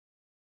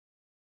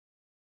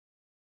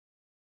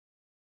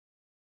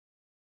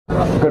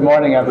Good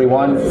morning,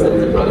 everyone.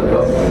 Good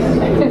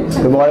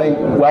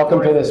morning.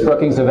 Welcome to this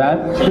Brookings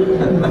event.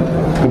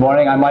 Good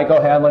morning. I'm Mike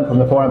O'Hanlon from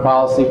the Foreign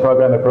Policy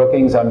Program at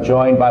Brookings. I'm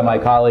joined by my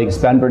colleagues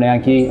Ben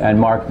Bernanke and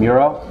Mark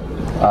Muro.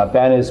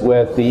 Ben is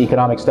with the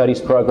Economic Studies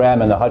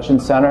Program and the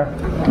Hutchins Center.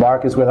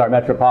 Mark is with our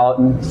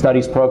Metropolitan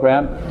Studies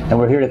Program. And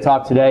we're here to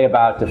talk today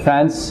about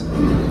defense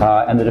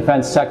and the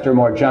defense sector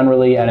more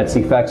generally and its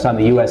effects on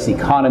the U.S.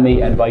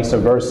 economy and vice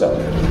versa.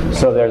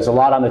 So there's a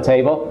lot on the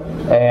table.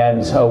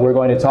 And we're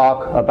going to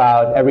talk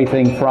about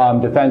everything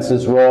from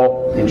defense's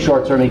role in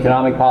short-term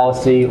economic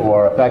policy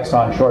or effects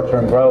on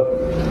short-term growth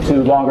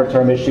to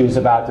longer-term issues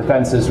about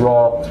defense's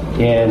role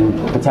in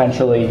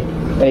potentially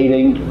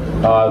aiding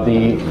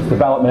the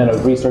development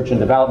of research and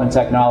development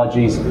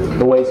technologies,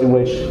 the ways in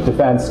which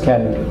defense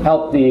can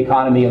help the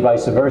economy and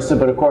vice versa,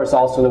 but of course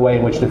also the way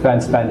in which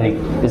defense spending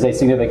is a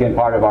significant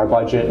part of our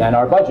budget and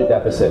our budget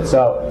deficit.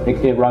 So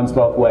it runs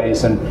both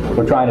ways, and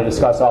we're trying to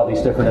discuss all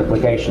these different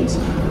implications.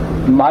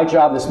 My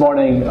job this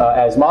morning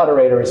as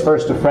moderator is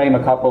first to frame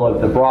a couple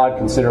of the broad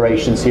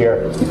considerations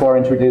here before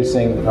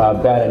introducing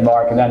Ben and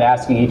Mark and then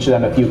asking each of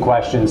them a few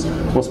questions.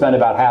 We'll spend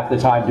about half the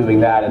time doing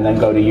that and then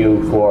go to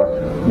you for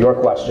your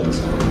questions.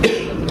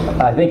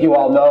 I think you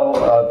all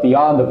know,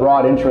 beyond the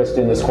broad interest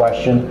in this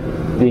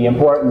question, the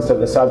importance of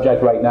the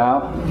subject right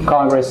now.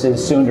 Congress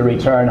is soon to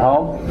return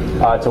home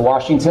to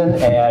Washington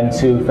and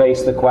to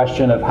face the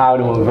question of how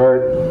to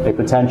avert a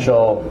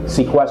potential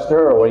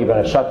sequester or even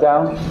a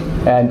shutdown.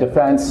 And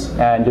defense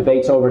and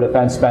debates over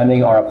defense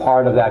spending are a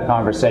part of that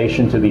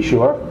conversation, to be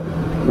sure.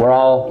 We're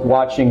all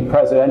watching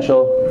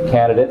presidential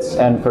candidates,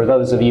 and for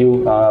those of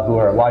you who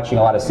are watching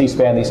a lot of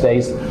C-SPAN these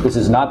days, this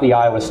is not the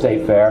Iowa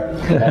State Fair.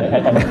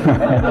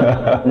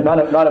 And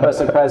none of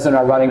us at present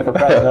are running for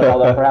president,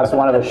 although perhaps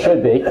one of us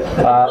should be.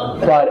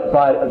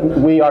 But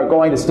we are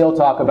going to still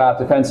talk about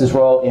defense's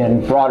role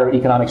in broader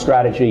economic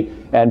strategy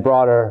and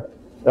broader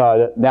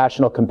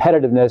national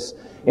competitiveness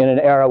in an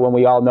era when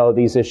we all know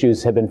these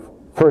issues have been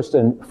front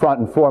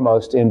and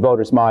foremost in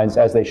voters' minds,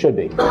 as they should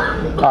be.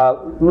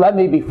 Let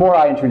me, before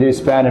I introduce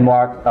Ben and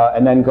Mark,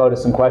 and then go to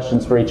some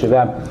questions for each of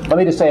them, let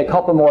me just say a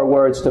couple more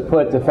words to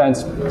put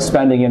defense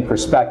spending in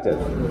perspective.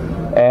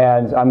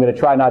 And I'm going to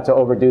try not to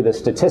overdo the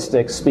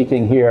statistics,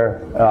 speaking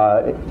here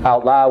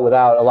out loud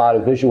without a lot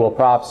of visual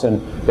props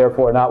and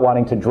therefore not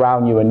wanting to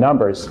drown you in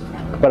numbers.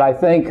 But I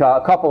think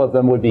a couple of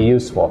them would be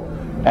useful.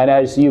 And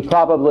as you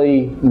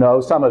probably know,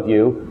 some of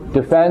you,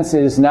 defense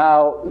is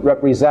now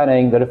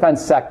representing, the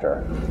defense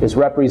sector is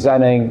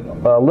representing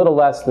a little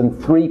less than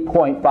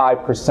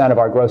 3.5% of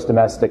our gross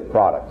domestic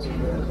product.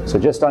 So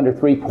just under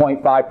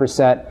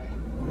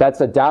 3.5%.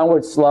 That's a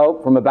downward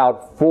slope from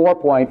about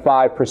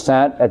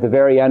 4.5% at the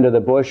very end of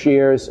the Bush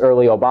years,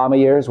 early Obama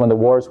years, when the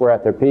wars were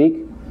at their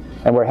peak.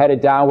 And we're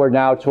headed downward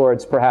now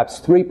towards perhaps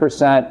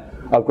 3%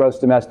 of gross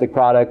domestic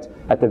product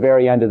at the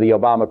very end of the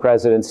Obama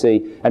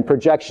presidency, and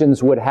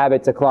projections would have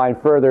it decline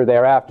further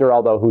thereafter,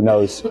 although who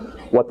knows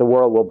what the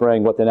world will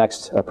bring, what the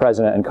next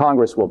president and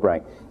Congress will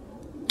bring.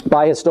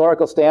 By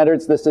historical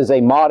standards, this is a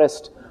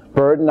modest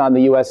burden on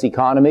the U.S.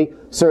 economy,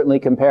 certainly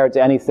compared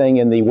to anything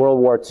in the World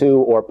War II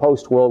or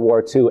post-World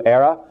War II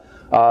era.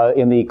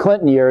 In the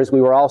Clinton years,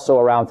 we were also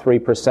around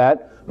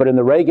 3%. But in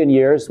the Reagan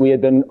years, we had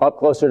been up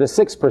closer to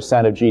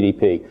 6% of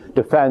GDP,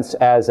 defense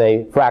as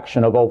a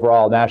fraction of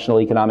overall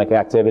national economic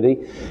activity.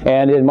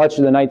 And in much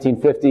of the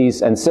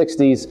 1950s and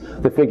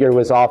 60s, the figure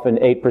was often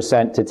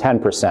 8% to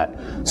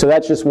 10%. So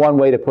that's just one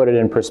way to put it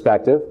in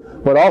perspective.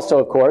 But also,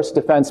 of course,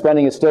 defense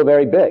spending is still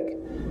very big.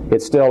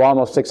 It's still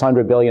almost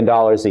 $600 billion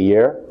a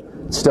year.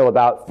 It's still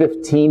about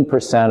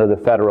 15% of the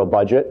federal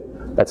budget.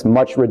 That's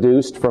much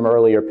reduced from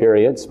earlier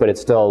periods, but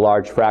it's still a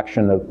large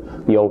fraction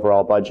of the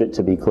overall budget,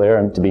 to be clear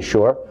and to be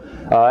sure.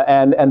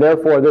 And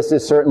therefore, this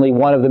is certainly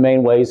one of the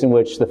main ways in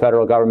which the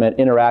federal government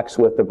interacts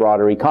with the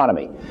broader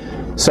economy.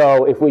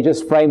 So if we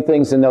just frame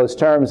things in those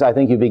terms, I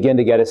think you begin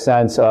to get a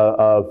sense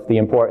of the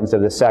importance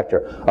of this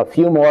sector. A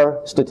few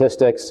more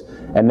statistics,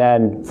 and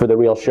then for the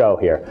real show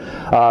here.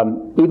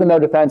 Even though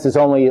defense is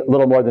only a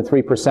little more than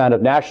 3%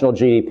 of national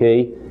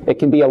GDP, it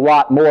can be a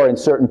lot more in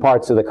certain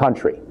parts of the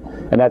country.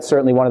 And that's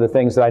certainly one of the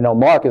things that I know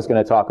Mark is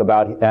going to talk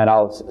about, and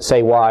I'll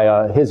say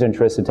why his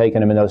interests have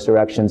taken him in those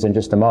directions in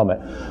just a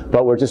moment.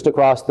 But we're just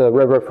across the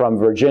river from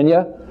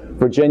Virginia.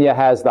 Virginia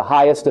has the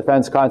highest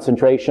defense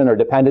concentration or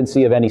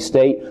dependency of any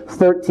state.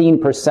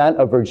 13%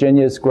 of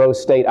Virginia's gross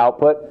state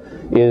output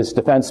is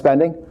defense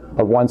spending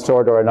of one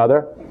sort or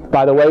another.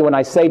 By the way, when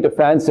I say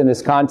defense in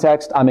this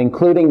context, I'm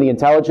including the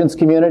intelligence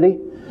community,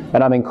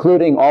 and I'm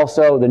including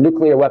also the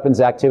nuclear weapons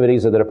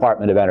activities of the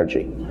Department of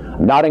Energy.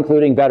 I'm not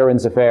including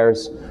Veterans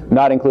Affairs,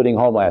 not including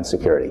Homeland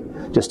Security,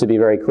 just to be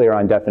very clear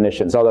on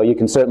definitions, although you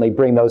can certainly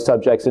bring those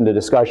subjects into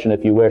discussion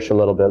if you wish a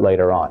little bit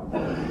later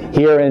on.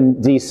 Here in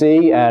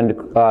D.C. and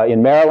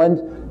in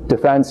Maryland,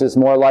 defense is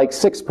more like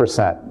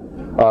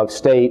 6% of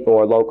state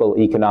or local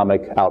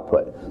economic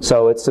output,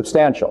 so it's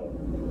substantial.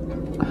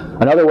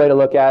 Another way to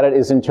look at it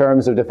is in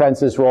terms of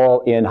defense's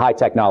role in high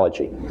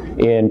technology,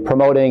 in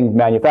promoting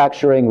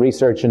manufacturing,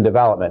 research, and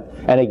development.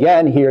 And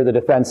again, here the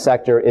defense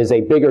sector is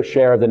a bigger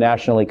share of the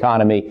national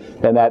economy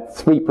than that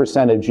 3%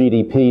 of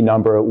GDP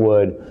number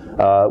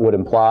would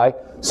imply.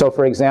 So,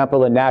 for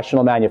example, in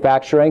national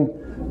manufacturing,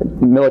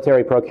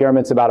 military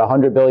procurement's about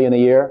 $100 billion a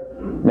year.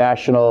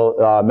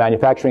 National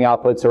manufacturing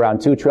output's around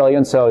 $2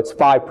 trillion, so it's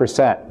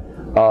 5%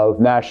 of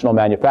national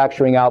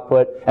manufacturing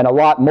output, and a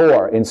lot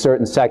more in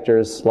certain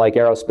sectors like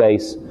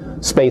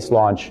aerospace, space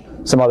launch,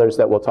 some others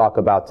that we'll talk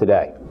about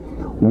today.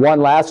 One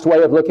last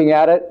way of looking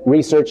at it,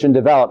 research and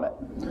development.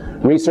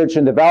 Research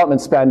and development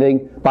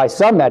spending, by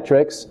some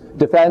metrics,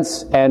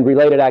 defense and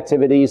related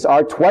activities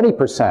are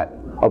 20%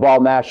 of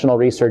all national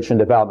research and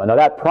development. Now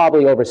that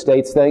probably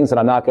overstates things, and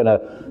I'm not going to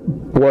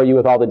bore you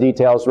with all the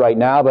details right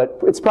now, but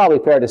it's probably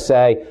fair to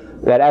say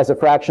that as a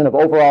fraction of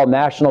overall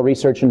national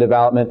research and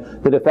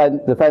development, the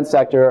defense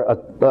sector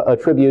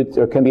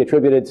can be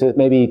attributed to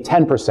maybe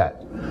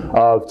 10%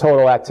 of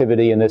total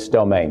activity in this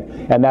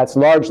domain. And that's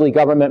largely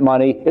government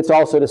money. It's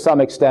also to some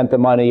extent the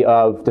money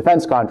of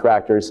defense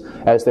contractors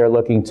as they're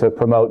looking to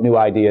promote new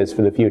ideas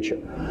for the future.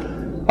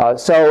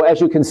 So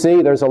as you can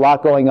see, there's a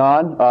lot going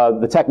on.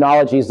 The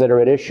technologies that are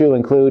at issue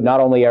include not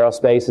only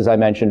aerospace, as I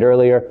mentioned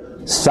earlier,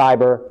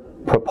 cyber,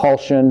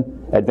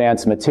 propulsion,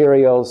 advanced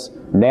materials,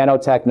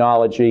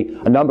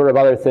 nanotechnology, a number of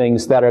other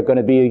things that are going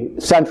to be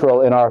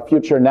central in our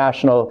future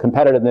national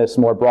competitiveness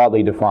more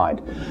broadly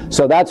defined.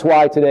 So that's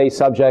why today's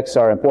subjects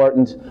are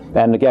important.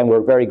 And again,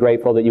 we're very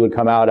grateful that you would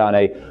come out on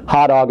a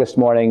hot August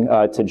morning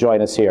to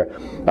join us here.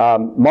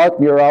 Mark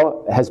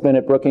Muro has been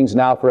at Brookings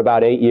now for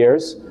about 8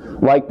 years.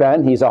 Like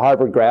Ben, he's a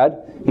Harvard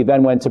grad. He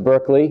then went to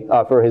Berkeley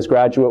for his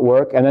graduate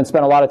work and then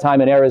spent a lot of time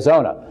in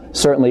Arizona,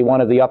 certainly one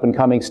of the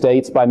up-and-coming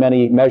states by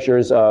many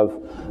measures of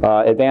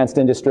advanced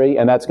industry,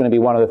 and that's going to be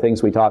one of the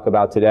things we talk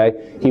about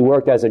today. He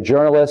worked as a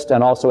journalist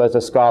and also as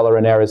a scholar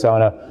in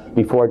Arizona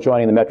before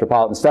joining the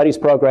Metropolitan Studies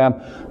Program.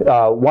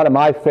 One of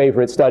my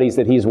favorite studies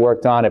that he's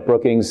worked on at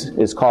Brookings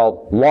is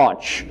called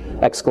Launch!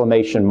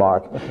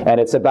 And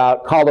it's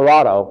about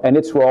Colorado and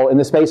its role in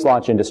the space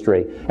launch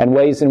industry and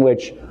ways in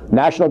which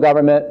national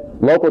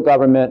government, local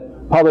government,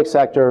 public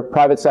sector,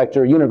 private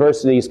sector,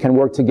 universities can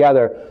work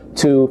together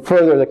to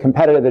further the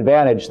competitive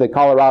advantage that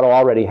Colorado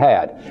already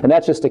had. And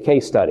that's just a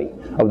case study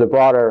of the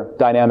broader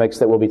dynamics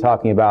that we'll be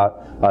talking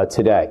about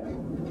today.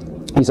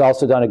 He's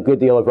also done a good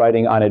deal of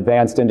writing on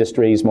advanced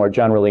industries more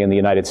generally in the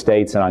United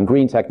States and on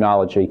green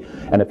technology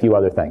and a few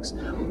other things.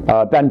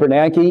 Ben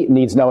Bernanke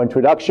needs no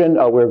introduction.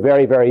 We're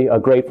very, very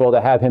grateful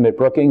to have him at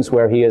Brookings,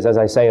 where he is, as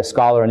I say, a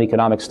scholar in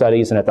economic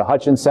studies and at the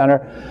Hutchins Center.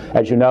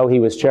 As you know, he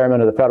was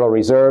chairman of the Federal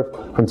Reserve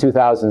from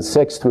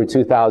 2006 through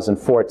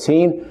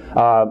 2014.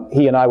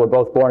 He and I were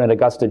both born in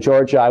Augusta,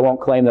 Georgia. I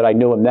won't claim that I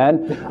knew him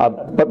then,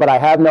 but I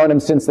have known him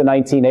since the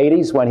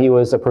 1980s when he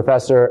was a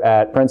professor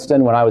at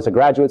Princeton when I was a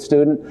graduate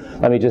student.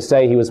 Let me just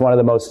say he was one of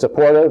the most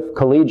supportive,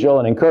 collegial,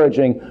 and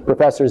encouraging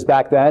professors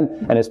back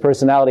then, and his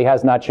personality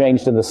has not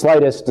changed in the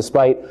slightest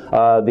despite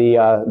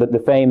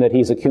the fame that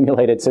he's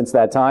accumulated since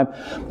that time.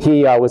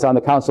 He was on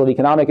the Council of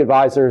Economic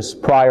Advisors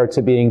prior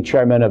to being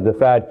chairman of the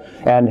Fed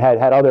and had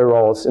other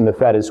roles in the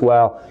Fed as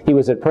well. He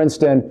was at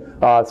Princeton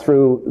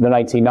through the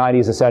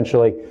 1990s,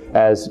 essentially,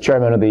 as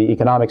chairman of the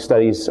economic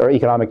studies or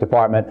economic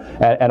department,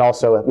 and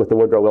also with the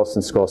Woodrow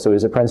Wilson School. So he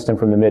was at Princeton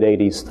from the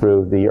mid-80s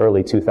through the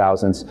early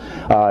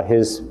 2000s.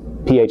 His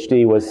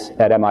PhD was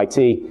at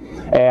MIT.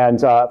 And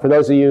for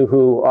those of you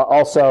who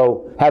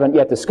also haven't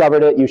yet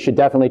discovered it, you should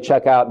definitely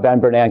check out Ben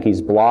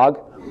Bernanke's blog.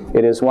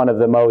 It is one of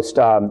the most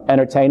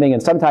entertaining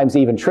and sometimes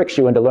even tricks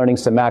you into learning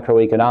some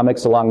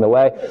macroeconomics along the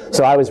way.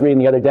 So I was reading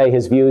the other day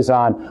his views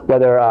on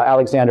whether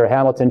Alexander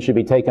Hamilton should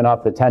be taken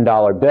off the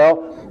 $10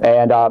 bill,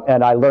 and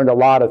I learned a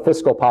lot of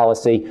fiscal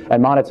policy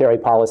and monetary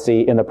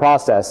policy in the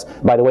process.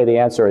 By the way, the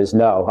answer is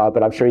no,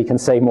 but I'm sure you can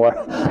say more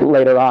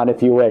later on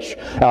if you wish.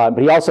 But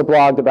he also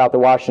blogged about the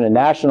Washington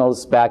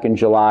Nationals back in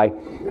July,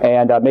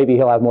 and maybe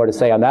he'll have more to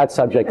say on that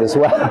subject as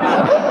well,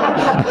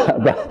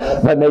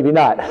 but maybe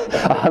not.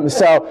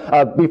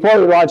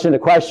 Before we launch into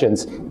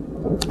questions,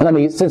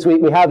 since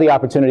we have the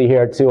opportunity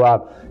here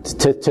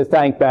to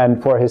thank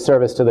Ben for his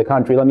service to the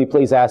country, let me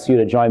please ask you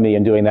to join me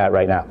in doing that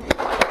right now.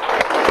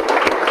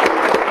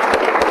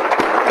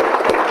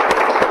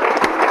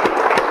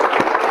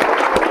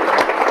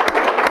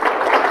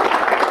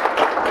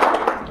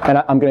 And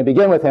I'm going to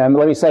begin with him.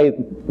 Let me say,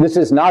 this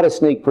is not a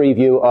sneak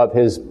preview of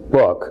his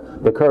book,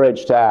 The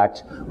Courage to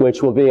Act,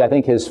 which will be, I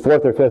think, his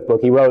 4th or 5th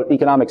book. He wrote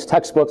economics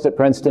textbooks at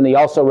Princeton. He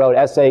also wrote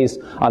essays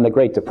on the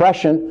Great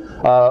Depression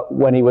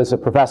when he was a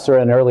professor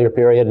in an earlier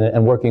period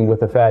and working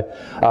with the Fed.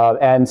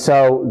 And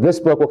so this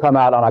book will come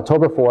out on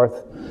October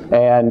 4th.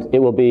 And it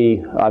will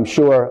be, I'm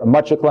sure,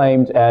 much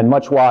acclaimed and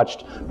much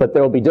watched, but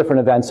there will be different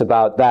events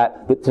about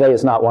that. But today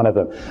is not one of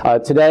them.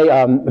 Today,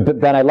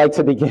 Ben, I'd like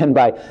to begin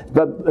by,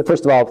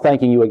 first of all,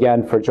 thanking you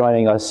again for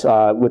joining us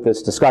with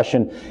this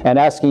discussion and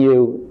asking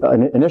you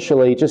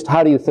initially, just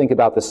how do you think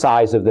about the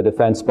size of the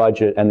defense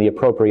budget and the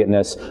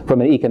appropriateness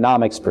from an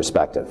economics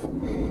perspective?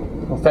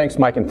 Well, thanks,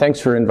 Mike, and thanks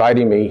for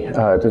inviting me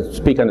to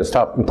speak on this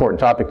important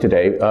topic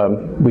today.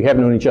 We have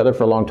known each other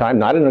for a long time,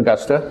 not in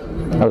Augusta.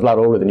 I was a lot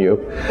older than you,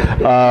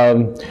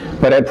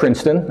 but at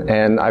Princeton,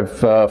 and I've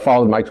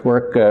followed Mike's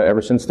work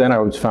ever since then. I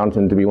always found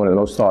him to be one of the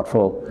most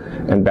thoughtful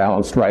and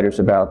balanced writers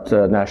about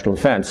national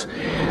defense.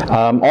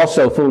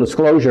 Also, full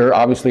disclosure,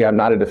 obviously I'm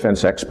not a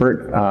defense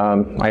expert.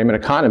 I am an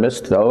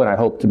economist, though, and I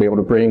hope to be able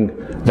to bring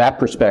that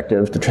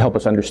perspective to help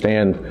us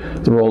understand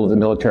the role of the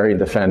military and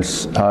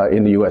defense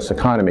in the U.S.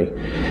 economy.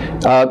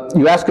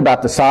 You asked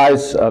about the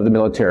size of the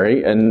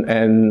military,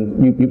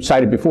 and you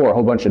cited before a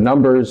whole bunch of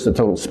numbers, the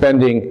total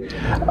spending.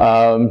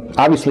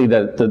 Obviously,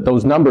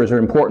 those numbers are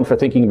important for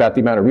thinking about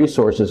the amount of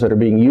resources that are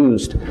being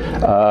used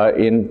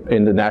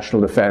in the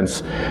national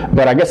defense.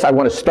 But I guess I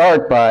want to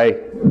start by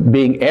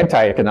being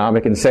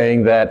anti-economic and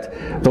saying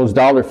that those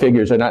dollar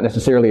figures are not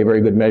necessarily a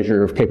very good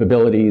measure of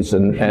capabilities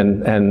and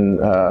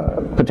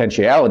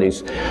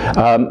potentialities.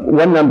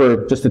 One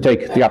number, just to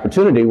take the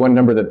opportunity, one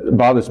number that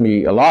bothers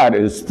me a lot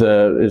is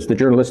the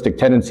journalistic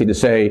tendency to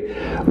say,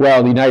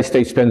 well, the United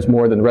States spends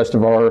more than the rest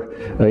of our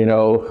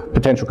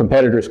potential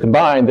competitors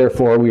combined,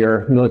 therefore we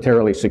are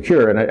militarily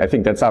secure. And I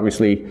think that's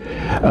obviously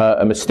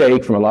a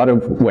mistake from a lot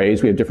of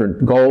ways. We have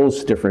different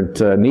goals,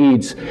 different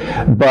needs,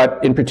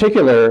 but in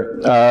particular,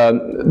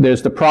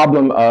 there's the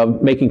problem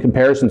of making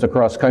comparisons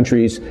across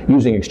countries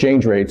using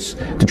exchange rates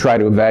to try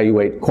to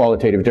evaluate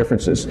qualitative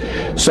differences.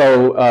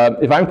 So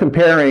if I'm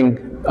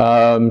comparing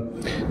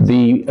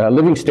the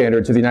living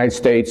standards of the United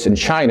States and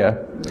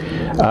China,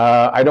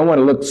 I don't want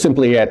to look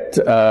simply at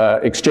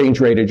exchange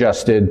rate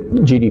adjusted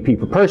GDP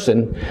per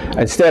person.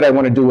 Instead, I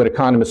want to do what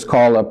economists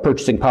call a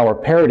purchasing power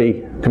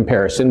parity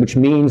comparison, which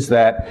means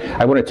that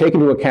I want to take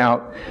into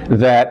account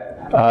that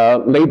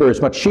labor is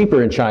much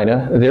cheaper in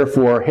China,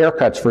 therefore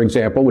haircuts, for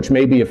example, which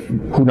may be,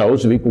 who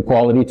knows, of equal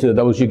quality to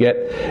those you get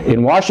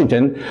in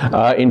Washington,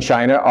 in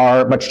China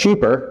are much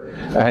cheaper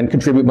and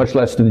contribute much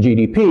less to the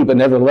GDP, but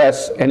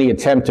nevertheless, any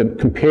attempt to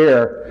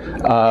compare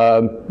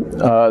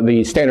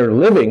the standard of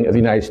living of the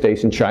United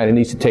States and China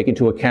needs to take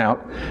into account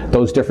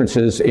those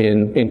differences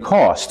in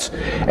costs.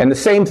 And the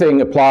same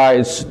thing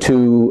applies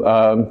to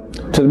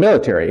the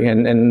military,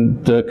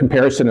 and the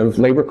comparison of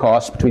labor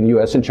costs between the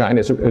U.S. and China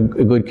is a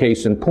good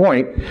case in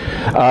point.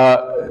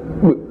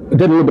 We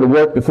did a little bit of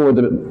work before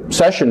the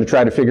session to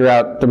try to figure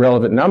out the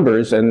relevant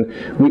numbers, and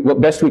what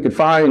best we could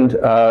find,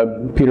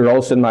 Peter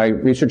Olson, my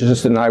research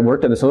assistant, and I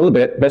worked on this a little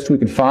bit, best we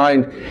could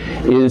find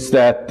is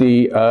that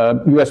the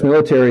U.S.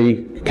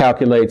 military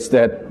calculates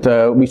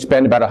that we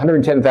spend about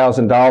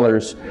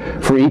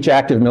 $110,000 for each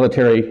active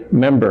military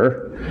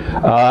member.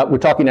 We're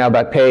talking now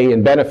about pay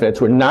and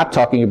benefits. We're not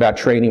talking about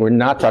training. We're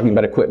not talking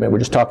about equipment. We're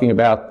just talking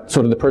about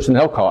sort of the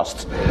personnel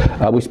costs.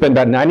 We spend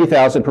about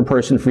 $90,000 per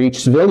person for each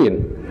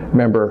civilian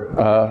member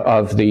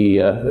of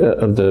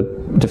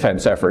the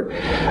defense effort.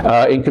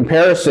 In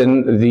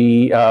comparison,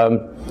 the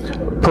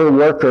per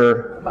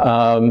worker,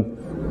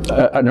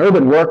 an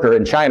urban worker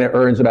in China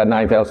earns about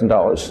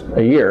 $9,000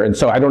 a year. And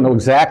so I don't know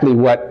exactly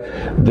what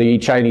the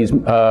Chinese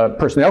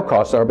personnel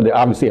costs are, but they're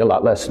obviously a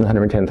lot less than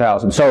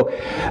 $110,000. So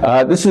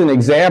this is an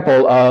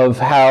example of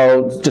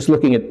how just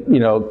looking at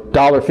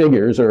dollar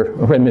figures or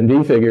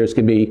renminbi figures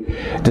can be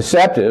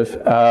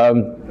deceptive.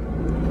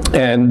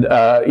 And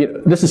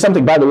this is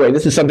something, by the way,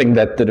 this is something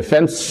that the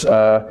defense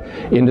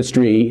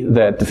industry,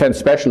 that defense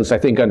specialists, I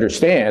think,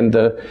 understand.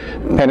 The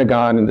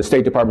Pentagon and the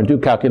State Department do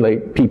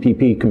calculate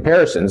PPP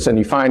comparisons, and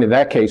you find in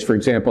that case, for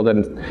example, that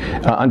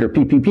under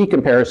PPP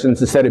comparisons,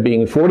 instead of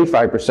being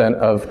 45%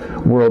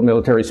 of world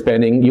military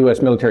spending,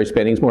 U.S. military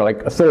spending is more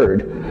like a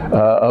third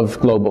of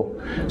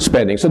global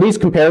spending. So these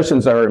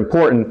comparisons are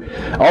important.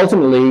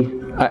 Ultimately,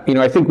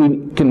 I think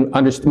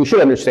we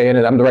should understand,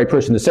 and I'm the right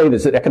person to say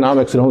this, that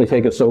economics can only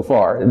take us so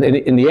far.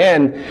 In the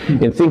end,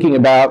 in thinking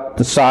about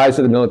the size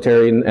of the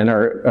military and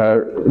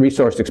our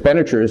resource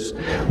expenditures,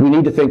 we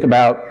need to think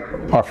about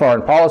our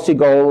foreign policy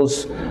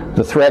goals,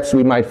 the threats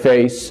we might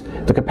face,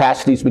 the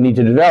capacities we need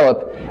to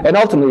develop, and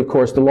ultimately, of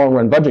course, the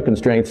long-run budget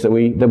constraints that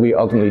we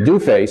ultimately do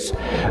face.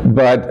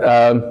 But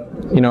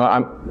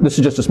this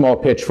is just a small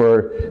pitch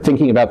for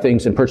thinking about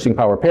things in purchasing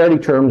power parity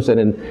terms and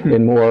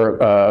in more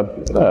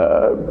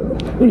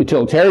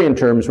utilitarian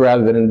terms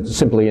rather than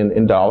simply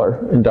in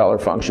dollar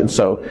functions.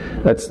 So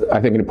that's, I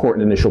think, an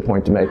important initial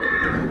point to make.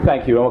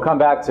 Thank you. And we'll come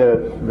back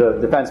to the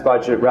defense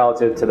budget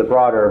relative to the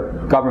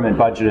broader government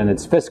budget and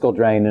its fiscal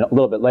drain a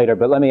little bit later.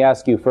 But let me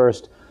ask you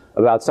first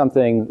about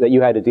something that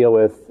you had to deal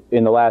with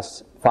in the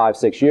last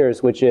 5-6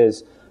 years, which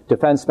is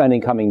defense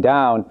spending coming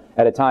down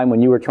at a time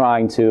when you were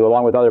trying to,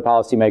 along with other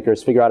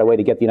policymakers, figure out a way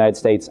to get the United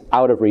States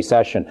out of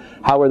recession.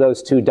 How are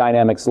those two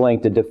dynamics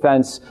linked? Did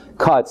defense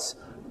cuts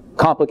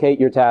complicate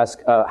your task?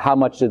 How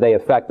much did they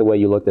affect the way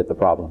you looked at the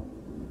problem?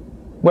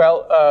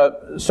 Well,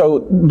 so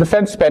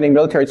defense spending,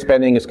 military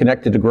spending is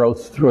connected to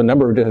growth through a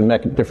number of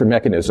different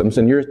mechanisms,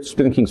 and you're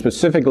thinking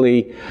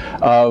specifically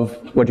of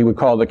what you would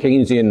call the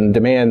Keynesian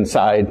demand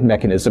side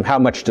mechanism. How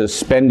much does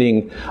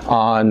spending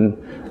on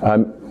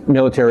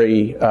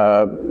military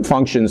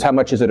functions, how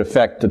much does it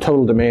affect the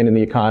total demand in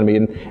the economy,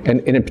 and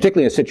in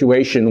particularly in a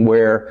situation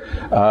where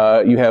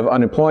you have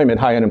unemployment,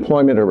 high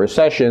unemployment or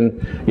recession,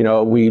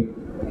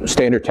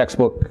 standard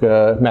textbook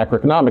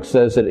macroeconomics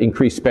says that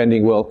increased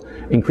spending will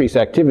increase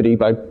activity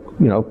by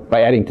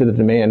adding to the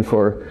demand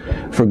for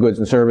goods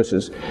and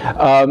services.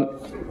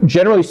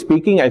 Generally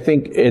speaking, I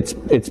think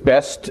it's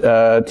best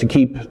to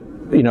keep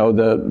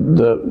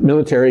the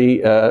military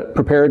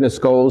preparedness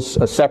goals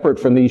separate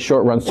from these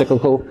short-run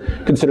cyclical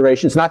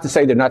considerations. Not to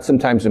say they're not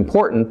sometimes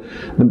important.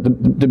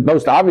 The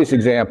most obvious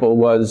example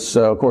was,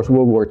 of course,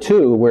 World War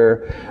II,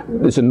 where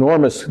this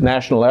enormous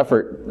national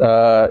effort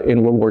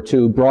in World War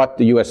II brought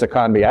the U.S.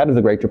 economy out of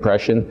the Great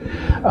Depression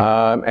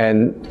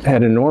and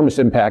had an enormous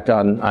impact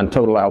on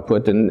total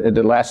output, and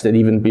it lasted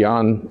even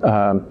beyond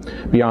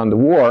the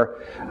war.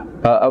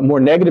 A more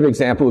negative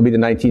example would be the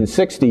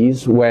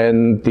 1960s,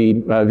 when the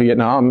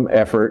Vietnam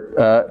effort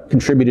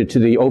contributed to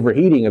the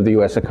overheating of the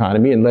U.S.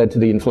 economy and led to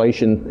the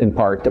inflation, in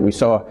part, that we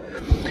saw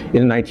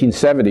in the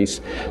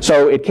 1970s.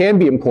 So it can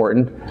be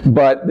important,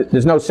 but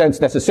there's no sense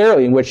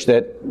necessarily in which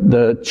that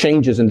the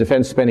changes in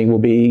defense spending will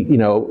be,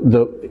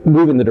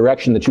 move in the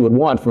direction that you would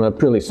want from a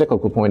purely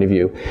cyclical point of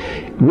view.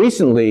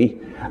 Recently,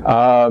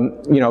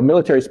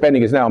 military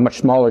spending is now a much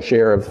smaller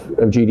share of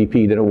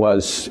GDP than it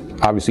was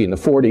obviously in the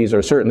 40s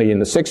or certainly in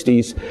the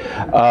 60s.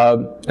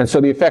 And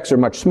so the effects are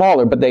much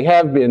smaller, but they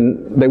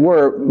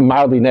were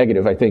mildly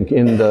negative, I think,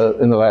 in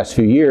the last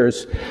few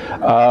years.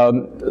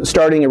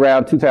 Starting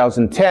around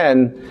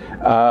 2010,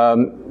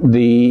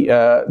 the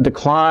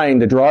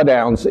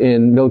drawdowns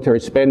in military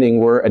spending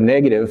were a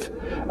negative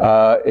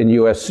in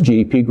U.S.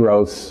 GDP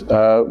growth,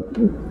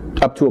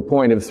 up to a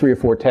point of 3 or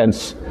 4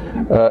 tenths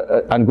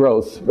on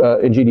growth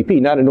in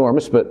GDP. Not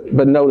enormous, but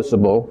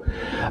noticeable.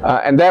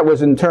 And that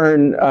was in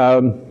turn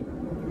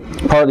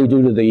partly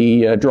due to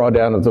the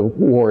drawdown of the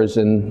wars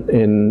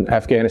in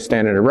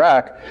Afghanistan and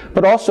Iraq,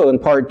 but also in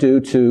part due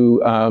to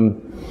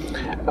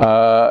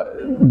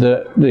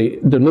the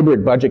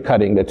deliberate budget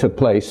cutting that took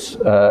place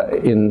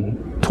in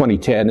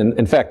 2010. And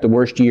in fact, the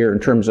worst year in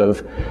terms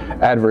of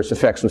adverse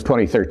effects was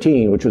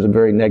 2013, which was a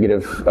very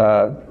negative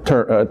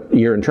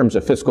year in terms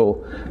of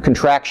fiscal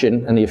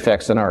contraction and the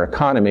effects on our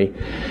economy.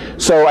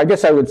 So I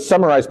guess I would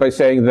summarize by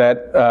saying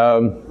that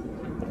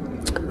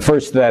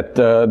first, that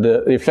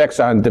the effects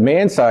on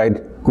demand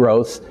side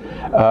growth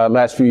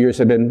last few years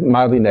have been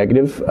mildly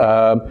negative.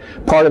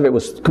 Part of it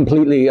was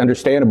completely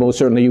understandable.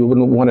 Certainly you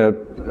wouldn't want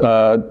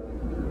to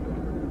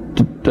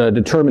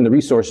determine the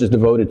resources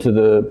devoted to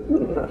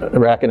the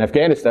Iraq and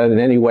Afghanistan in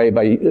any way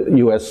by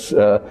U.S.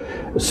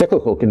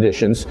 Cyclical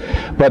conditions.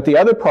 But the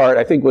other part,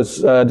 I think,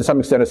 was to some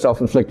extent a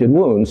self-inflicted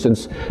wound,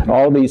 since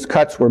all these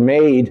cuts were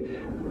made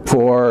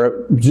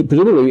for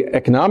presumably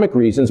economic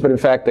reasons, but in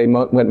fact they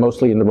went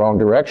mostly in the wrong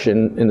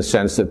direction, in the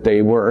sense that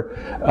they were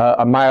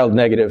a mild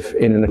negative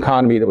in an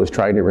economy that was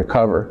trying to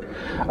recover.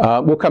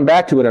 We'll come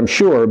back to it, I'm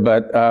sure,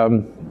 but there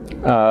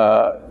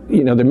are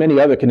many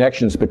other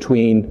connections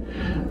between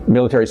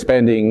military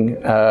spending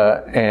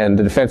and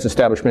the defense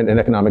establishment and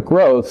economic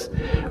growth,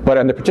 but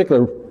on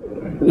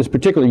this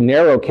particularly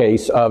narrow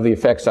case of the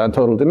effects on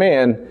total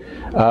demand,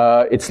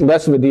 it's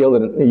less of a deal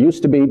than it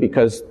used to be,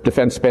 because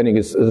defense spending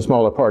is a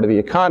smaller part of the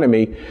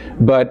economy.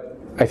 But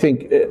I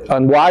think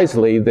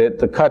unwisely that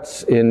the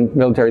cuts in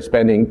military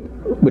spending,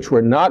 which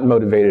were not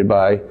motivated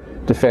by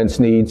defense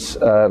needs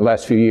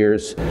last few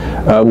years,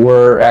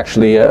 were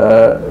actually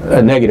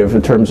a negative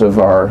in terms of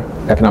our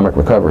economic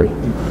recovery.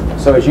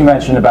 So as you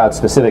mentioned about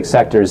specific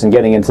sectors, and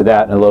getting into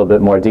that in a little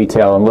bit more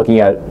detail and looking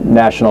at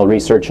national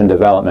research and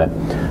development,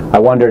 I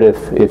wondered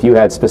if you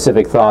had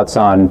specific thoughts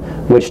on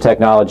which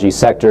technology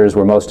sectors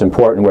were most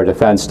important where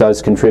defense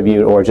does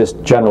contribute, or just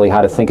generally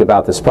how to think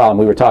about this problem.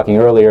 We were talking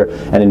earlier,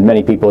 and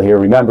many people here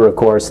remember, of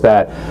course,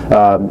 that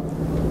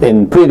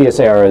in previous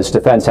eras,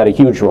 defense had a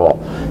huge role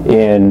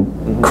in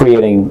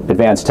creating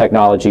advanced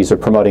technologies or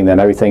promoting them.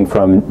 Everything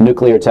from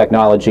nuclear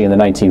technology in the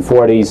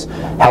 1940s,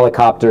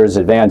 helicopters,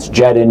 advanced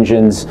jet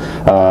engines,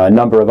 a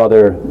number of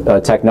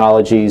other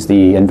technologies,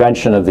 the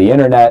invention of the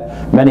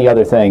internet, many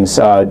other things.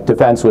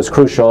 Defense was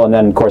crucial, and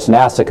then of course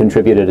NASA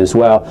contributed as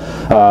well.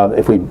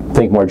 If we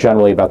think more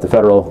generally about the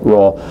federal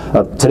role,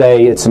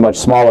 today it's a much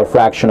smaller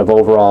fraction of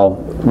overall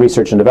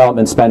research and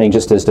development spending,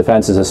 just as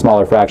defense is a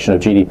smaller fraction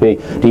of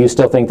GDP. Do you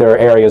still think there are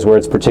areas where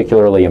it's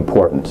particularly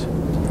important?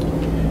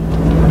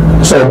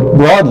 So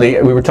broadly,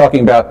 we were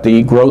talking about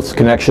the growth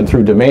connection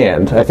through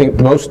demand. I think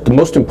the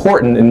most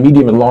important in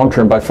medium and long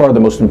term, by far the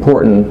most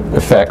important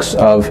effects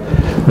of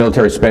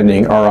military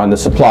spending are on the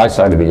supply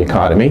side of the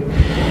economy.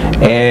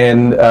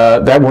 And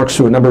that works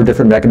through a number of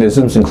different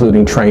mechanisms,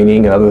 including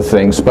training and other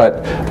things.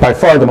 But by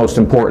far the most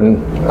important,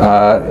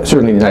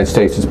 certainly in the United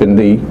States, has been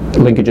the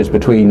linkages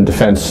between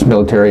defense,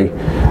 military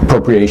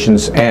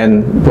appropriations,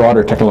 and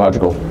broader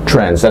technological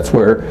trends. It's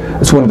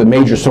one of the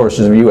major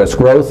sources of U.S.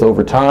 growth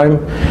over time.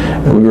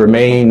 We remain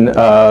remain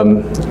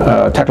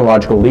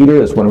technological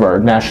leader. It's one of our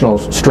national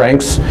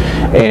strengths.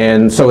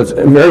 And so it's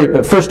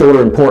very first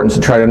order importance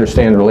to try to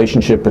understand the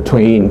relationship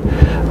between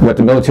what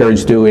the military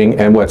is doing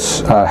and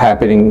what's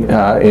happening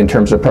in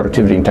terms of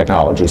productivity and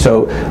technology.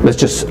 So let's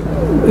just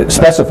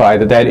specify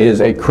that that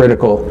is a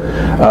critical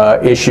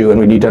issue, and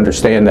we need to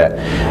understand that.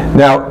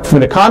 Now, from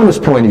an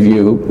economist's point of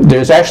view,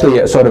 there's actually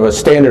a sort of a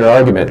standard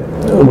argument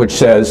which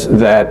says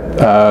that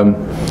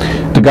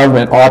the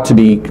government ought to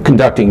be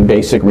conducting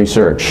basic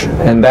research.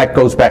 And that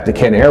goes back to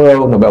Ken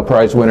Arrow, Nobel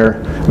Prize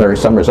winner, Larry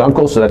Summers'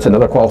 uncle, so that's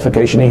another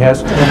qualification he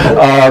has.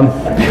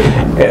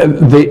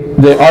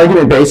 The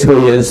argument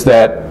basically is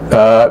that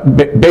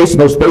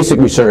most basic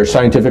research,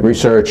 scientific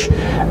research,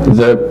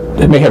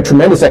 it may have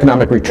tremendous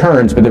economic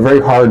returns, but they're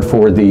very hard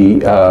for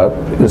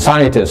the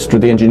scientist or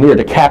the engineer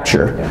to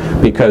capture,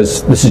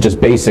 because this is just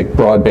basic,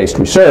 broad-based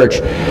research.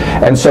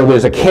 And so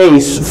there's a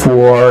case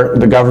for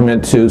the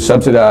government to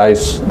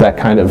subsidize that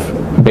kind of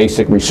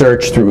basic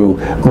research through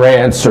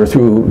grants or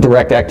through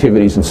direct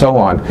activities and so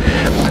on.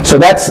 So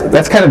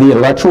that's kind of the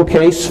intellectual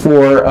case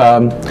for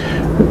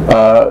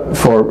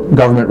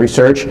government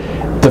research.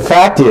 The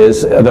fact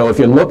is, though, if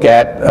you look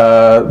at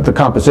the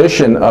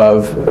composition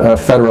of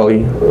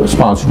federally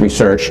sponsored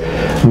research,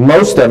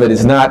 most of it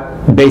is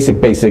not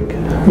basic,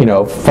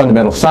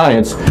 fundamental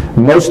science.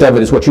 Most of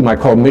it is what you might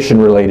call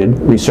mission-related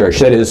research.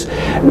 That is,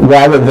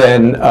 rather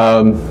than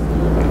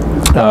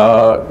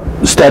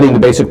studying the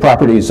basic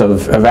properties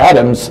of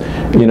atoms,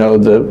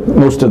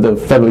 most of the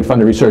federally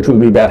funded research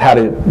would be about how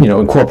to,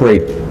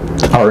 incorporate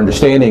our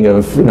understanding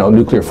of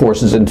nuclear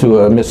forces into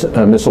a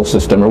missile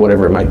system or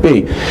whatever it might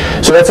be.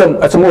 So that's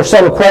a more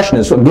subtle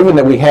question. So given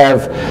that we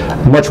have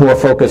much more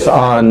focus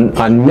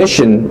on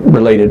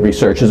mission-related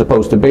research as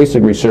opposed to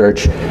basic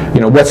research,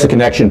 what's the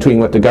connection between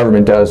what the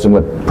government does and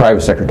what the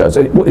private sector does?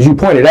 As you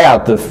pointed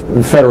out, the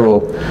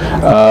federal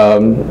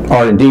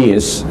R&D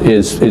is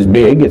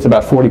big. It's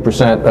about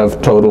 40%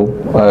 of total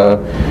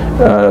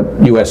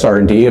U.S.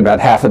 R&D,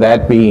 about half of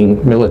that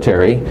being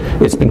military.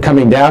 It's been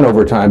coming down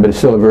over time, but it's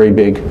still a very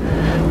big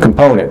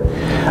component.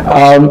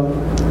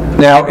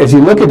 Now, as you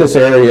look at this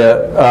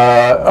area,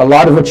 a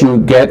lot of what you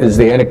get is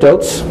the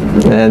anecdotes,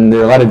 and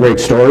there are a lot of great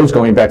stories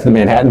going back to the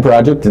Manhattan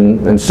Project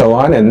and so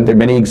on, and there are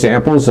many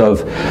examples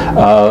of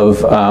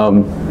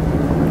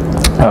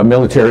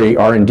military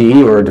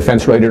R&D or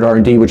defense-related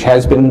R&D, which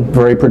has been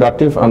very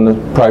productive on the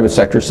private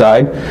sector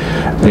side.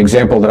 An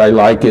example that I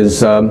like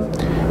is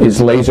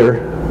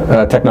laser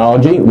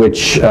technology,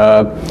 which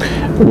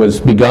was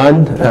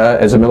begun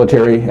as a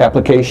military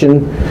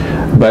application,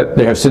 but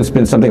there have since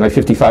been something like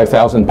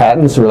 55,000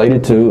 patents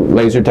related to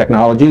laser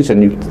technologies,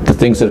 and the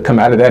things that come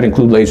out of that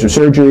include laser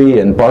surgery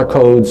and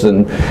barcodes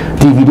and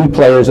DVD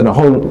players and a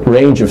whole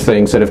range of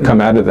things that have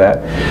come out of that.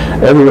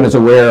 Everyone is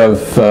aware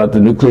of the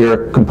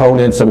nuclear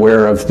components,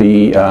 aware of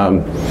the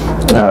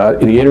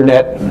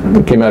internet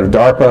that came out of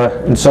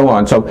DARPA, and so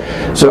on. So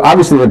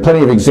obviously there are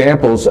plenty of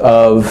examples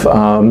of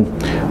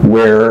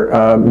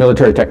where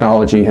military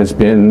technology has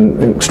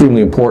been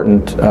extremely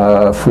important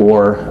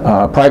for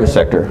private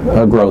sector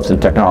growth in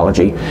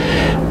technology.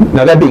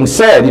 Now, that being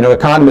said,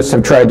 economists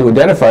have tried to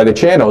identify the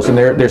channels, and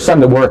there's some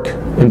that work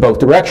in both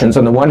directions.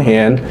 On the one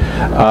hand,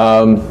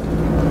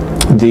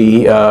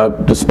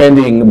 the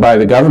spending by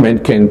the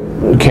government can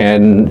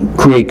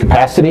create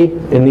capacity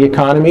in the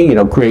economy,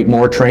 create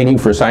more training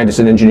for scientists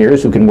and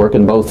engineers who can work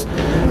in both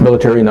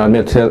military and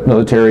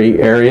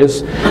non-military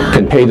areas,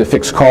 can pay the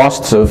fixed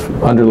costs of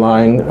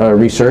underlying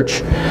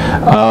research.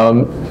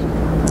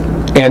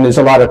 And there's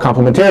a lot of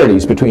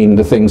complementarities between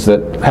the things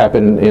that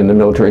happen in the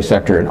military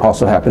sector and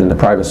also happen in the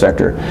private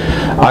sector.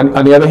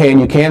 On the other hand,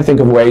 you can think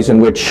of ways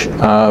in which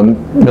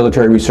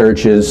military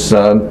research is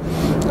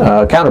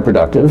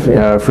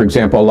counterproductive. For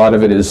example, a lot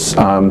of it is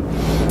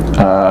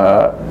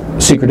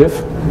secretive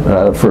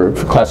for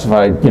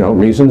classified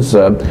reasons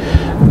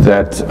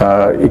that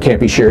it can't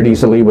be shared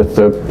easily with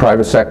the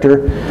private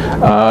sector.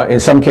 In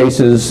some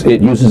cases,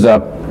 it uses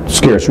up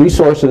scarce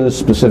resources,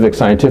 specific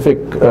scientific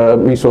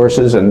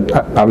resources, and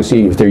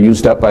obviously if they're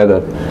used up by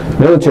the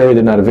military,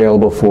 they're not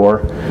available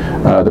for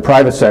the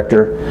private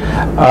sector.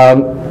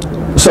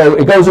 So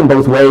it goes in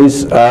both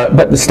ways,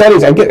 but the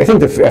studies, I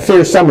think a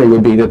fair summary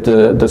would be that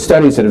the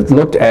studies that have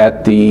looked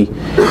at the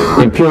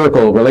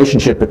empirical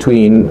relationship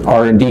between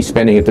R&D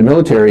spending at the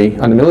military,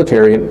 on the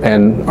military,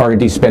 and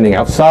R&D spending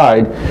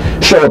outside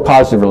show a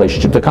positive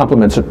relationship. The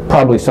complements are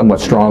probably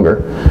somewhat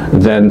stronger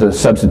than the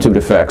substitute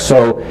effects.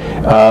 So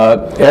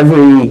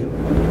every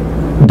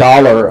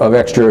dollar of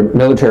extra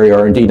military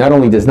R&D not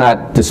only does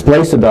not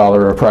displace a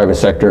dollar of private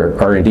sector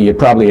R&D, it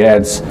probably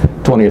adds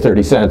 20 or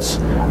 30 cents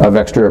of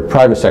extra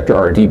private sector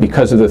R&D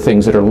because of the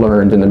things that are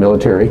learned in the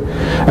military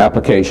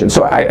application.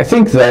 So I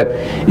think that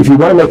if you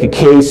want to make a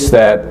case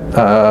that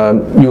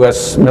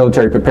U.S.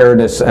 military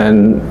preparedness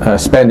and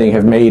spending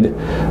have made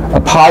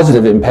a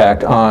positive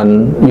impact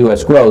on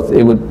U.S. growth,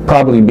 it would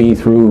probably be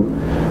through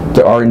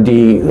the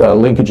R&D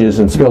linkages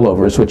and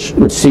spillovers, which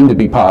seem to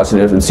be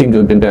positive and seem to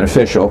have been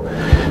beneficial.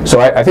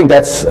 So I think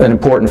that's an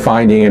important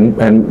finding,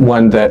 and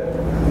one that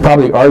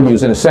probably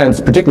argues, in a sense,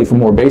 particularly for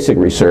more basic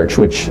research,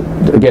 which,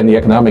 again, the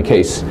economic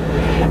case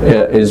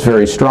is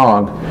very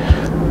strong.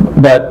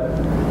 But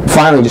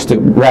finally, just to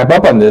wrap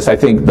up on this, I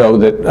think, though,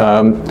 that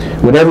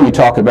whenever you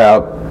talk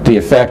about the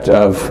effect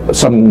of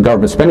some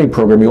government spending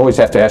program, you always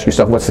have to ask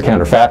yourself, what's the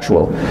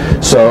counterfactual?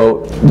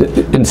 So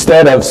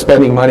instead of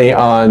spending money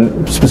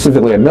on,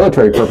 specifically on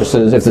military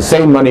purposes, if the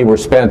same money were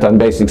spent on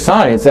basic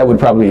science, that would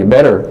probably be a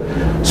better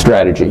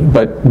strategy.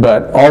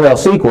 But all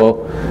else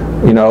equal,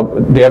 you know,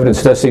 the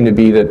evidence does seem to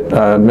be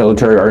that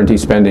military R&D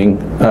spending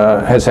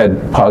has had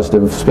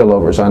positive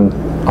spillovers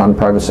on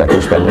private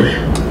sector spending.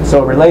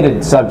 So a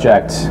related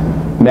subject,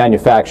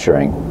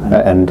 manufacturing,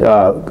 and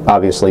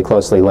obviously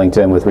closely linked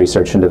in with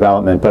research and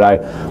development, but I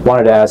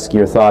wanted to ask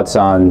your thoughts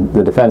on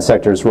the defense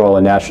sector's role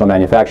in national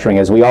manufacturing.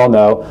 As we all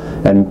know,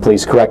 and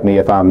please correct me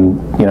if I'm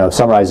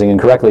summarizing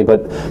incorrectly,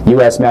 but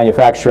U.S.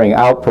 manufacturing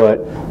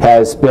output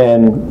has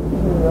been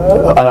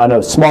on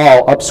a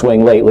small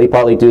upswing lately,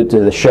 partly due to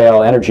the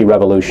shale energy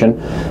revolution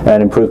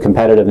and improved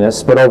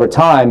competitiveness. But over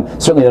time,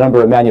 certainly the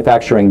number of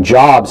manufacturing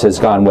jobs has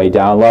gone way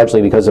down,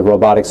 largely because of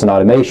robotics and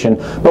automation.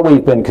 But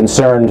we've been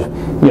concerned,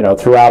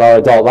 throughout our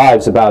adult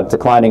lives about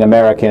declining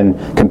American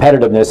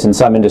competitiveness in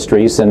some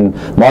industries, and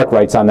Mark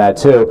writes on that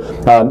too.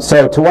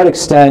 So to what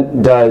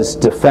extent does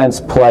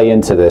defense play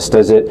into this?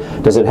 Does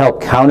it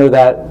help counter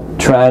that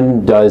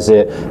trend? Is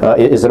it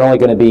only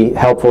going to be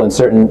helpful in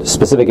certain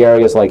specific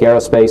areas like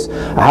aerospace?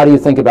 How do you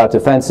think about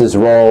defense's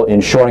role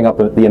in shoring up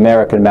the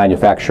American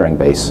manufacturing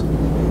base?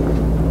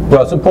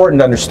 Well, it's important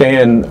to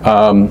understand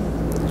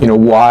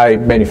why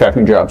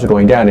manufacturing jobs are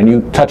going down, and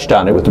you touched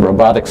on it with the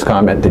robotics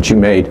comment that you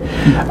made.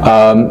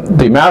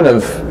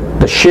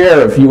 The share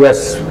of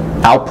U.S.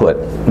 output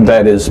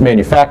that is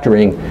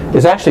manufacturing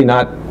is actually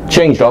not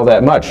changed all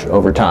that much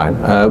over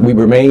time. We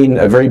remain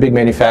a very big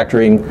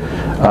manufacturing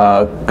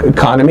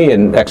economy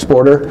and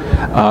exporter,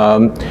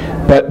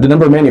 but the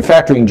number of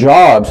manufacturing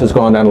jobs has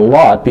gone down a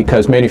lot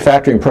because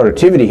manufacturing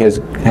productivity has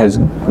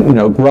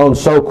grown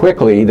so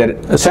quickly that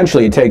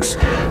essentially it takes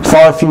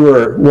far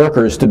fewer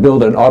workers to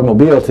build an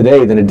automobile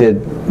today than it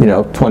did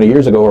 20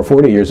 years ago or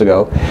 40 years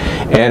ago,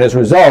 and as a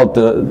result,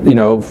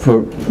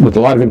 with a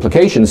lot of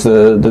implications,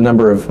 the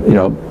number of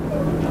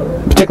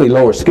particularly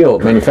lower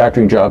skilled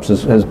manufacturing jobs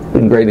has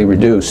been greatly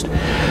reduced.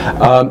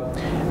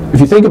 If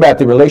you think about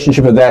the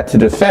relationship of that to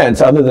defense,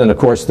 other than, of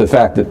course, the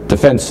fact that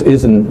defense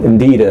is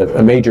indeed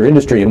a major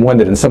industry and one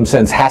that in some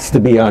sense has to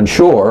be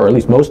onshore, or at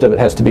least most of it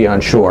has to be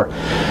onshore,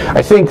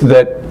 I think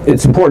that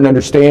it's important to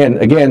understand,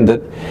 again,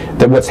 that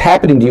what's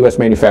happening to U.S.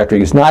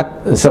 manufacturing is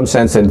not in some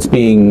sense that it's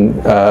being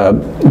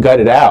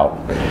gutted out.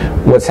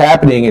 What's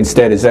happening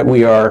instead is that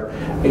we are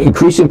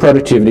increasing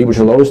productivity, which is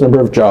the lowest number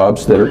of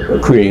jobs that are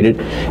created,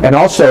 and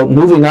also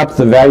moving up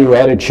the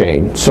value-added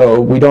chain.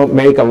 So we don't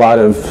make a lot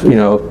of,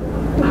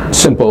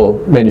 simple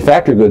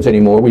manufactured goods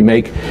anymore. We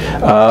make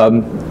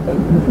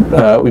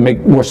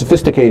more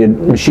sophisticated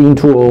machine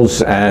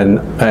tools and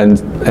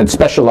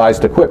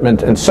specialized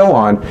equipment and so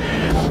on.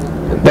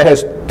 That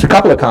has a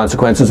couple of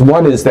consequences.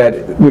 One is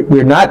that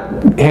we're not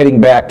heading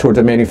back towards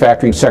a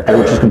manufacturing sector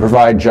which is going to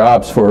provide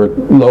jobs for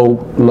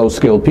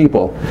low-skilled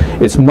people.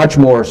 It's much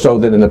more so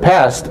than in the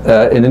past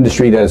an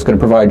industry that is going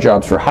to provide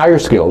jobs for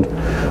higher-skilled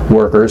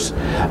workers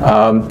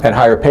and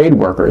higher-paid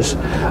workers.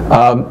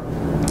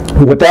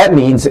 What that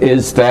means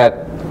is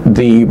that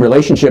the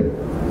relationship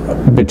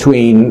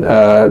between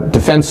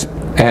defense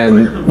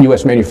and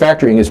U.S.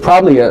 manufacturing is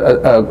probably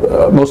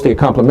mostly a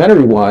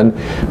complementary one,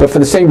 but for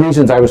the same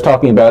reasons I was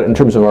talking about in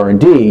terms of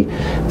R&D,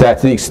 that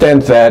to the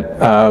extent that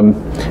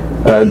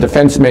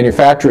defense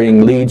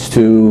manufacturing leads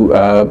to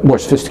more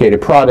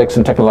sophisticated products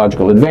and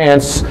technological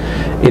advance,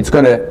 it's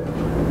going to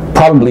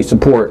probably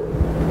support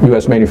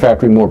U.S.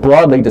 manufacturing more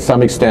broadly to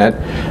some extent,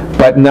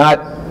 but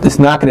it's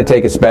not going to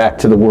take us back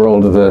to the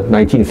world of the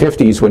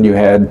 1950s when you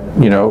had,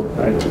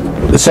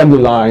 assembly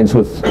lines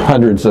with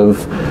hundreds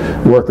of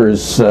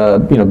workers,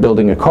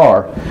 building a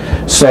car.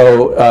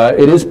 So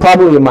it is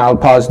probably a mild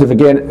positive.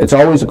 Again, it's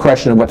always a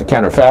question of what the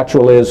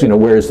counterfactual is.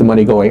 Where is the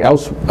money going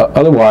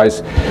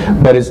otherwise?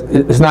 But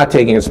it's not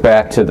taking us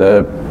back to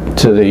the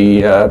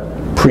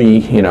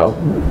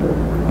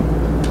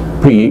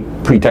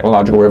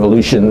pre-technological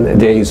revolution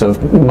days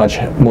of much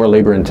more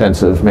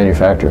labor-intensive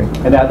manufacturing.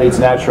 And that leads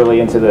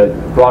naturally into the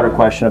broader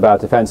question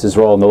about defense's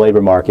role in the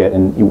labor market,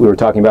 and we were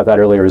talking about that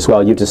earlier as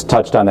well. You just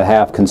touched on the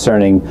half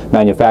concerning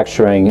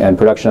manufacturing and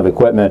production of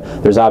equipment.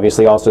 There's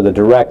obviously also the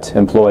direct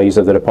employees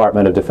of the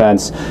Department of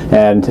Defense,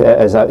 and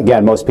as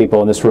again, most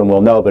people in this room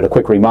will know, but a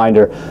quick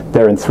reminder,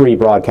 they're in three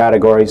broad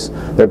categories.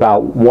 They're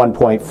about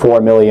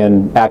 1.4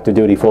 million active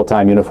duty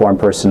full-time uniformed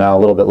personnel, a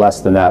little bit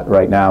less than that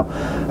right now,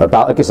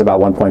 about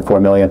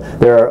 1.4 million.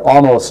 There are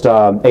almost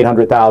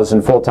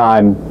 800,000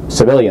 full-time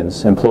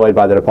civilians employed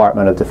by the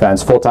Department of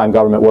Defense, full-time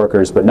government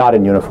workers, but not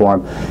in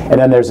uniform. And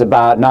then there's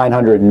about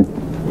 900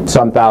 and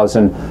some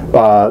thousand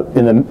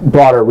in the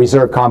broader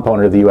reserve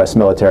component of the U.S.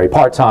 military,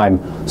 part-time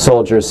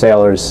soldiers,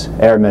 sailors,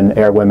 airmen,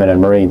 airwomen, and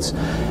Marines.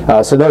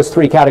 So those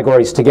three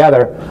categories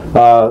together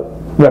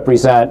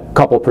represent a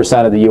couple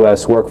percent of the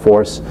U.S.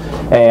 workforce.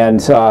 And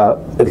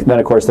then,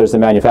 of course, there's the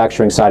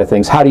manufacturing side of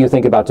things. How do you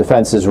think about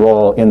defense's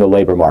role in the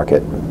labor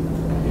market?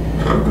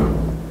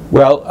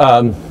 Well,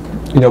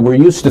 we're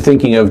used to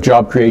thinking of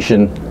job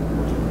creation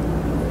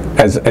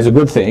as a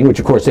good thing, which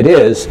of course it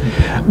is,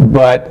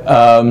 but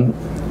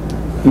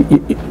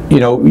you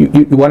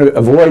want to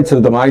avoid sort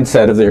of the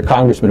mindset of their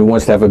congressman who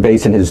wants to have a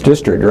base in his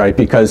district, right?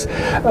 Because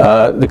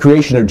the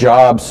creation of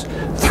jobs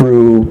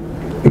through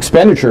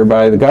expenditure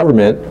by the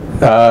government,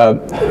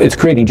 it's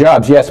creating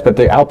jobs, yes, but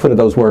the output of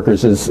those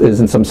workers is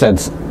in some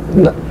sense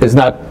is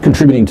not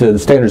contributing to the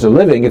standards of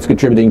living. It's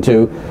contributing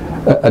to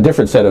a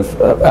different set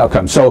of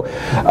outcomes. So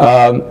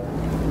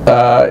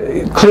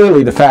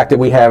clearly the fact that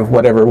we have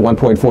whatever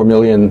 1.4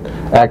 million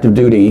active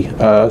duty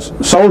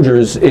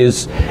soldiers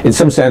is in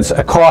some sense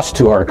a cost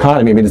to our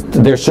economy. I mean,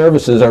 their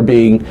services are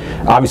being,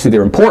 obviously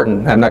they're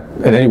important. I'm not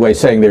in any way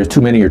saying there's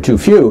too many or too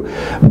few,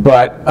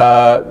 but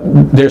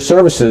their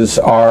services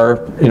are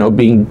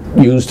being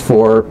used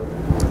for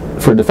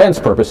defense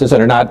purposes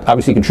and are not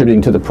obviously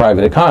contributing to the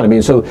private economy.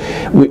 And so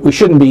we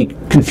shouldn't be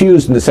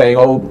confused into saying,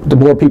 oh, the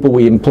more people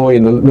we employ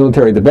in the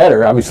military, the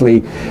better.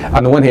 Obviously,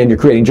 on the one hand, you're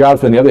creating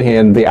jobs, but on the other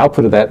hand, the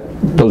output of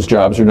those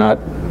jobs are not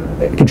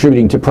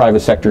contributing to private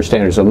sector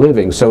standards of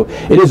living. So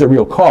it is a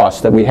real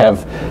cost that we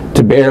have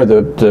to bear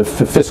the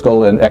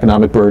fiscal and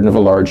economic burden of a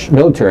large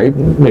military.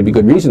 Maybe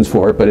good reasons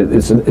for it, but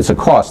it's a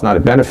cost, not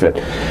a benefit.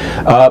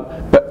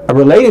 But a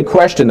related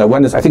question, though,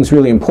 one that I think is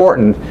really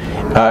important,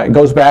 it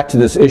goes back to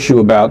this issue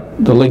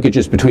about the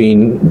linkages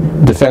between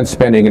defense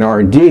spending and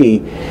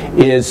R&D,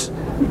 is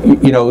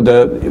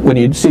when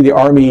you see the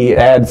Army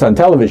ads on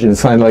television,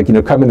 it's kind of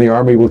like, come in the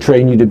Army, we'll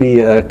train you to be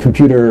a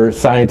computer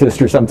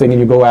scientist or something, and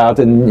you go out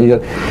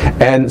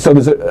and so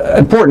there's an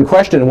important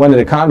question, and one that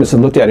economists have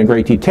looked at in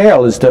great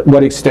detail, is to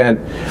what extent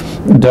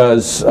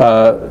does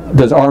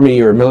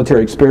Army or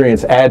military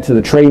experience add to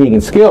the training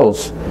and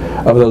skills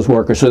of those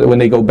workers, so that when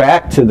they go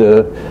back to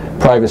the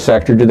private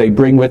sector, do they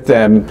bring with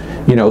them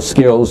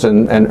skills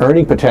and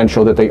earning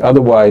potential that they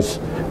otherwise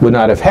would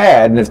not have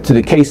had? And if to the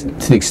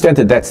extent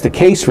that that's the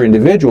case for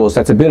individuals,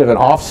 that's a bit of an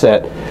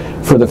offset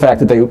for the fact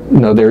that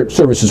their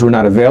services were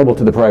not available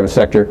to the private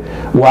sector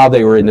while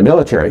they were in the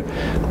military.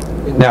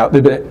 Now,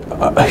 there have been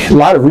a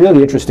lot of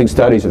really interesting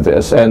studies of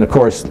this, and of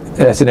course,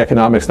 as in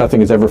economics,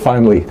 nothing is ever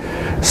finally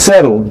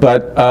settled,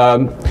 but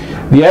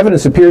the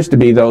evidence appears to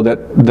be, though,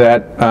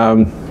 that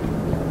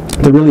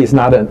there really is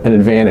not an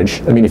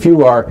advantage. I mean, if you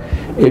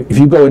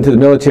go into the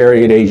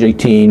military at age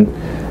 18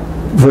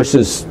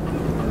 versus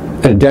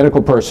an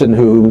identical person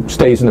who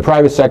stays in the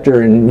private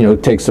sector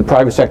and takes a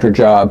private sector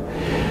job,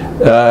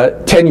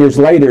 10 years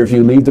later, if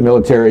you leave the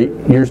military,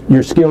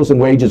 your skills and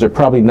wages are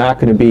probably not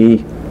going to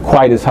be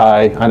quite as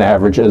high on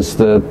average as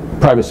the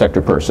private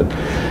sector person.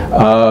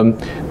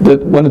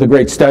 One of the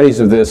great studies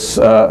of this,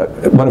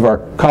 one of our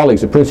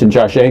colleagues at Princeton,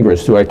 Josh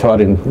Angrist, who I taught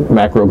in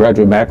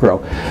graduate macro,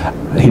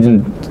 he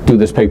didn't do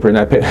this paper in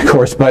that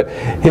course, but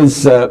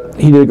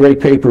he did a great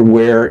paper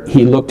where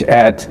he looked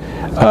at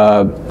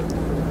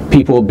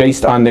people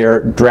based on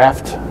their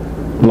draft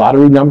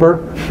lottery number.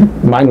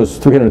 Mine was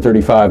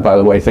 335, by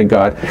the way, thank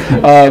God.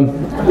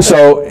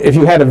 So if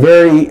you had a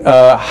very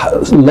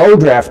low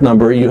draft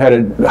number, you had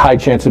a high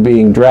chance of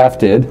being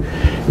drafted.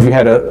 If you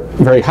had a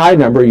very high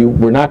number, you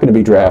were not going to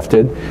be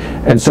drafted.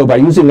 And so by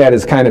using that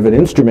as kind of an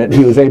instrument,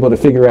 he was able to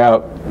figure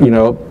out,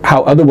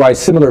 how otherwise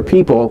similar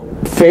people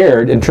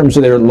fared in terms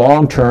of their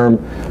long-term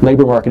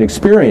labor market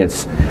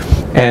experience.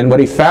 And what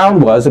he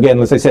found was, again,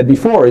 as I said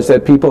before, is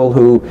that people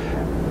who,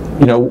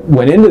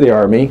 went into the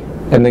Army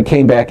and then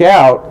came back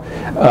out,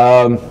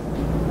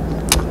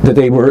 that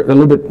they were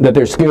that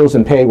their skills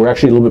and pay were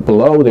actually a little bit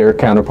below their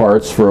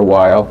counterparts for a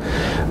while,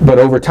 but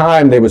over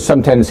time there was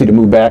some tendency to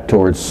move back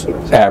towards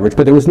average,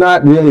 but there was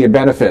not really a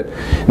benefit.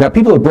 Now,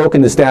 people have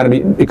broken this down. I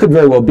mean, it could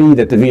very well be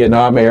that the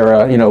Vietnam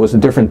era, was a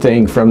different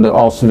thing from the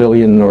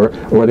all-civilian or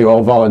the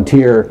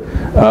all-volunteer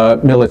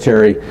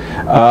military,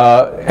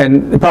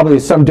 and probably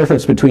some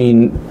difference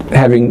between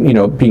having,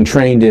 being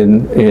trained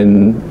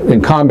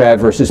in combat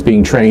versus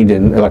being trained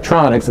in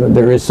electronics.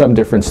 There is some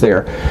difference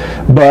there,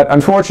 but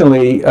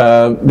unfortunately,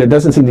 there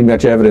doesn't seem to be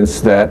much evidence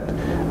that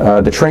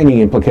the training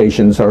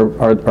implications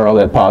are all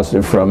that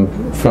positive from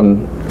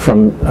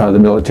the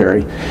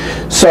military.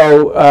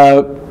 So,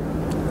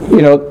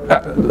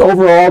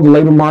 overall, the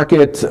labor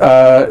market,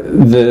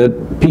 the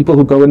people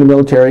who go in the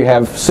military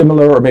have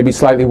similar or maybe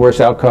slightly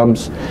worse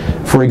outcomes.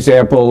 For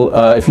example,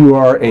 if you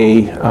are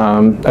a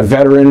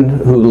veteran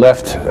who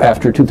left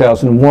after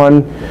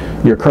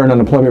 2001, your current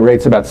unemployment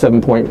rate is about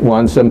 7.1,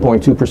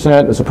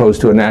 7.2%, as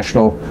opposed to a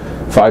national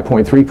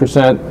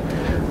 5.3%.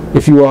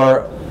 If you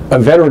are a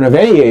veteran of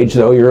any age,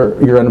 though,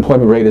 your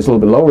unemployment rate is a little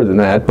bit lower than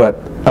that. But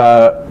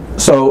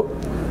so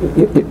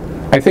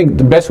I think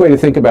the best way to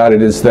think about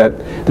it is that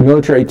the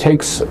military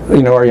takes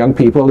our young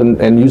people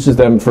and uses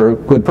them for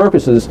good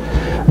purposes,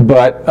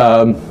 but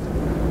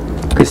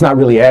it's not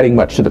really adding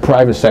much to the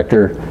private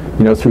sector,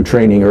 through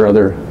training or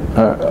other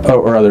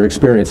or other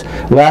experience.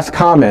 Last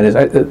comment is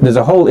there's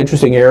a whole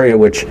interesting area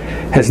which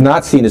has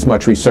not seen as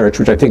much research,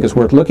 which I think is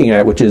worth looking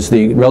at, which is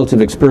the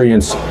relative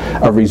experience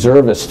of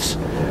reservists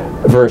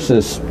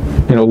versus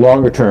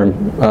longer term,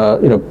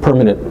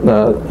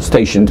 permanent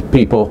stationed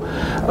people.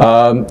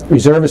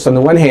 Reservists, on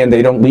the one hand,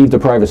 they don't leave the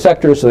private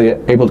sector, so they're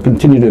able to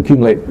continue to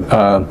accumulate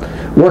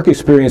work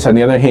experience. On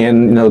the other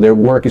hand, their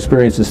work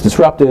experience is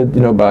disrupted,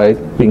 by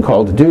being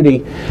called to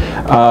duty.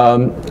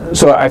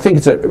 So I think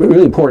it's a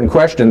really important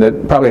question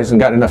that probably hasn't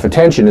gotten enough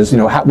attention is,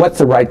 what's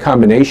the right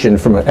combination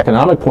from an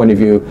economic point of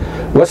view?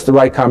 What's the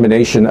right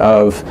combination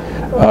of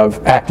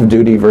active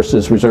duty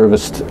versus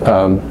reservist,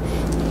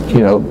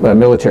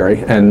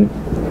 military? And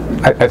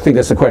I think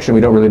that's a question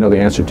we don't really know the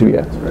answer to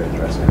yet. That's very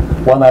interesting.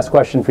 One last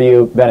question for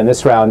you, Ben, in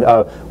this round.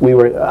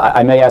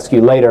 I may ask you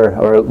later,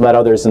 or let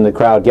others in the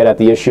crowd get at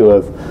the issue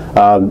of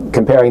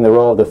comparing the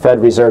role of the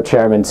Fed Reserve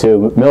Chairman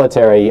to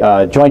military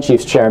Joint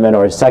Chiefs Chairman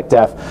or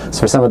SecDef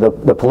for some of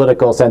the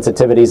political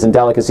sensitivities and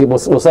delicacy.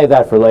 We'll save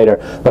that for later.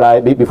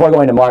 But before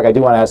going to Mark, I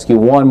do want to ask you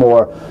one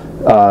more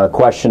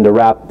question to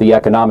wrap the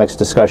economics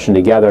discussion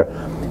together,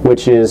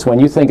 which is when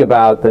you think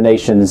about the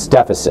nation's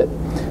deficit,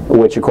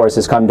 which of course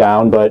has come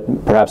down, but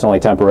perhaps only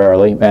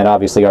temporarily, and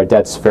obviously our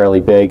debt's fairly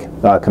big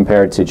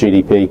compared to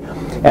GDP,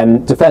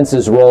 and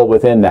defense's role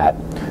within that.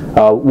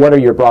 What are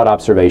your broad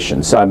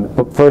observations?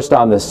 First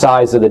on the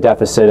size of the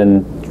deficit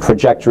and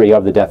trajectory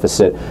of the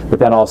deficit, but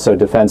then also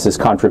defense's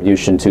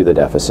contribution to the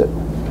deficit.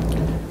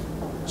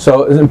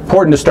 So it's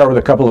important to start with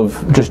a couple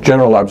of just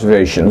general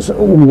observations.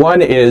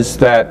 One is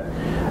that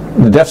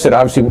the deficit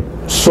obviously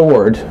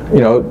soared,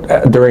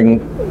 during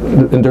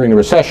the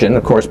recession,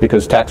 of course,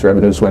 because tax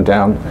revenues went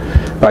down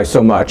by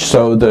so much.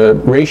 So the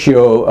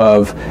ratio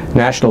of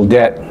national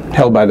debt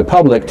held by the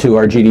public to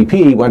our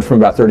GDP went from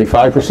about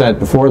 35%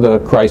 before the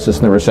crisis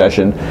and the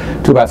recession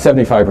to about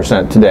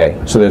 75% today.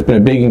 So there's been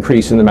a big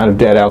increase in the amount of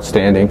debt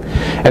outstanding,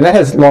 and that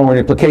has long-run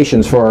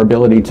implications for our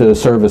ability to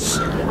service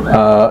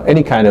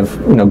any kind of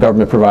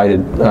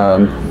government-provided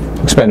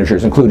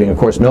expenditures, including, of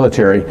course,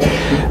 military.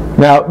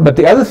 Now, but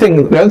the other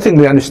thing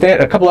to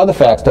understand, a couple other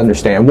facts to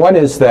understand. One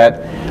is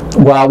that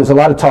while there's a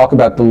lot of talk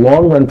about the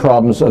long-run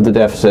problems of the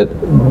deficit,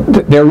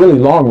 they're really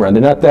long-run.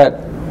 They're not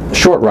that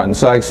short-run.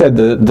 So, like I said,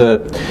 the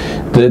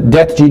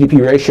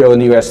debt-to-GDP ratio in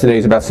the U.S. today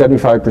is about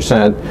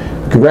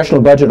 75%. The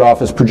Congressional Budget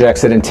Office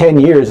projects that in 10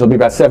 years it'll be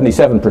about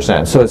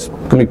 77%. So it's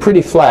going to be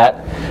pretty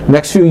flat.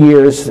 Next few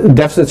years,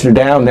 deficits are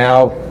down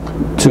now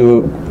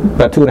to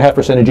about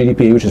 2.5% of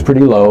GDP, which is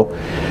pretty low.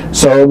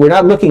 So we're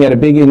not looking at a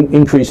big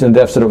increase in the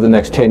deficit over the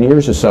next 10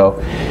 years or so.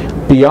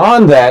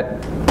 Beyond that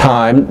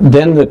time,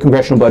 then the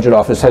Congressional Budget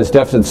Office has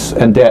deficits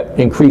and debt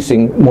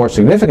increasing more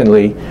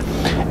significantly.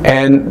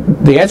 And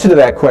the answer to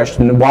that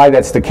question, why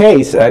that's the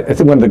case, I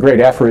think one of the great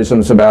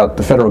aphorisms about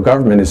the federal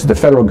government is the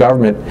federal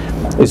government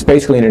is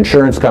basically an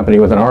insurance company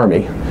with an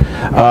army.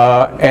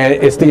 And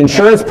it's the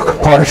insurance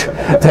part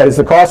that is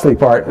the costly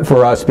part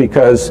for us,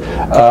 because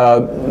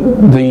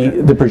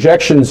the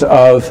projections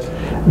of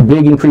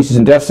big increases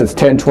in deficits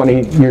 10,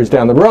 20 years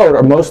down the road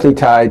are mostly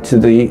tied to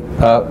the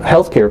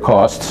healthcare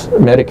costs,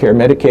 Medicare,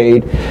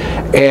 Medicaid,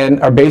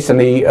 and are based on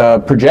the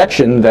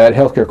projection that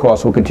healthcare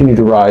costs will continue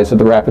to rise at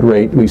the rapid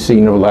rate we've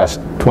seen over the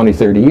last 20,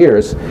 30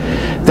 years.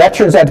 That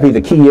turns out to be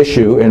the key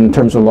issue in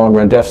terms of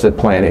long-run deficit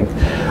planning.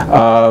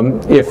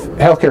 If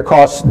healthcare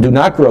costs do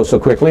not grow so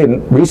quickly,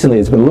 and recently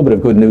there's been a little bit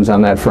of good news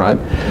on that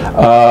front,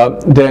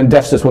 then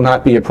deficits will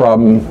not be a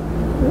problem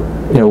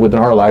within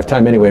our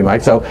lifetime anyway,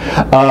 Mike. So,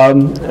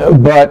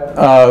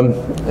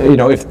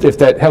 if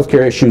that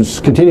healthcare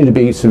issues continue to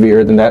be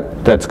severe, then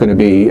that's going to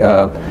be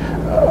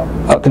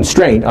a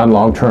constraint on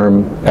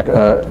long-term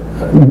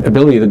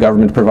ability of the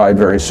government to provide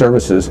various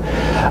services.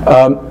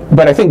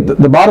 But I think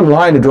the bottom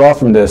line to draw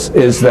from this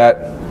is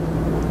that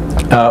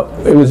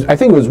it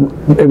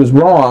was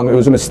wrong. It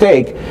was a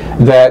mistake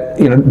that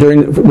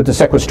with the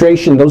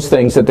sequestration, those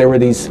things, that there were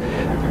these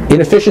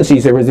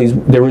inefficiencies. There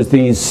was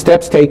these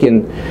steps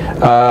taken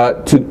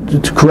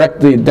to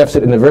correct the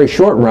deficit in the very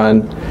short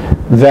run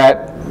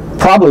that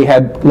probably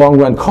had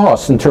long-run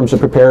costs in terms of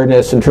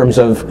preparedness, in terms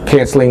of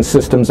canceling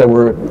systems that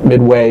were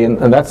midway,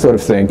 and that sort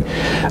of thing.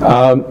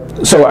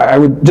 So I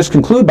would just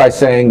conclude by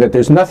saying that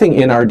there's nothing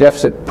in our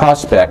deficit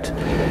prospect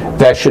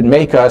that should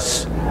make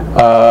us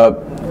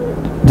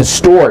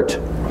distort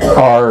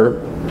our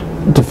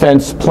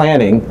defense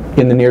planning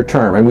in the near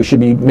term, and we should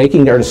be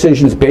making our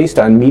decisions based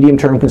on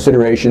medium-term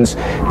considerations,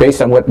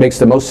 based on what makes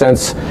the most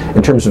sense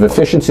in terms of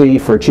efficiency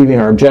for achieving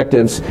our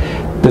objectives.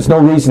 There's no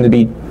reason to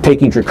be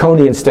taking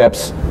draconian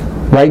steps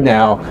right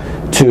now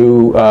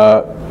to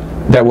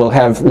that will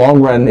have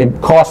long-run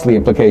costly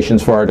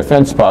implications for our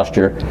defense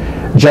posture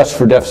just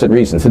for deficit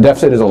reasons. The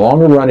deficit is a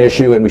longer-run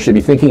issue, and we should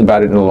be thinking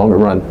about it in a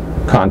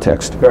longer-run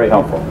context. Very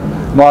helpful.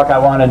 Mark, I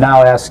want to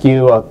now ask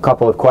you a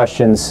couple of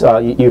questions.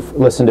 You've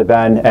listened to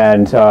Ben,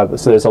 and so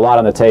there's a lot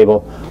on the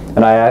table.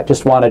 And I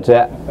just wanted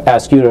to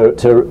ask you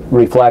to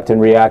reflect and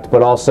react,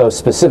 but also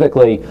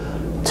specifically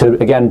to,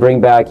 again,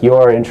 bring back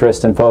your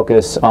interest and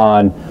focus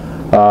on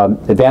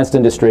advanced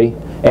industry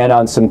and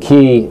on some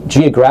key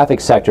geographic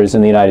sectors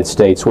in the United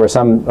States where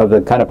some of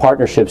the kind of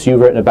partnerships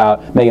you've written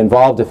about may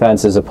involve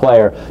defense as a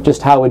player.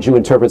 Just how would you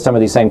interpret some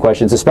of these same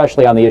questions,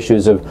 especially on the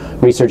issues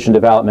of research and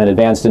development,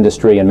 advanced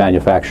industry, and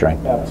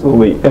manufacturing?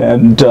 Absolutely,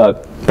 and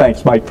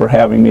thanks, Mike, for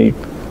having me.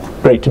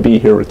 Great to be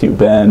here with you,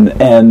 Ben,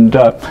 and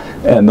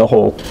the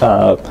whole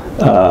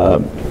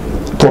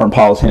foreign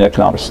policy and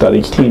economic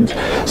studies teams.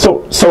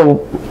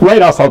 So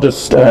right off, I'll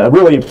just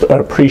really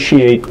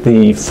appreciate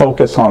the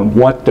focus on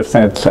what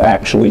defense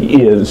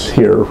actually is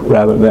here,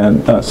 rather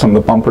than some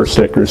of the bumper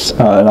stickers.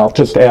 And I'll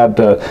just add,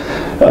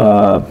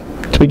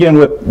 to begin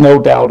with,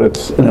 no doubt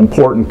it's an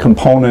important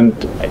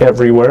component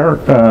everywhere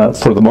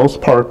for the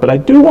most part, but I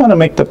do want to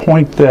make the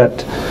point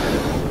that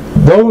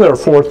though there are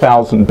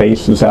 4,000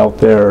 bases out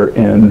there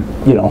in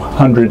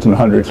hundreds and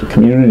hundreds of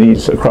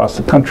communities across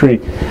the country,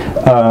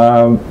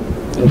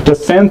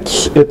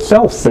 defense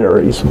itself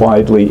varies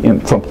widely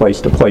from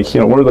place to place.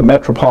 We're the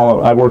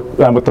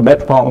I'm with the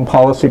Metropolitan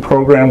Policy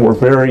Program. We're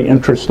very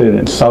interested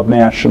in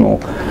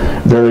subnational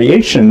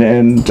variation,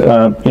 and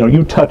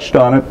you touched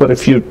on it. But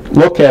if you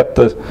look at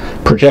the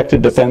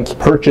projected defense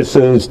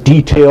purchases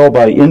detailed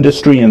by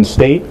industry and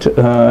state,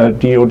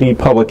 DoD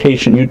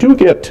publication, you do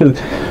get to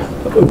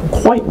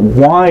quite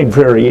wide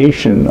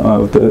variation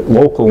of the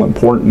local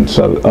importance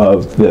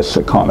of this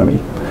economy.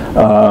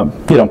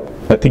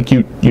 I think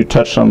you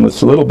touched on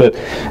this a little bit.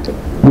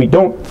 We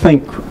don't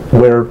think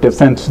where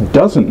defense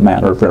doesn't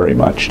matter very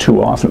much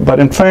too often, but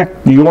in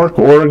fact, New York,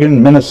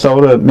 Oregon,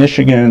 Minnesota,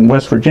 Michigan,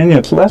 West Virginia,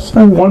 it's less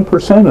than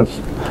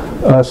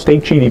 1% of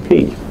state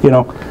GDP.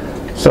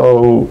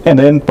 So, and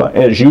then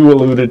as you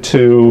alluded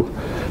to,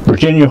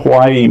 Virginia,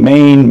 Hawaii,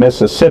 Maine,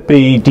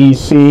 Mississippi,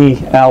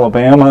 DC,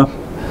 Alabama,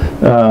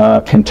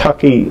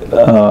 Kentucky,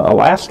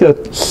 Alaska,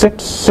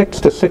 6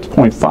 to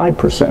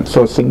 6.5%.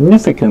 So a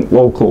significant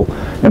local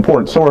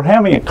importance. So we're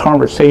having a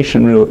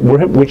conversation.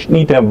 We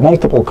need to have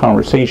multiple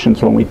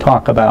conversations when we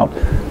talk about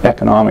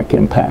economic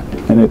impact,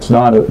 and it's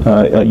not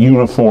a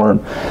uniform.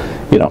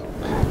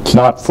 It's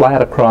not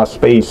flat across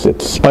space.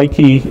 It's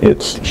spiky.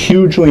 It's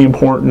hugely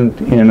important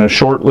in a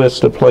short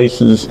list of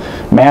places.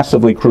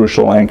 Massively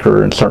crucial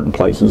anchor in certain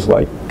places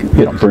like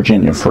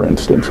Virginia, for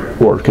instance,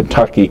 or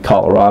Kentucky,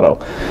 Colorado.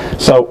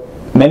 So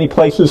many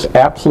places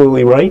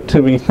absolutely right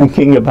to be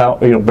thinking about,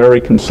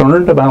 very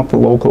concerned about the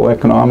local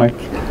economic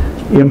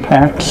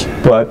impacts,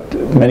 but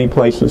many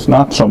places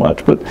not so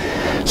much. But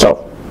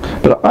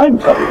I'm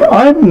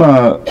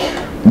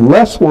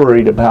less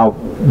worried about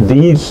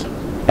these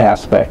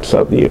aspects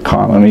of the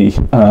economy,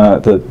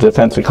 the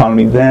defense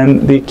economy,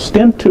 than the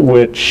extent to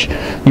which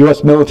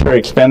U.S. military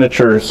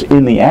expenditures,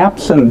 in the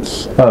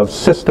absence of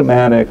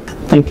systematic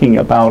thinking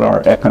about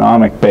our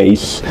economic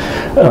base,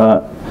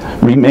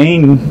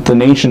 remain the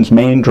nation's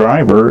main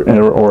driver,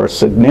 or a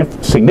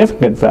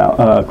significant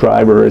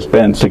driver has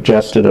been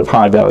suggested of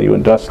high-value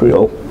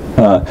industrial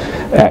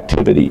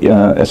activity,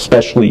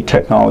 especially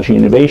technology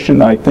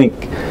innovation. I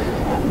think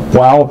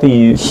while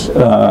these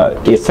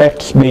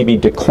effects may be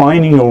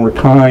declining over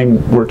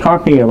time, we're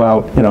talking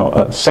about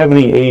a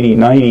 70, 80,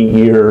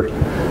 90-year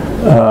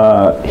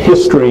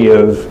history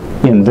of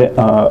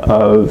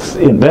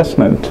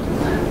investment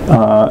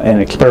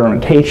and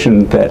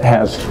experimentation that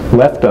has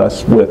left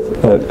us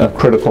with a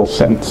critical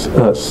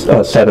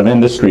set of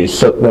industries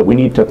that we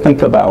need to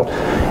think about.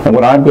 And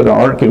what I'm going to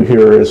argue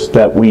here is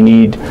that we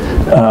need,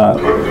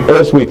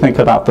 as we think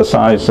about the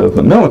size of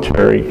the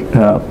military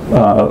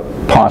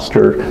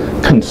posture,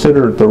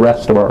 consider the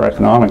rest of our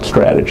economic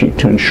strategy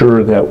to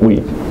ensure that we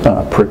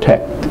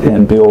protect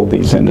and build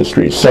these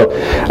industries. So,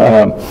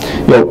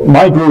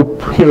 my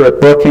group here at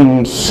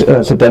Brookings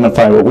has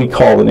identified what we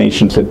call the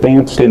nation's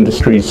advanced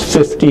industries,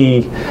 50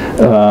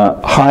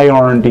 high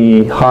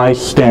R&D, high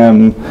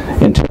STEM,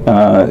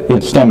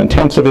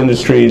 STEM-intensive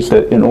industries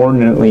that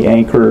inordinately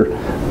anchor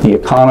the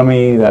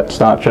economy. That's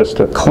not just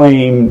a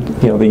claim.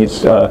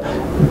 These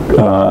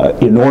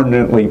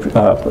inordinately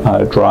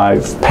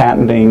drive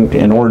patenting,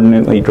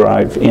 inordinately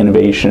drive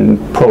innovation,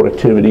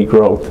 productivity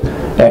growth,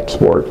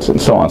 exports, and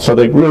so on. So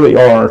they really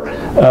are,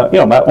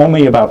 not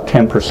only about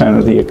 10%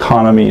 of the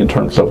economy in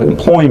terms of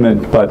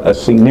employment, but a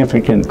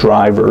significant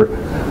driver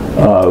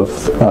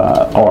of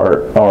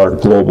our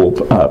global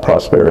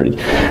prosperity.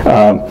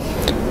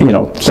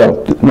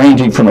 So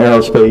ranging from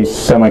aerospace,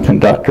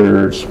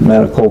 semiconductors,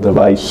 medical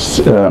device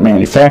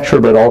manufacture,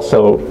 but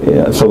also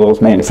so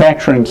those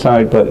manufacturing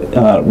side, but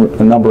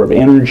a number of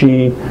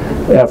energy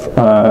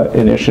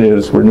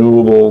initiatives,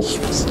 renewables,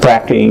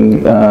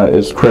 fracking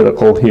is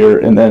critical here,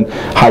 and then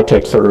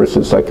high-tech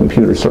services like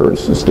computer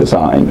services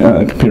design,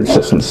 computer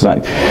systems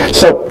design.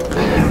 So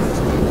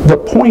the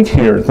point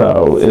here,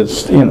 though,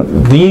 is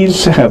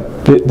these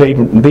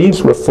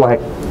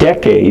reflect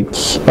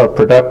decades of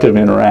productive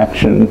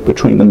interaction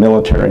between the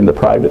military and the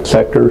private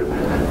sector,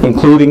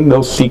 including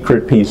those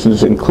secret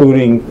pieces,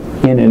 including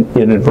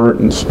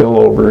inadvertent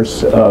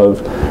spillovers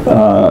of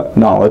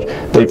knowledge.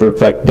 They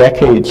reflect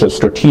decades of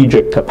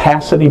strategic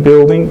capacity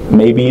building,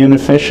 maybe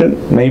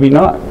inefficient, maybe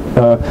not.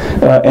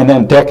 and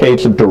then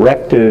decades of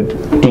directed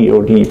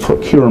DoD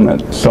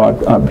procurement. So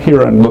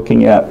I'm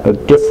looking at a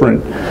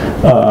different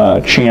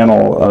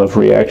channel of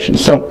reaction.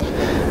 So,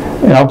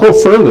 and I'll go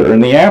further. In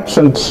the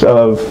absence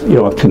of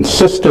a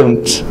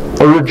consistent,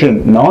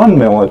 urgent,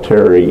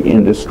 non-military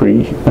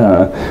industry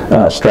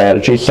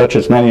strategy, such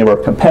as many of our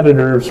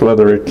competitors,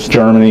 whether it's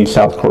Germany,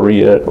 South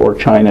Korea, or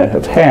China,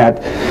 have had,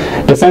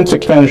 defense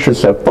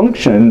expenditures have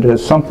functioned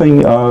as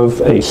something of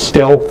a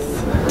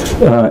stealth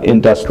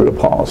industrial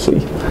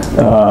policy.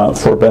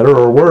 For better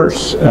or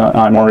worse,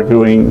 I'm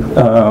arguing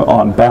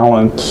on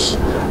balance,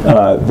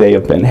 they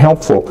have been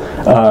helpful.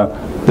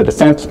 The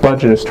defense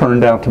budget has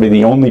turned out to be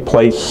the only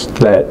place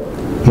that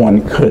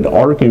one could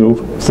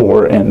argue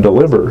for and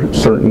deliver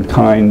certain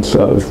kinds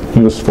of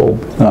useful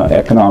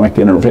economic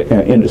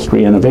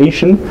industry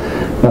innovation,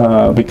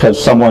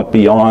 because somewhat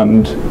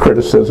beyond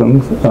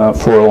criticism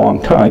for a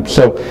long time.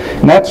 So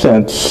in that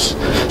sense,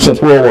 since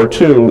World War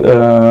II,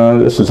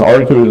 this has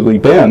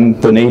arguably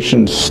been the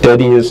nation's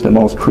steadiest and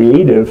most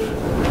creative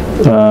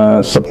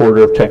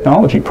supporter of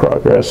technology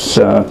progress.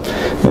 I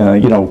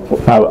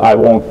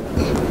won't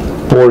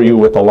bore you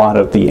with a lot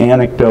of the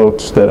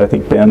anecdotes that I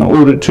think Ben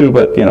alluded to,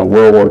 but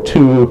World War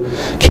II,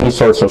 key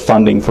source of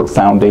funding for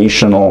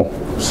foundational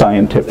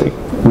scientific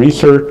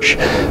research.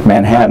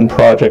 Manhattan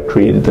Project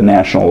created the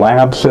National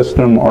Lab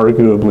System,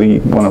 arguably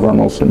one of our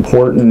most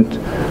important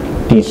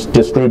these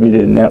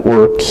distributed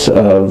networks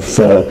of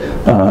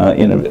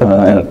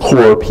a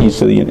core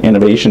piece of the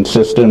innovation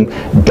system.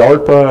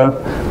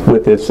 DARPA,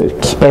 with its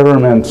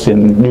experiments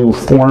in new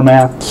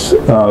formats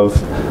of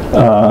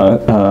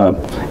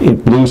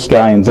blue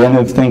sky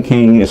inventive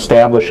thinking,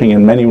 establishing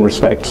in many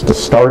respects the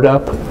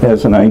startup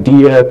as an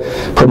idea,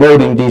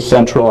 promoting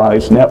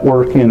decentralized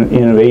network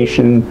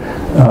innovation,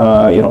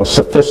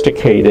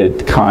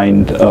 sophisticated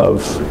kind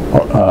of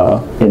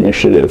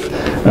initiative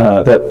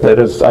that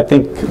is, I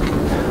think,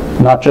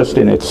 not just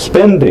in its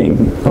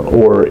spending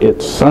or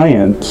its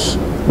science,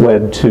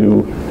 led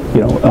to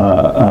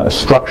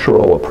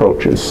structural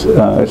approaches,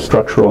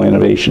 structural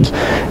innovations,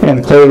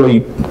 and clearly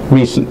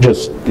recent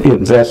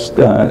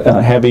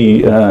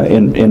heavy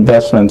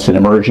investments in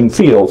emerging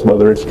fields,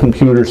 whether it's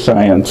computer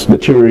science,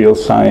 material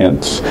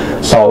science,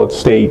 solid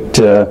state,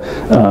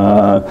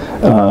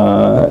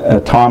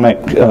 atomic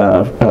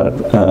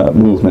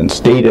movements,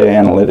 data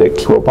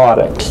analytics,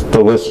 robotics. The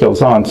list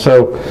goes on.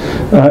 So,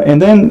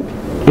 and then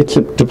it's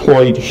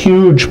deployed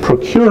huge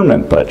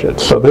procurement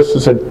budgets. So this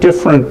is a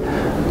different,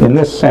 in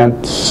this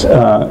sense,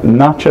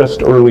 not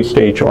just early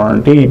stage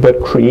R&D,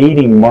 but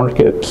creating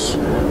markets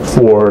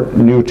for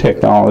new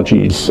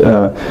technologies.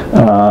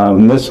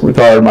 In this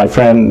regard, my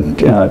friend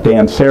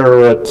Dan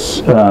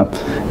Sarowitz,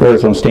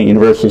 Arizona State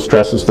University,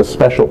 stresses the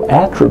special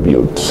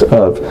attributes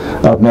of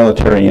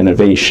military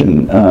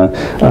innovation.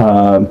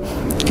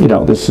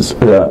 This is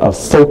a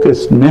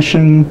focused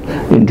mission.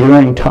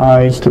 Enduring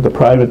ties to the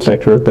private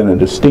sector have been a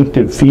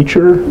distinctive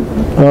feature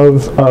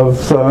of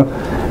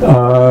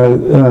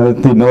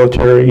the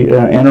military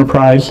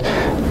enterprise.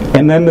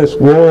 And then this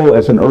role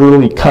as an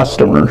early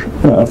customer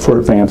for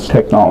advanced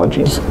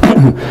technologies.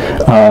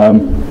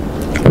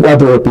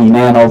 Whether it be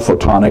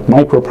nanophotonic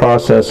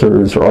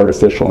microprocessors or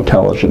artificial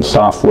intelligence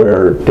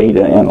software,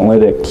 data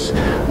analytics,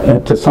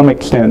 to some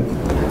extent,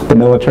 the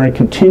military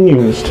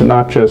continues to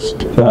not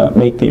just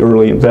make the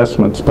early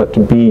investments, but to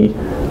be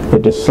a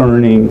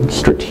discerning,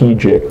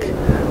 strategic,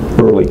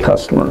 early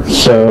customer.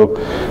 So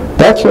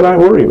that's what I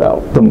worry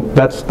about.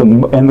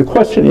 And the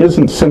question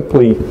isn't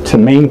simply to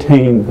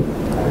maintain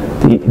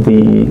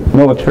the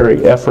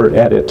military effort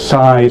at its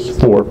size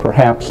for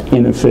perhaps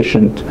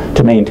inefficient,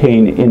 to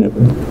maintain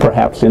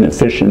perhaps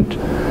inefficient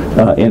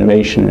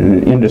innovation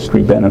and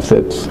industry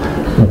benefits,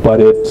 but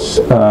it's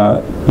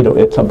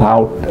it's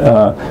about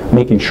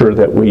making sure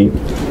that we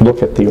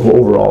look at the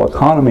overall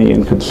economy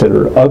and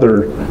consider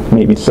other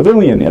maybe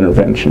civilian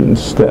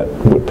interventions that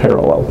would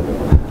parallel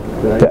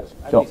that.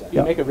 So,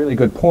 you make a really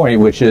good point,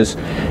 which is,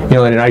 in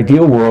an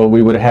ideal world,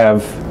 we would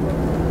have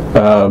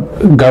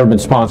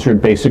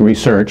government-sponsored basic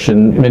research,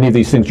 and many of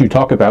these things you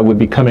talk about would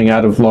be coming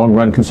out of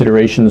long-run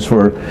considerations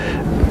for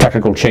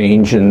technical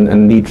change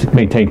and need to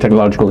maintain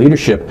technological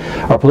leadership.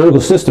 Our political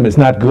system is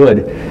not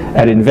good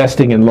at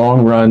investing in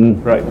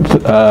long-run,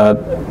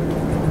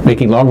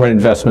 making long-run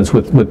investments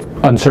with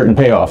uncertain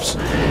payoffs.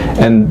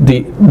 And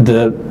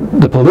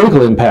the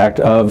political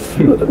impact of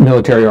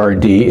military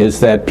R&D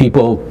is that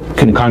people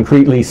can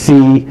concretely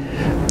see,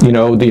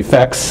 the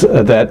effects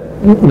that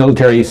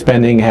military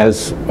spending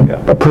has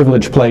a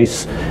privileged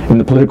place in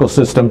the political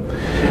system.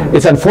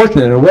 It's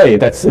unfortunate in a way. If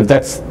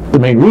that's the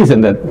main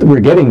reason that we're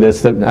getting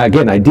this, that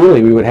again,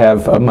 ideally we would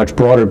have a much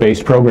broader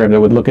based program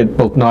that would look at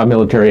both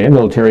non-military and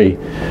military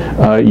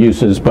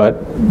uses,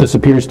 but this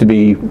appears to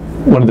be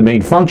one of the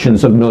main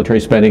functions of military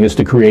spending, is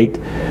to create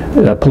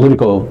a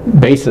political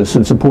basis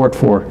and support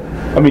for.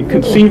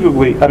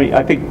 Conceivably,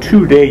 I think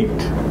to date,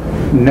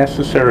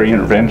 necessary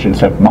interventions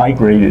have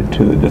migrated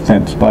to the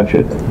defense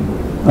budget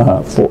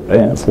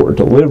for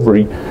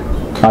delivery.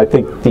 I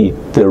think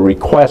the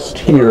request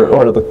here,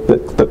 or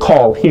the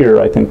call here,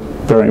 I think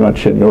very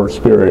much in your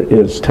spirit,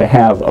 is to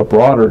have a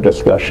broader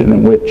discussion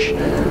in which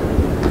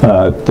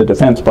the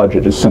defense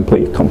budget is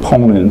simply a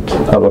component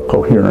of a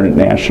coherent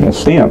national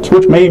stance,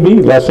 which may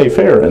be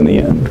laissez-faire in the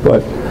end,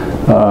 but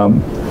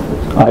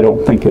I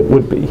don't think it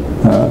would be.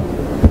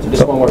 So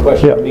just one more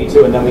question for me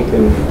too, and then we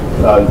can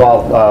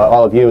involve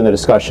all of you in the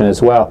discussion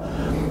as well.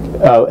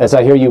 As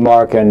I hear you,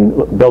 Mark, and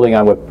building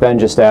on what Ben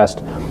just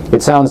asked,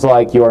 it sounds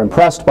like you're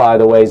impressed by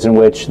the ways in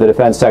which the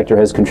defense sector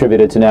has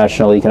contributed to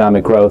national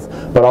economic growth,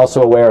 but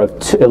also aware of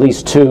at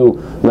least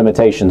two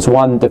limitations.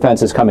 One,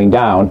 defense is coming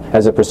down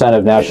as a percent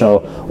of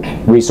national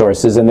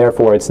resources, and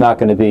therefore it's not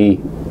going to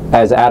be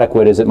as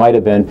adequate as it might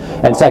have been.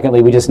 And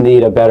secondly, we just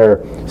need a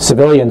better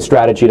civilian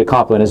strategy to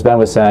complement, as Ben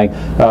was saying,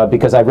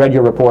 because I've read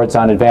your reports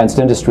on advanced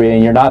industry,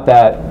 and you're not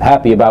that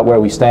happy about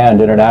where we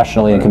stand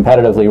internationally and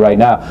competitively right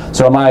now.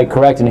 So am I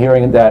correct in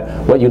hearing that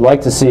what you'd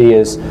like to see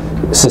is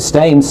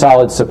sustained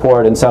solid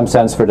support in some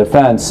sense for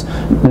defense,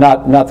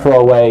 not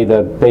throw away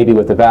the baby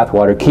with the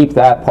bathwater, keep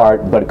that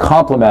part, but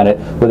complement it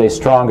with a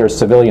stronger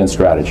civilian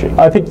strategy?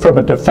 I think from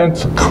a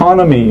defense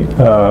economy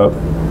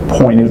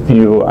point of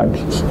view,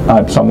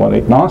 I'm somewhat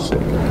agnostic.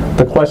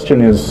 The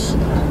question is,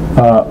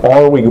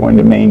 are we going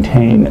to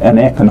maintain an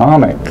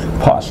economic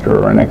posture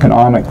or an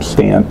economic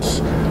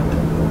stance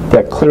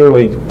that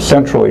clearly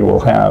centrally will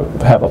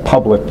have a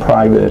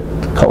public-private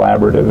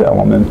collaborative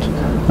element?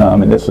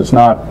 And this is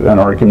not an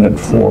argument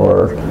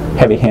for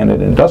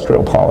heavy-handed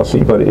industrial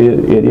policy, but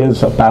it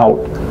is about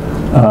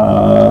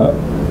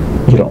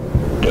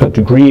a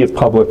degree of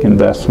public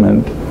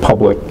investment,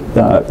 public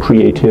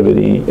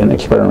creativity and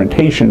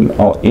experimentation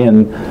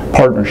in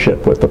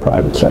partnership with the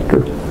private sector.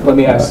 Let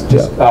me ask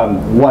just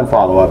one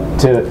follow-up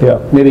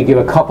to maybe give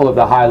a couple of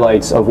the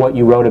highlights of what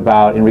you wrote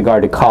about in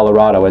regard to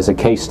Colorado as a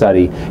case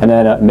study, and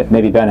then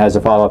maybe Ben has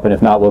a follow-up, and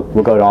if not,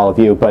 we'll go to all of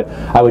you. But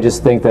I would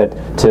just think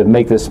that to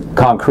make this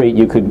concrete,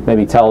 you could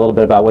maybe tell a little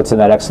bit about what's in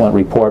that excellent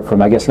report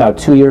from, I guess, now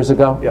 2 years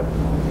ago? Yeah.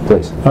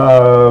 Please.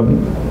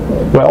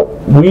 Well,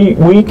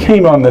 we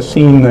came on the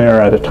scene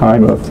there at a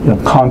time of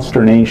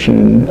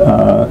consternation,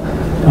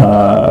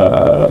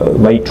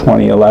 late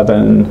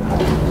 2011,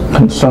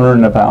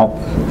 concern about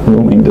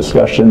looming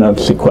discussion of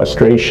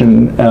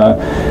sequestration,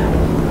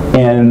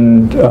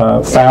 and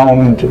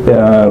found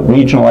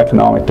regional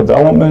economic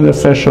development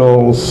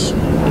officials,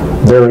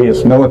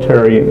 various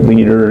military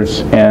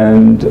leaders,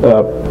 and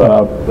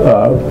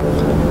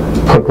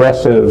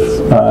progressive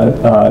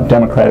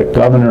Democratic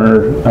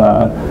governor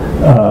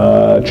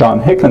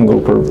John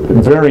Hickenlooper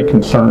very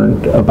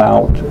concerned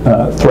about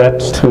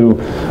threats to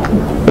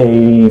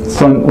a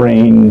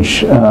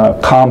front-range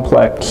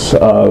complex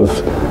of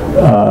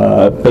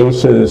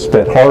bases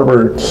that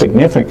harbored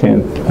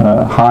significant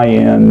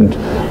high-end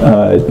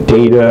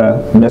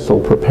data, missile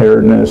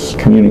preparedness,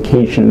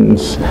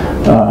 communications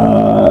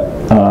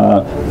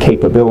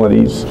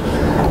capabilities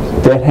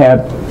that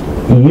had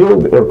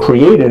yielded or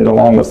created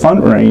along the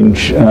front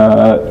range,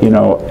 a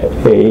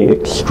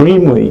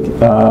extremely,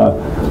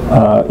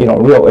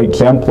 real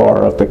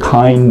exemplar of the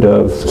kind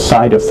of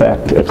side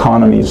effect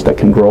economies that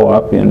can grow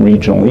up in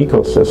regional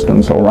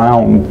ecosystems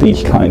around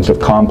these kinds of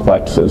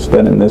complexes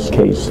that, in this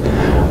case,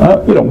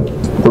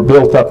 were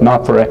built up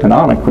not for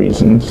economic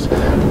reasons,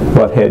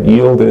 but had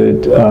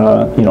yielded,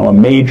 a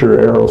major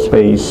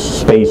aerospace,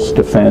 space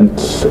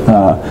defense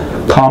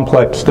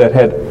complex that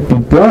had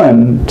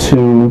begun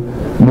to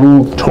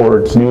move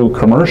towards new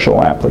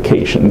commercial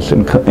applications,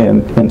 and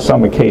in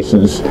some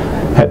cases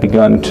had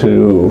begun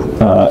to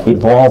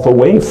evolve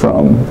away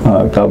from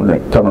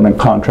government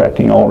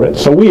contracting already.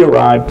 So we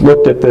arrived,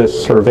 looked at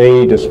this,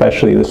 surveyed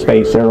especially the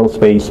space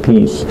aerospace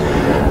piece,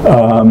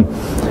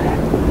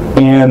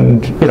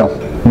 and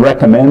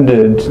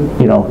recommended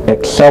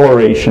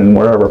acceleration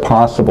wherever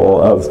possible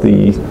of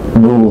the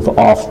move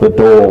off the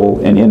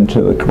dole and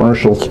into the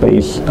commercial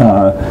space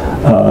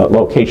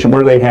location,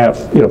 where they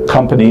have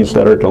companies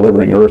that are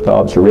delivering Earth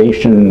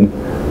observation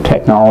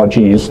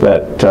technologies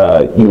that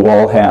you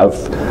all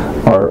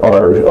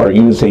are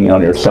using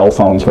on your cell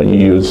phones when you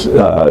use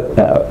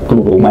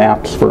Google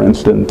Maps, for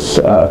instance.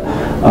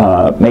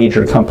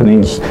 Major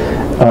companies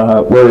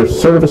where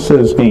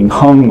services being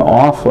hung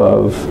off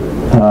of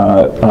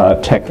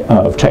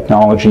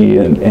technology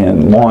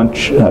and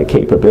launch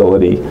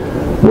capability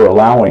were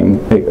allowing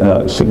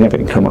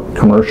significant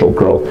commercial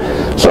growth.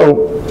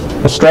 So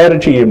a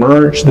strategy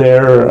emerged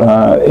there.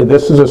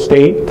 This is a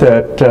state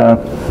that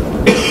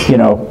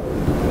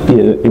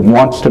it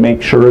wants to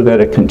make sure that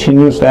it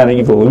continues that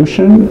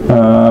evolution,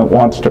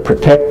 wants to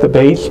protect the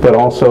base, but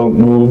also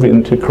move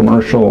into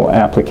commercial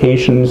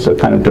applications, a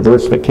kind of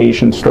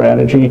diversification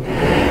strategy.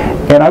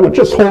 And I would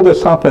just hold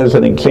this up as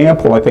an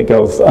example, I think,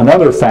 of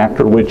another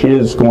factor, which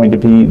is going to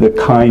be the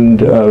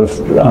kind of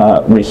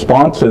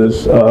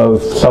responses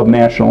of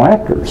subnational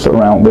actors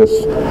around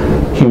this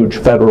huge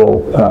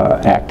federal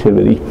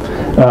activity.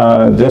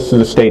 This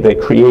is a state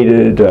that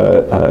created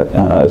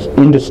an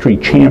industry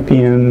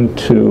champion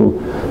to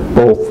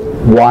both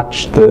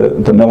watch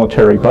the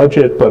military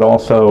budget, but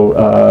also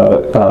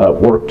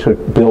work to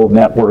build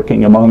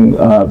networking among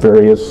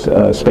various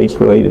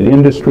space-related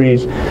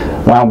industries.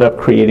 Wound up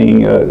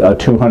creating a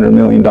 $200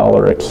 million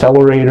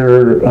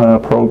accelerator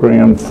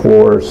program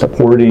for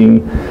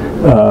supporting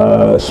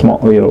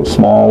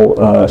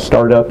small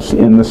startups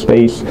in the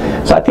space.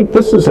 So I think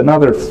this is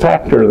another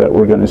factor that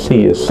we're going to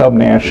see is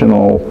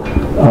subnational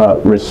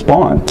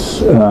response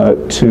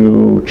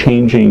to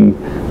changing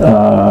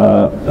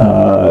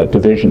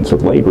divisions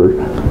of labor,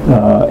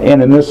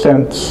 and in this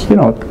sense,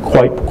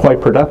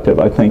 quite productive,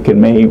 I think,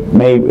 and may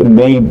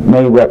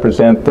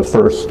represent the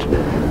first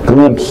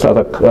glimpse of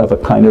a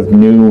kind of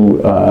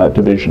new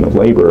division of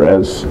labor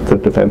as the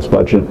defense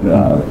budget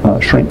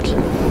shrinks.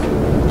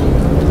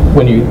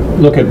 When you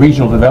look at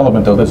regional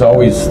development, though, there's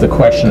always the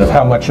question of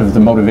how much of the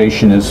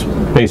motivation is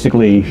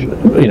basically,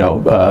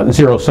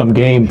 zero-sum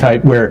game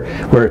type, where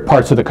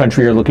parts of the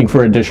country are looking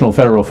for additional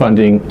federal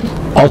funding,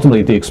 ultimately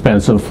at the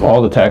expense of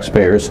all the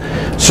taxpayers.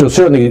 So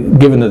certainly,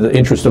 given the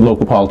interest of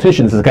local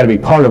politicians, it's got to be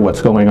part of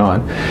what's going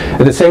on.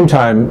 At the same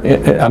time,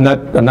 I'm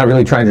not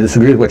really trying to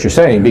disagree with what you're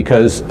saying,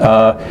 because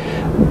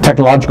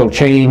technological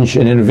change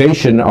and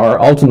innovation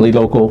are ultimately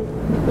local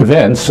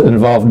events and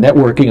involve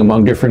networking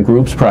among different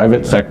groups,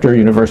 private sector,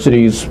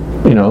 universities,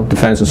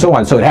 defense, and so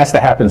on. So it has to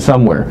happen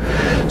somewhere.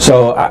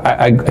 So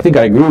I think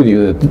I agree with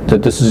you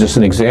that this is just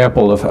an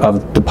example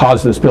of the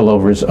positive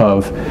spillovers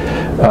of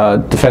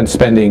defense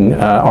spending,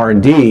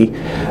 R&D.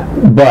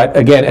 But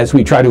again, as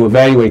we try to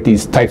evaluate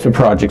these types of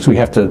projects, we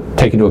have to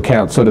take into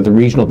account sort of the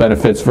regional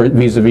benefits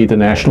vis-a-vis the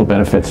national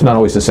benefits. Not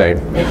always the same.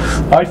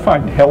 I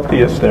find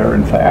healthiest there,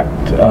 in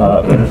fact,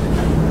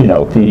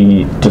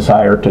 the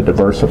desire to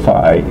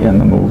diversify in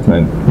the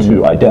movement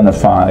to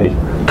identify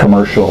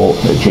commercial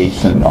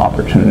adjacent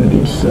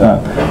opportunities.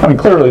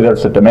 Clearly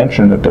there's a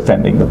dimension of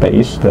defending the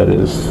base that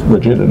is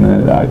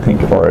legitimate, I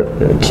think, or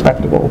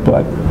expectable,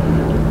 but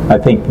I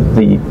think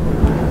the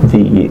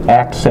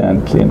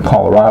accent in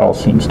Colorado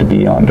seems to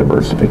be on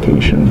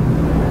diversification.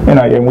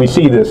 And we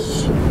see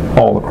this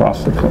all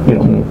across the country,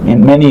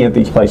 in many of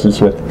these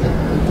places with,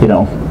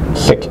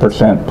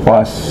 6%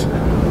 plus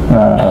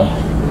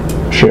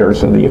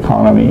shares of the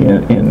economy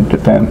in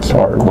defense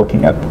are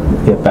looking at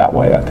it that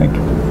way, I think.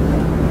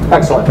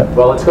 Excellent.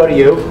 Well, let's go to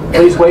you.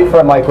 Please wait for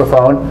a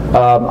microphone.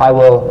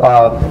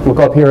 We'll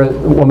go up here,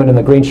 the woman in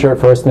the green shirt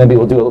first, and maybe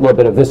we'll do a little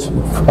bit of this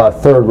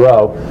third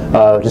row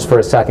just for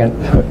a second.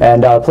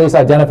 And please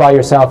identify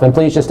yourself, and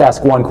please just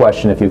ask one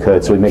question if you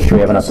could, so we make sure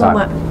we have enough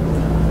time.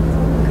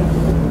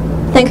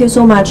 Thank you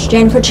so much.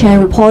 Jennifer Chen,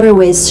 reporter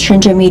with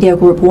Shenzhen Media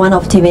Group, one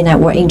of TV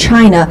network in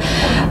China.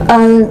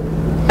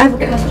 I have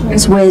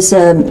questions with to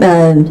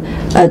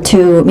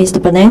Mr.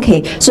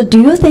 Bernanke. So,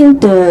 do you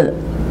think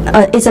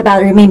it's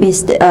about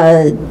renminbi's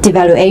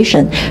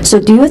devaluation? So,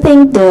 do you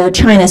think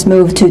China's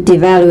move to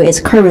devalue its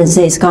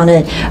currency is going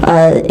to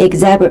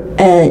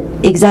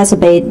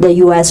exacerbate the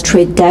U.S.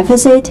 trade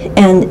deficit?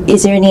 And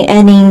is there any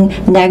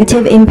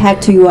negative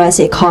impact to U.S.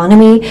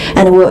 economy?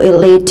 And will it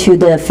lead to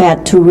the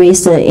Fed to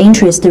raise the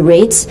interest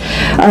rates?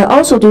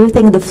 Also, do you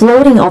think the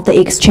floating of the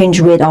exchange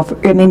rate of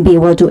renminbi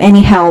will do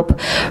any help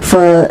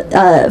for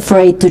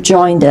it to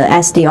join the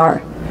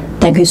SDR?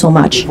 Thank you so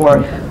much. Before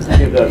I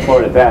give the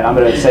floor to Ben, I'm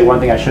going to say one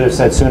thing I should have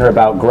said sooner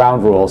about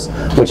ground rules,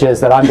 which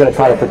is that I'm going to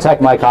try to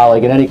protect my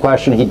colleague in any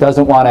question he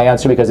doesn't want to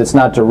answer because it's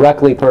not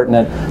directly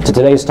pertinent to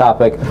today's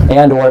topic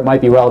and/or it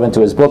might be relevant to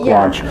his book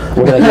launch.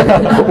 We're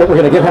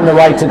going to give him the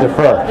right to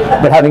defer.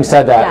 But having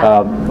said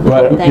that,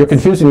 well, you're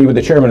confusing me with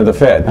the chairman of the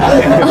Fed.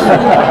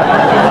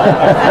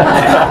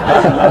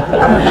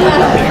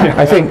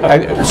 I think I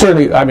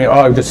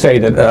would just say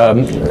that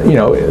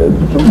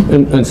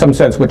in some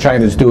sense, what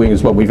China is doing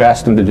is what we've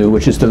asked them to do,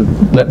 which is to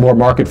let more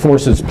market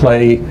forces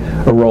play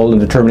a role in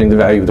determining the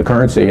value of the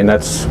currency, and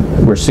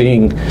we're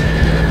seeing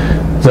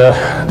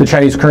the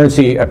Chinese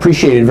currency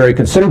appreciated very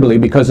considerably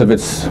because of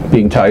its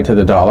being tied to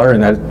the dollar,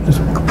 and that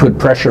put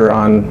pressure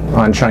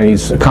on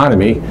Chinese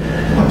economy.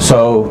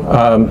 So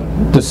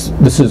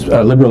this is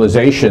a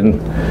liberalization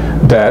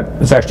that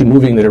is actually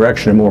moving in the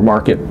direction of more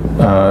market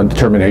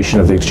determination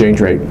of the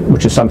exchange rate,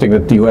 which is something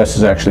that the U.S.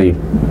 has actually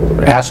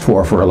asked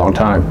for a long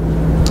time.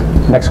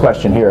 Next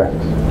question here.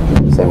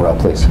 Same row,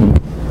 please.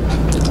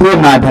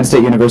 William Nye, Penn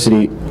State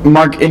University.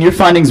 Mark, in your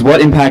findings,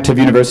 what impact have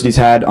universities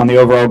had on the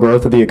overall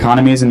growth of the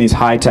economies in these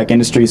high-tech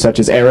industries such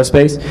as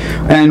aerospace?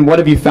 And what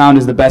have you found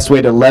is the best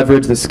way to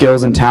leverage the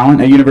skills and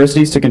talent at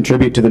universities to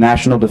contribute to the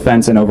national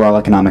defense and overall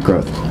economic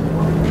growth?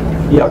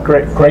 Yeah,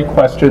 great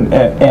question.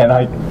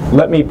 And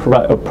let me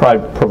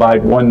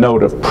provide one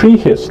note of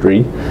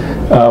prehistory,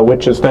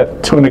 which is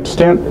that to an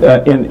extent,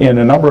 in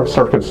a number of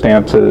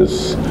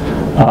circumstances,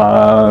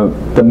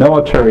 the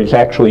military's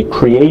actually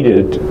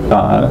created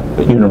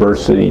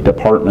university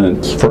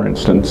departments, for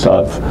instance,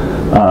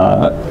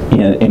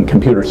 in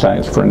computer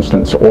science, for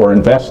instance, or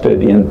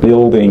invested in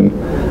building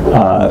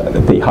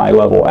the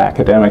high-level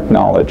academic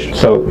knowledge.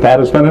 So that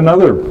has been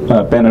another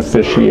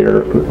beneficial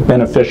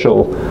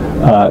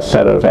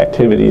set of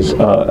activities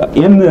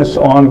in this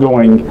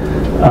ongoing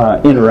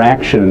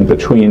interaction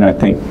between, I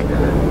think,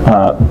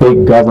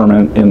 big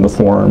government in the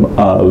form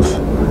of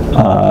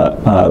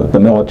the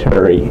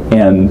military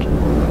and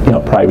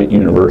private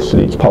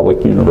universities,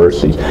 public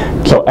universities.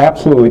 So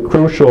absolutely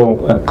crucial,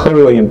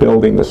 clearly in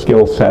building the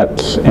skill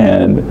sets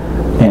and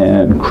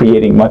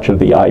creating much of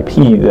the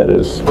IP that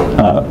has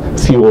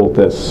fueled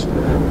this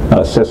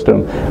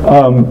system.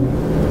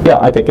 Yeah,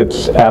 I think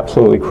it's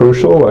absolutely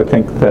crucial. I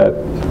think that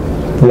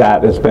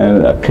has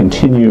been a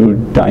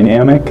continued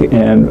dynamic,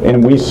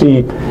 and we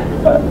see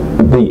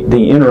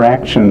the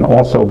interaction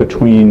also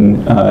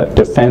between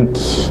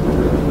defense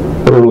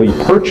early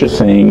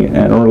purchasing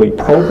and early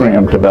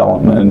program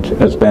development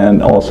has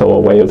been also a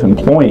way of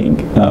employing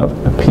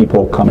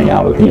people coming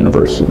out of the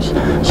universities.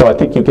 So I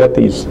think you get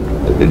these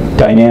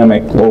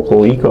dynamic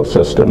local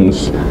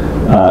ecosystems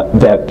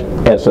that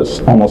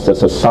almost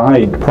as a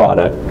side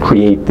product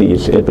create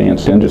these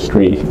advanced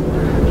industry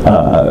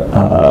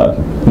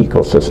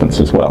ecosystems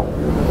as well.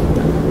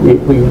 We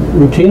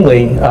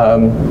routinely,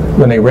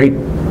 when they rate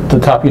the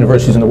top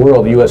universities in the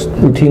world, the U.S.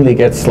 routinely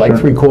gets like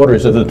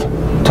 3/4 of the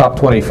top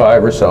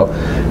 25 or so.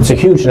 It's a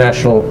huge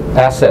national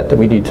asset that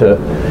we need to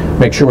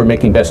make sure we're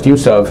making best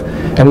use of.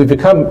 And we've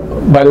become,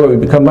 by the way,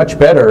 we've become much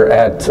better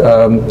at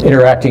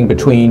interacting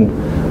between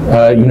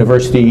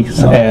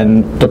universities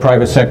and the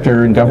private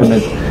sector and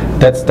government.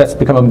 That's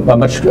become a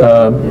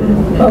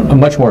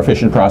much more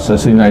efficient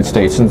process in the United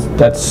States, and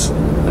that's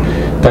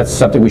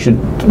something we should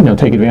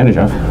take advantage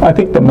of. I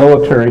think the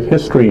military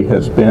history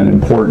has been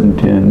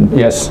important in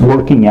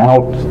working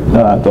out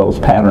those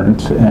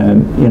patterns,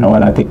 and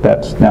and I think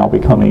that's now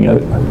becoming a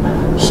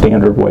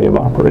standard way of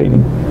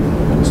operating.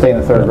 Stay in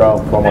the third row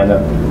for one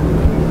minute.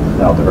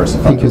 I'll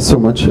diversify. Thank you so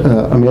much.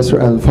 I'm Yasser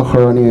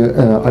Al-Fakhrani,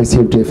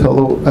 ICFJ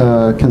fellow.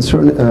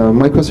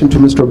 My question to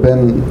Mr.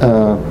 Ben,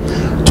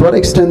 to what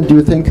extent do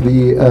you think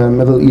the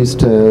Middle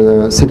East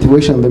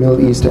situation in the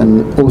Middle East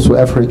and also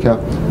Africa,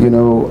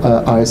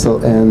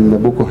 ISIL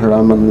and Boko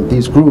Haram and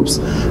these groups,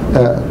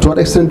 to what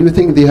extent do you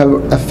think they have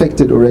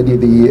affected already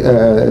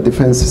the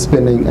defense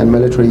spending and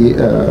military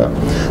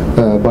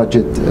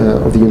budget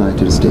of the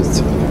United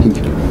States? Thank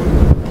you.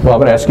 Well, I'm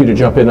going to ask you to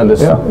jump in on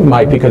this,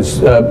 Mike,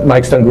 because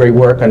Mike's done great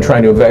work on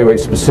trying to evaluate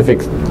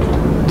specific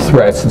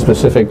threats and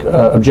specific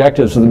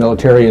objectives of the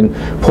military, and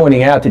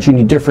pointing out that you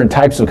need different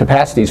types of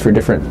capacities for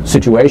different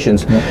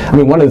situations. I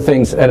mean, one of the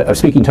things, and I'm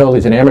speaking totally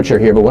as an amateur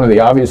here, but one of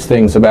the obvious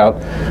things about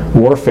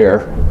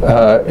warfare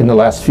in the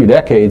last few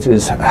decades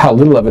is how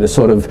little of it is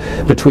sort of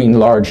between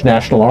large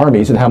national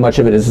armies and how much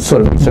of it is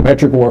sort of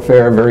symmetric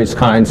warfare of various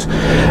kinds,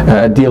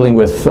 dealing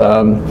with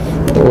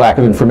lack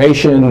of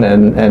information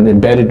and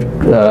embedded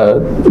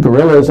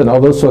guerrillas and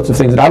all those sorts of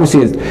things. And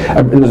obviously,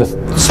 there was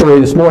a story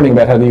this morning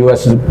about how the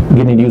U.S. is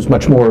beginning to use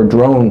much more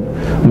drone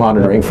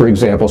monitoring, for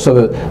example.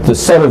 So the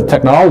set of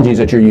technologies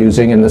that you're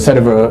using and the set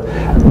of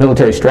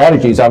military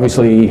strategies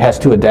obviously has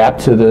to adapt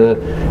to the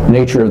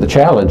nature of the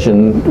challenge,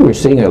 and we're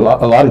seeing a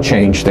lot of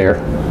change there.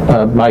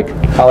 Mike?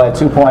 I'll add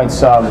 2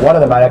 points. One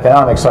of them on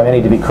economics, so I may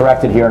need to be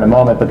corrected here in a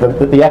moment,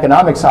 but the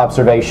economics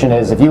observation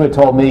is, if you had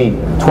told me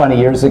 20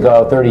 years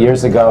ago, 30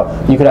 years ago,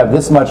 you could have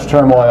this much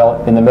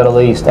turmoil in the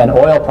Middle East and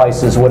oil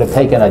prices would have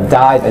taken a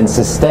dive and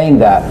sustained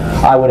that,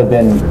 I would have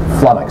been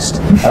flummoxed.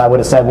 And I would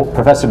have said, well,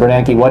 Professor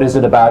Bernanke, what is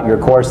it about your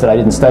course that I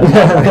didn't study?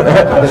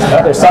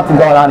 There's something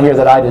going on here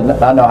that I did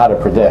not know how to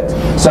predict.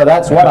 So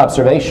that's one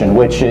observation,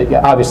 which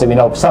obviously we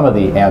know some of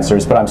the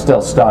answers, but I'm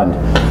still stunned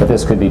that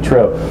this could be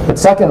true. But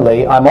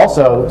secondly, I'm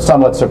also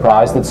somewhat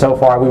surprised that so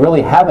far we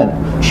really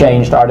haven't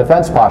changed our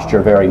defense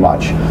posture very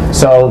much.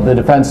 So the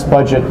defense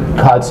budget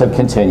cuts have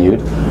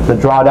continued. The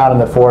drawdown in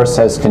the force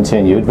has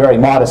continued, very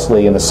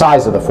modestly in the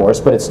size of the force,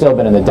 but it's still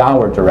been in the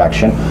downward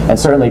direction. And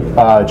certainly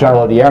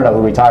General Odierno,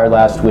 who retired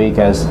last week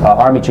as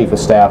Army Chief of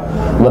Staff,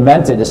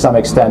 lamented to some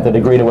extent the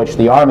degree to which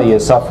the Army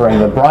is suffering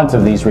the brunt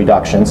of these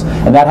reductions,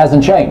 and that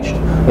hasn't changed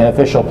in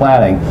official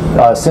planning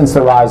since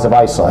the rise of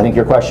ISIL. I think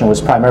your question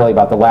was primarily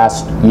about the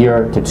last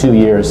year to 2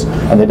 years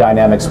and the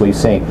dynamics we've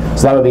seen.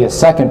 So that would be a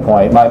second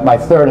point. My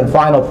third and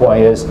final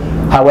point is,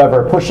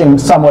 however, pushing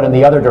somewhat in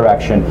the other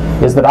direction,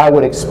 is that I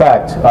would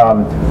expect,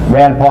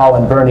 Rand Paul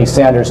and Bernie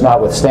Sanders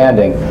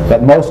notwithstanding,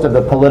 that most of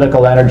the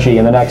political energy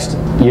in the next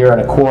year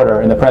and a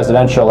quarter in the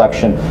presidential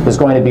election is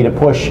going to be to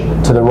push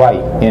to the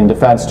right in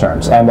defense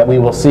terms, and that we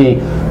will see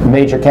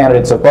major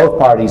candidates of both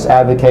parties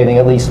advocating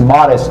at least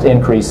modest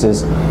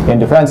increases in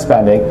defense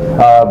spending,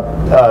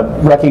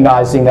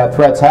 recognizing that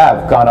threats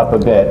have gone up a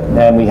bit,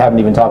 and we haven't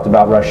even talked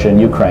about Russia and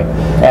Ukraine.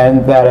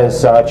 And that,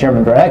 as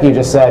Chairman Bernanke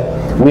just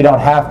said, we don't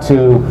have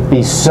to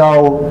be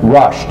so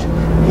rushed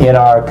in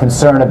our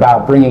concern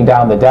about bringing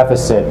down the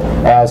deficit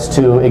as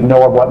to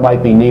ignore what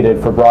might be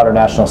needed for broader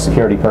national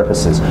security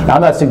purposes. Now,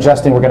 I'm not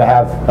suggesting we're going to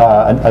have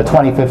a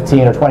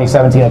 2015 or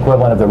 2017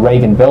 equivalent of the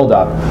Reagan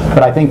buildup,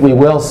 but I think we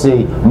will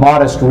see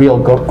modest real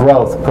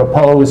growth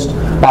proposed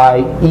by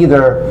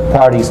either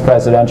party's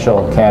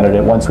presidential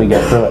candidate once we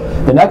get through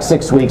it. The next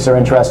 6 weeks are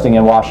interesting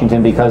in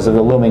Washington because of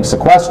the looming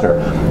sequester,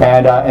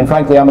 and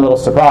frankly, I'm a little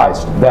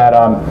surprised that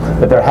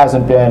that there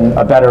hasn't been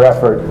a better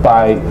effort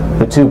by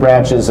the two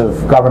branches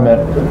of government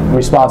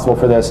responsible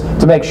for this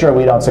to make sure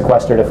we don't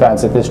sequester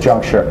defense at this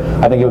juncture.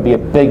 I think it would be a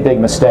big, big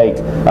mistake,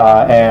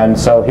 and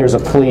so here's a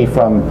plea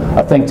from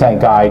a think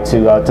tank guy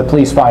to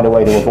please find a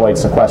way to avoid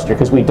sequester,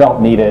 because we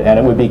don't need it, and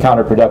it would be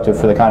counterproductive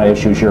for the kind of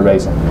issues you're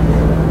raising.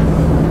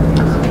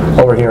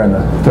 Over here in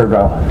the third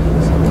row.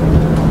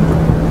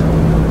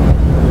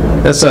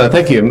 Yes,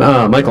 thank you,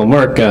 Michael,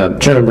 Mark,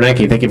 Chairman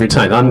Bernanke, thank you for your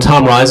time. I'm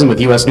Tom Risen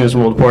with U.S. News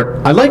and World Report.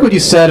 I like what you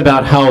said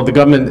about how the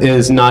government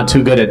is not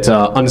too good at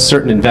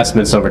uncertain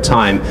investments over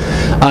time.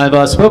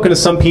 I've spoken to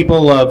some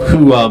people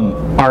who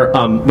are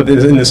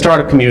in the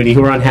startup community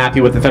who are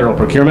unhappy with the federal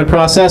procurement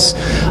process.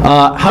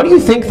 How do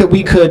you think that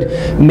we could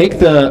make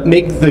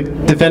the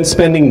defense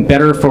spending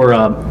better for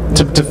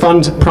to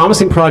fund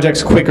promising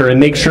projects quicker and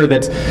make sure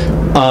that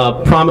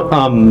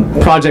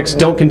projects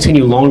don't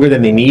continue longer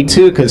than they need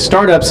to? Because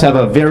startups have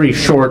a very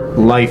short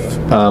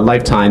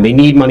lifetime. They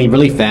need money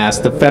really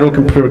fast. The federal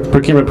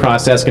procurement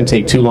process can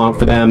take too long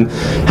for them.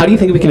 How do you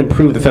think we can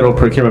improve the federal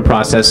procurement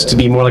process to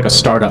be more like a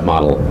startup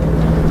model?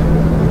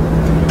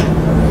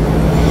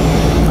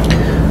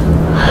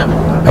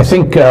 I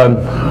think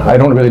I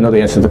don't really know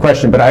the answer to the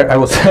question, but I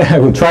will I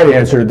will try to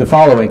answer the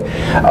following.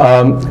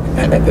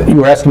 You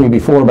were asking me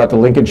before about the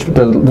linkage,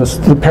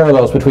 the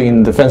parallels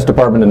between the Defense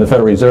Department and the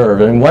Federal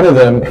Reserve, and one of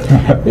them,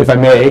 if I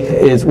may,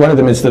 is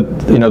that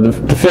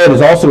the Fed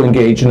is also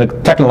engaged in a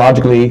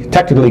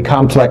technically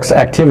complex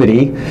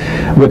activity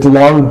with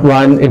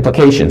long-run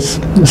implications,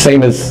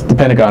 same as the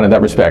Pentagon in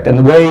that respect. And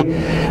the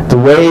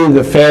way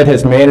the Fed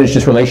has managed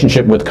its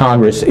relationship with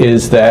Congress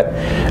is that,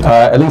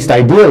 at least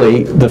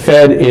ideally, the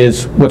Fed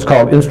is what's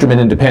called instrument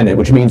independent,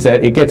 which means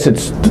that it gets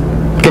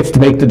to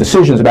make the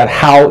decisions about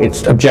how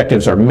its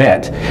objectives are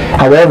met.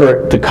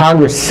 However, the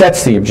Congress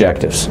sets the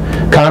objectives.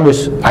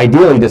 Congress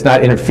ideally does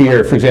not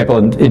interfere, for example,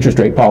 in interest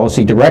rate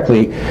policy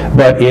directly,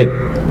 but it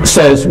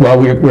says, well,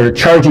 we're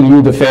charging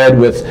you, the Fed,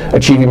 with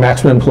achieving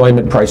maximum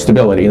employment price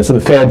stability. And so the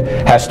Fed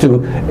has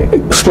to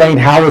explain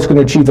how it's going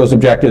to achieve those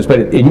objectives, but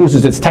it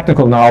uses its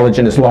technical knowledge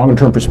and its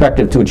longer-term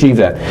perspective to achieve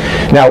that.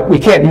 Now, we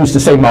can't use the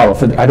same model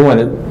for, I don't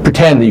want to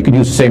pretend that you can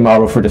use the same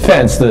model for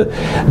defense.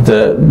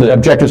 The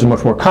objectives are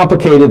much more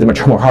complicated, they're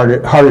much more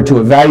harder to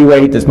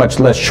evaluate, there's much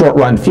less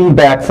short-run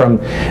feedback from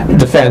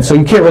defense. So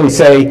you can't really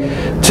say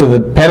to the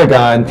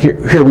Pentagon,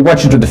 here, we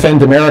want you to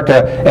defend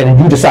America, and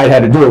you decide how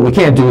to do it. We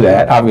can't do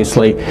that,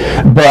 obviously.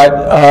 But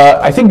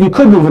I think you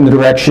could move in the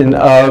direction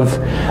of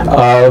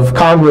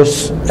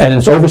Congress and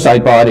its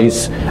oversight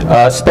bodies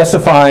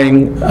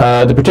specifying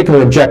the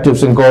particular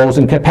objectives and goals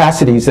and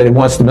capacities that it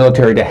wants the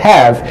military to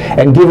have,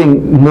 and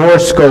giving more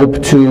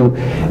scope to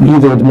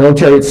either the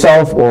military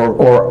itself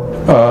or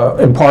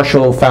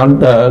impartial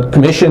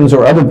commissions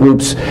or other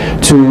groups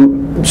to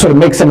sort of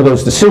make some of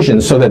those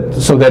decisions, so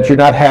that you're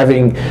not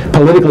having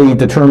politically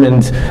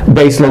determined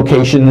base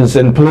locations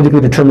and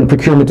politically determined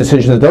procurement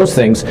decisions and those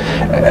things.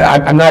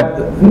 I'm not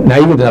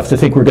naive enough to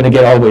think we're going to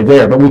get all the way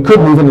there, but we could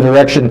move in the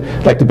direction,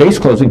 like the Base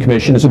Closing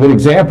Commission is a good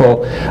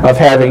example of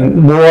having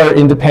more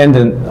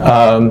independent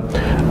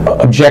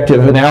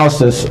objective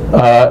analysis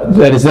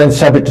that is then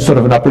subject to sort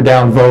of an up or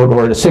down vote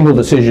or a single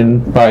decision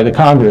by the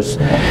Congress.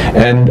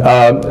 And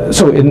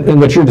so in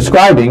what you're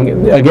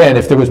describing, again,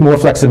 if there was more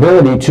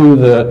flexibility to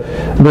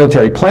the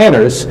military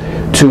planners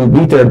to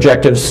meet their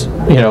objectives,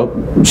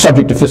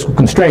 subject to fiscal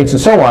constraints and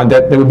so on,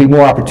 that there would be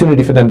more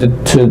opportunity for them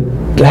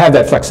to have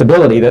that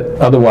flexibility that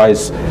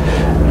otherwise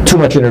too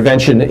much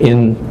intervention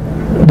in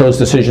those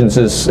decisions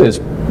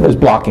is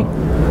blocking.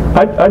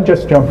 I'd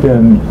just jump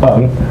in.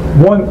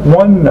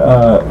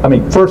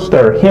 First,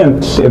 there are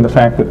hints in the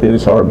fact that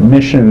these are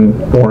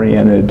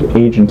mission-oriented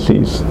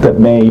agencies that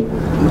may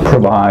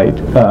provide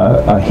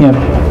a hint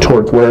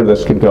towards where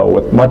this could go,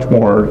 with much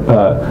more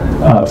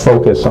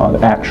focus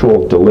on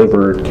actual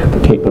delivered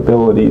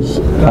capabilities,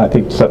 I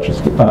think, such as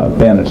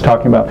Ben is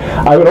talking about.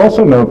 I would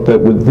also note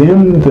that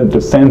within the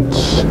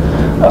defense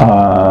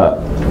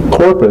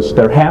corpus,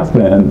 there have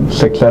been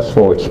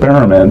successful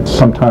experiments,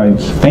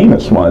 sometimes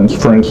famous ones.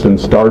 For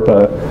instance,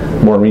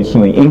 DARPA, more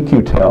recently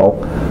InQtel,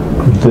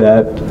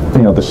 that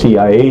the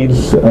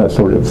CIA's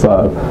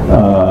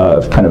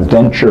kind of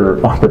venture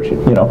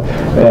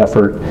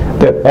effort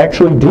that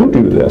actually do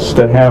this,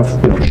 that have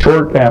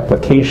short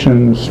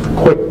applications,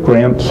 quick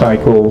grant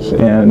cycles,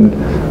 and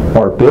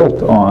are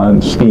built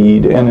on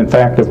speed, and in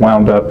fact have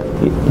wound up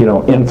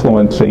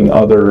influencing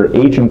other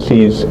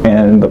agencies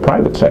and the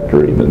private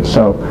sector even.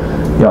 So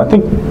I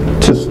think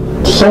to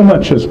so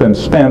much has been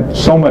spent,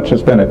 so much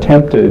has been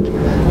attempted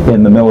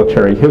in the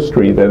military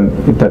history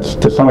that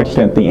to some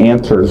extent the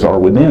answers are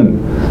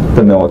within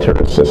the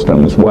military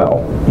system as well,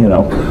 you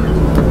know.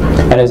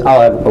 And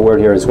I'll add a word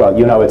here as well.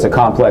 You know, it's a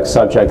complex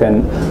subject,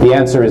 and the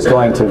answer is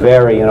going to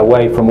vary in a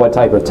way from what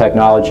type of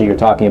technology you're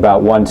talking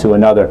about one to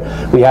another.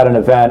 We had an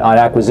event on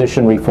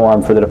acquisition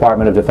reform for the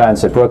Department of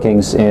Defense at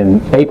Brookings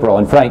in April,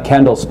 and Frank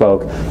Kendall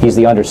spoke. He's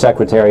the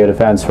Undersecretary of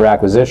Defense for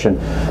Acquisition.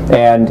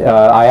 And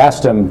I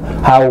asked him,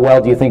 how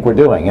well do you think we're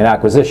doing in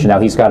acquisition?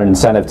 Now, he's got an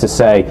incentive to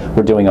say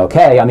we're doing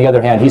okay. On the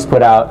other hand, he's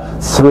put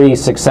out 3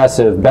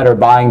 successive better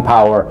buying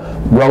power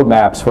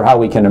roadmaps for how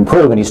we can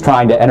improve, and he's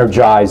trying to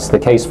energize the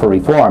case for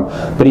reform.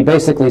 But he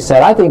basically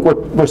said, I think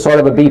we're sort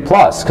of a B+,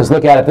 because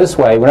look at it this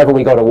way, whenever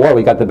we go to war,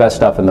 we got the best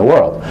stuff in the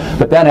world.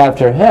 But then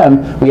after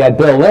him, we had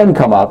Bill Lynn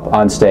come up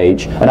on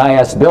stage, and I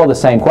asked Bill the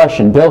same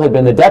question. Bill had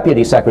been the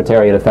Deputy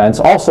Secretary of Defense,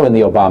 also in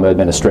the Obama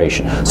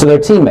administration. So they're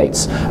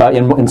teammates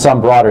in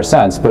some broader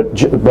sense. But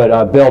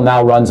Bill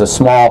now runs a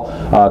small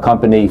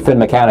company,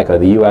 Finmeccanica,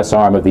 the U.S.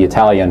 arm of the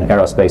Italian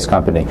aerospace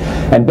company.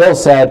 And Bill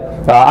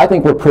said, I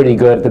think we're pretty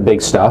good at the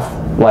big stuff,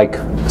 like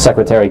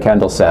Secretary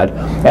Kendall said.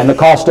 And the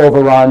cost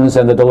overruns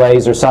and the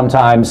delays are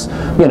sometimes,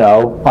 you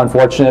know,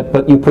 unfortunate,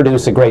 but you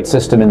produce a great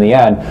system in the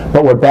end.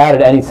 But we're bad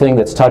at anything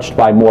that's touched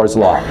by Moore's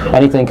law,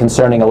 anything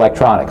concerning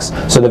electronics.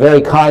 So the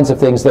very kinds of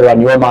things that are on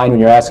your mind when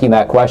you're asking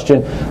that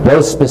question,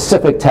 those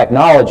specific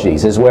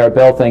technologies is where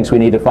Bill thinks we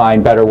need to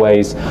find better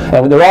ways.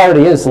 And there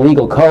already is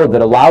legal code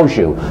that allows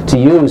you to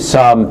use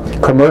some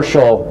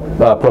commercial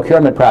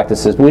procurement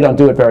practices, but we don't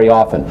do it very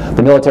often.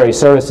 The military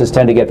services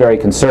tend to get very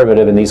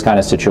conservative in these kind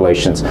of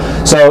situations.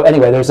 So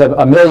anyway, there's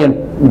a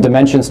million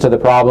dimensions to the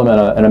problem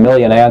and a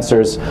million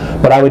answers,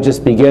 but I would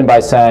just begin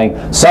by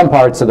saying some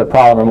parts of the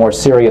problem are more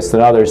serious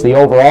than others. The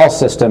overall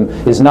system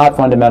is not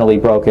fundamentally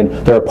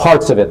broken. There are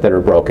parts of it that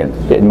are broken,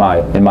 in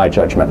my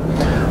judgment.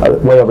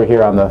 Way over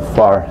here on the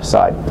far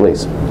side,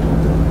 please.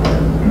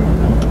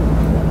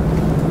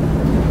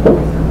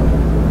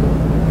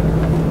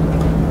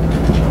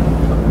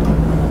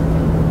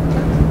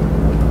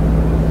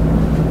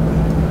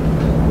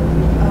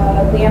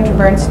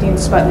 Bernstein,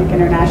 Sputnik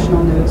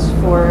International News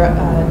for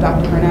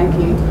Dr.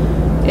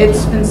 Bernanke.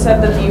 It's been said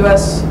that the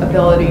U.S.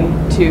 ability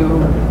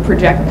to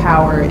project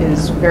power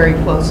is very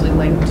closely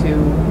linked to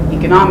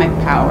economic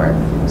power.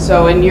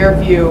 So in your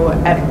view,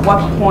 at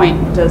what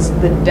point does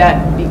the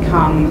debt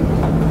become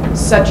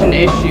such an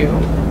issue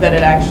that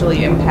it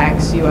actually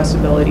impacts U.S.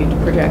 ability to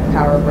project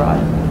power abroad?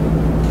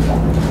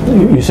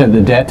 You said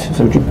the debt,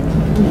 so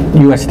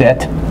U.S.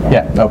 debt?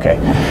 Yeah, okay.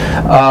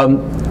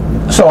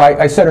 So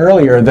I said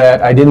earlier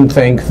that I didn't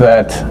think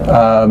that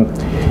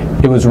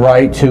it was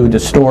right to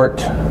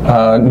distort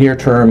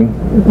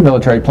near-term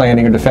military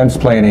planning or defense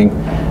planning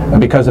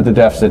because of the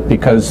deficit,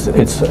 because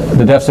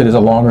the deficit is a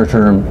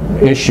longer-term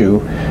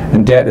issue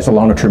and debt is a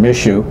longer-term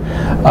issue.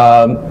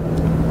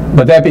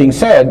 But that being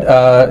said,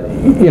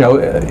 you know,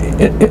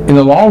 in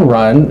the long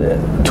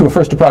run, to a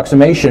first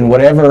approximation,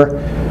 whatever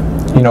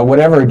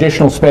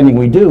additional spending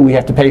we do, we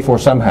have to pay for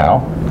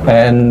somehow,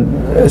 and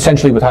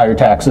essentially with higher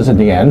taxes in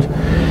the end.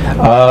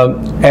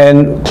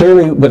 And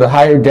clearly, with a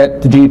higher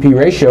debt to GDP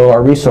ratio,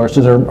 our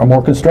resources are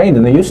more constrained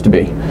than they used to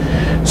be.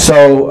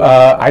 So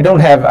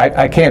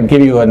I can't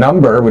give you a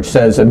number which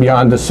says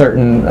beyond a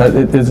certain,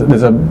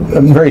 there's a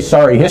very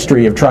sorry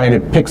history of trying to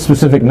pick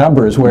specific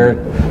numbers where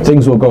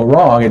things will go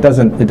wrong. It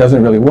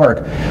doesn't really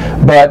work.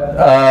 But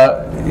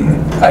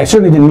I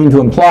certainly didn't mean to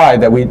imply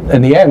that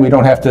in the end, we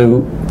don't have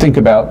to think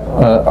about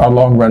our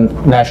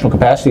long-run national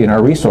capacity and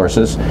our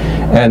resources.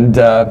 And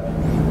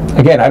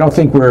again, I don't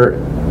think we're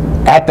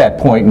at that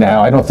point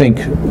now. I don't think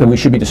that we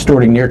should be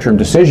distorting near-term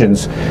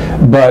decisions,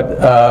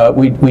 but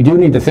we do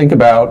need to think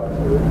about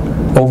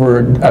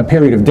over a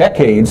period of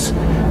decades,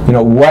 you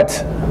know,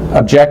 what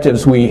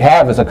objectives we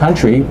have as a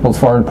country, both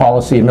foreign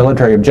policy and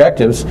military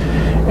objectives,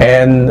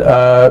 and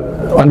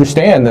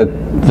understand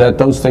that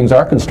those things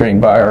are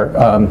constrained by our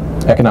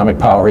economic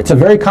power. It's a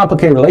very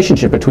complicated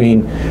relationship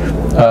between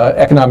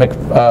economic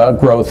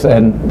growth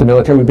and the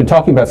military. We've been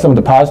talking about some of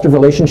the positive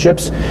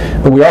relationships,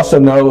 but we also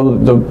know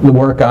the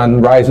work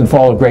on rise and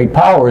fall of great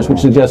powers,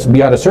 which suggests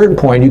beyond a certain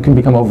point you can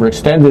become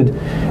overextended,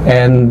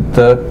 and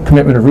the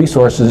commitment of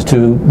resources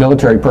to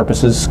military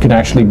purposes can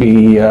actually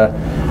be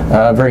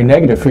very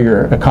negative for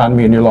your economy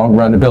and your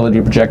long-run ability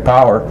to project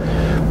power.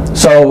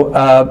 So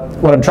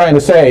what I'm trying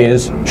to say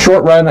is,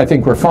 short run, I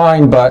think we're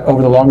fine, but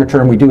over the longer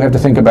term, we do have to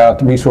think about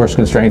the resource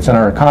constraints in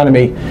our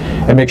economy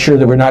and make sure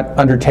that we're not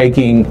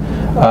undertaking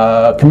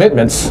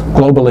commitments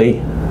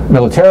globally,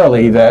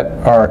 militarily, that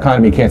our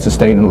economy can't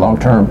sustain in the long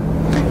term.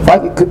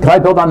 Could I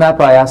build on that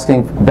by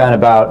asking Ben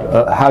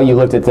about how you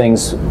looked at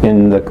things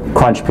in the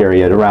crunch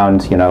period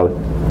around, you know,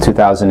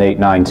 2008,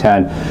 9,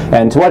 10.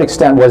 And to what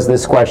extent was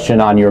this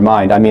question on your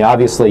mind? I mean,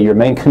 obviously, your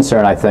main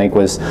concern, I think,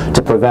 was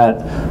to prevent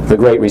the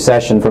Great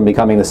Recession from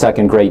becoming the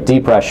second Great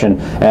Depression,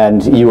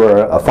 and you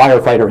were a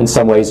firefighter in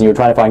some ways, and you were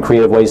trying to find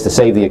creative ways to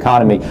save the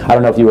economy. I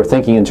don't know if you were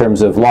thinking in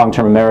terms of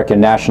long-term American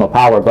national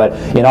power, but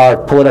in our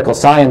political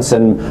science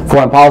and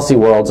foreign policy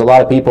worlds, a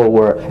lot of people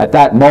were, at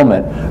that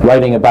moment,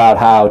 writing about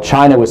how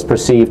China was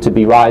perceived to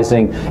be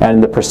rising,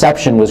 and the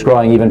perception was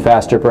growing even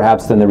faster,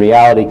 perhaps, than the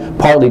reality,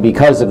 partly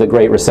because of the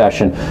Great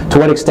Recession. To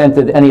what extent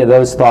did any of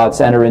those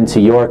thoughts enter into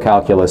your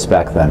calculus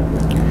back then?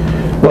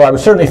 Well, I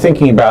was certainly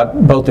thinking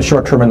about both the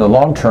short term and the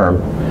long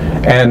term.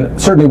 And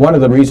certainly one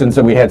of the reasons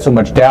that we had so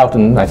much doubt,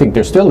 and I think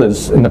there still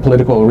is in the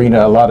political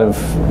arena a lot of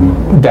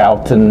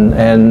doubt and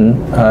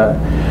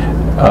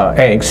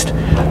angst,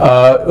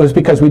 was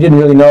because we didn't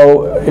really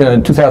know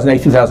in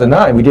 2008,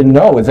 2009, we didn't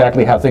know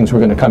exactly how things were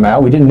going to come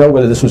out. We didn't know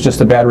whether this was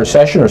just a bad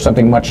recession or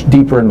something much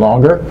deeper and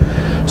longer.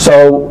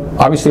 So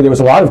obviously there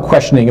was a lot of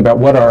questioning about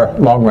what our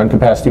long-run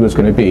capacity was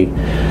going to be.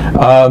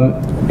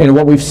 And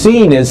what we've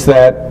seen is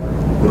that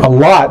a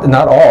lot,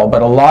 not all,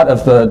 but a lot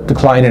of the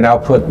decline in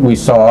output we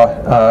saw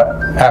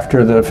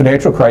after the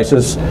financial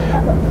crisis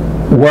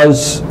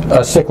was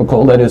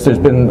cyclical. That is, there's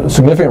been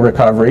significant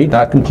recovery,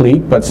 not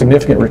complete, but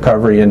significant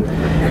recovery in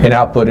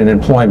output and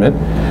employment.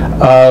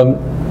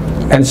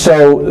 And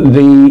so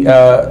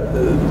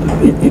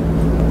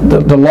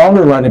the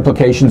longer run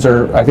implications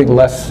are, I think,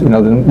 less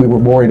than we were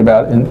worried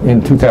about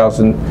in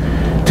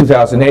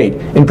 2008.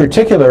 In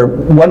particular,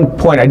 one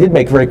point I did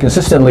make very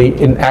consistently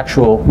in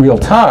actual real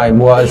time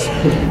was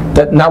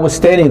that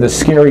notwithstanding the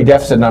scary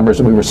deficit numbers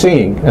that we were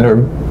seeing,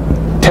 and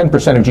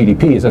 10% of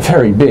GDP is a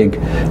very big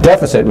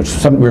deficit, which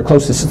we were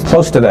close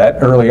to that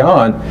early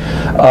on.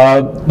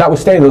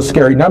 Notwithstanding those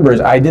scary numbers,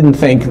 I didn't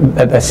think,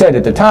 as I said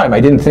at the time,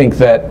 I didn't think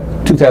that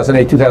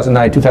 2008,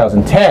 2009,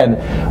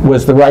 2010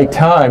 was the right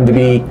time to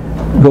be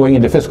going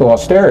into fiscal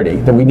austerity,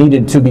 that we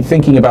needed to be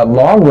thinking about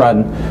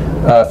long-run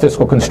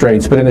fiscal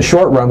constraints, but in the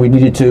short run we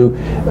needed to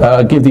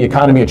give the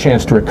economy a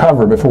chance to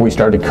recover before we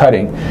started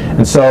cutting.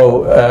 And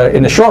so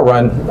in the short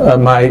run,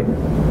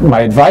 my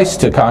advice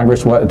to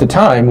Congress at the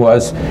time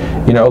was,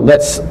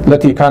 let's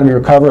let the economy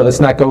recover, let's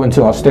not go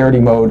into austerity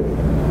mode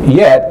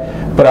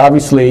yet, but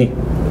obviously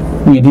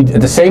we need,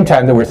 at the same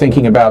time that we're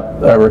thinking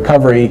about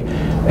recovery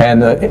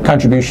and the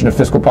contribution of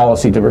fiscal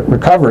policy to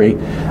recovery,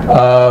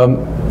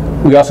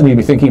 we also need to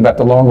be thinking about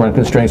the long-run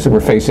constraints that we're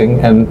facing,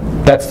 and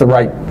that's the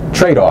right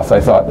trade-off, I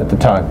thought, at the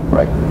time.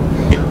 Right.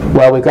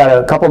 Well, we've got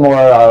a couple more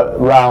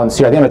rounds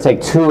here. I think I'm going to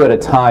take two at a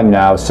time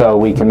now, so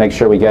we can make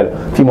sure we get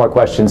a few more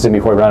questions in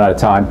before we run out of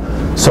time.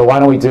 So why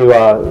don't we do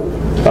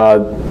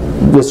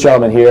this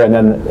gentleman here, and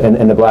then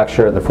in the black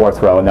shirt in the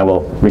fourth row, and then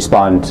we'll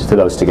respond to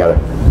those together.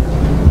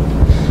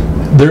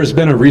 There's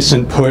been a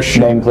recent push.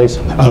 Name, please.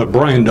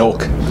 Brian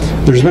Dolk.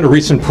 There's been a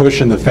recent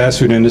push in the fast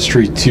food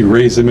industry to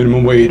raise the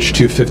minimum wage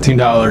to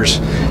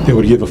 $15. It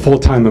would give a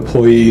full-time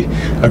employee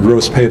a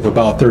gross pay of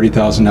about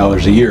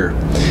 $30,000 a year.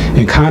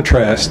 In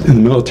contrast, in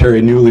the military,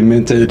 a newly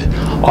minted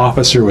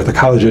officer with a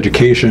college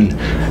education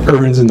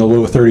earns in the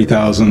low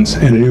 30,000s,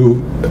 and a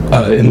new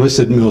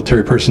enlisted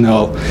military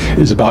personnel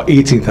is about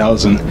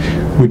 18,000.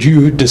 Would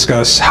you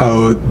discuss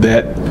how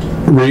that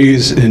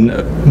raise in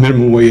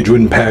minimum wage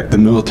would impact the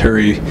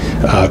military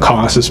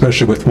costs,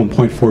 especially with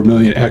 1.4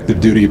 million active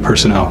duty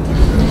personnel?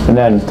 And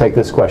then take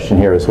this question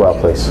here as well,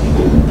 please.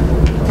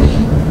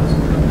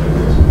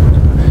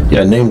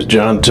 Yeah, name's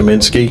John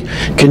Tominski.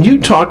 Can you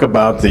talk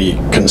about the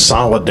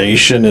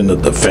consolidation in the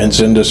defense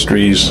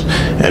industries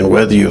and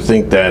whether you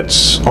think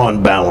that's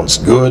on balance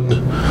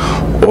good,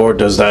 or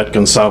does that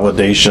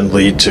consolidation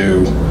lead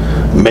to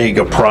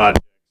mega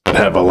projects that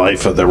have a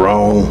life of their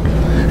own,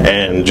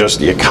 and just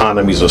the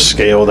economies of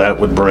scale that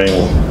would bring,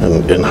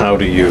 and how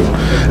do you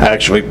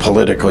actually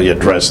politically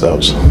address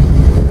those?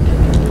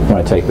 I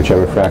want to take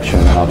whichever fraction,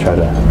 and I'll try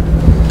to.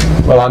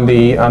 Well, on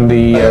the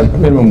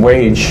minimum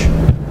wage,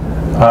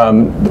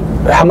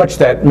 how much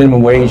that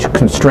minimum wage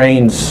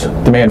constrains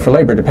demand for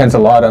labor depends a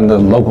lot on the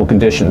local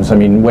conditions. I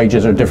mean,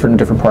 wages are different in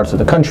different parts of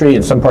the country.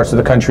 In some parts of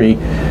the country,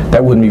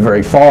 that wouldn't be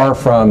very far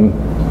from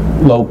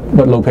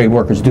what low-paid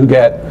workers do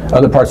get.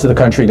 Other parts of the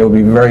country, that would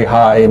be very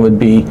high. It would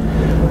be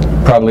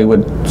probably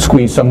would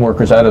squeeze some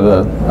workers out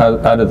of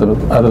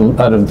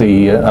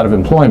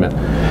employment.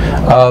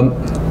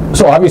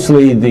 So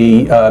obviously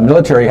the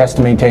military has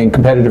to maintain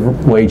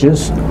competitive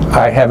wages.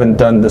 I haven't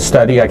done the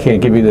study, I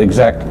can't give you the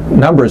exact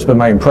numbers, but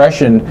my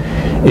impression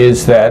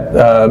is that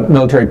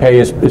military pay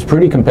is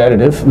pretty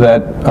competitive,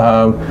 that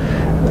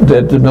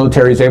the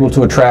military is able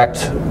to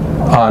attract,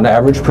 on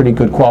average, pretty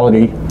good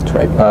quality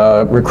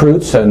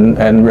recruits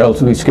and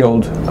relatively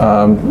skilled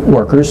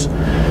workers.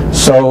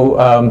 So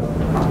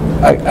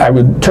I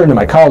would turn to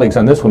my colleagues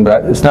on this one,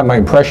 but it's not my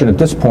impression at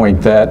this point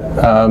that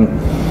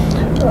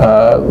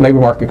labor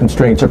market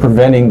constraints are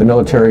preventing the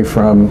military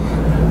from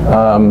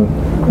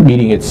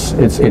meeting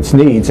its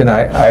needs. And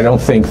I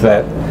don't think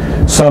that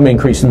some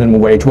increase in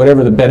minimum wage,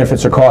 whatever the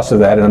benefits or costs of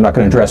that, and I'm not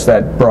going to address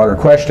that broader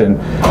question,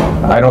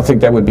 I don't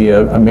think that would be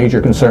a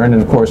major concern.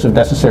 And of course, if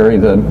necessary,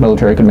 the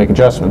military can make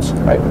adjustments.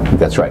 Right,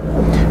 that's right.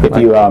 If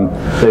you,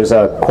 there's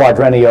a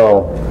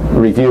quadrennial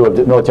review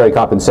of military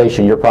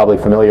compensation you're probably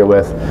familiar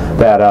with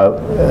that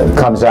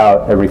comes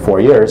out every 4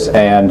 years,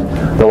 and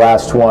the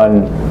last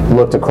one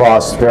looked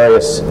across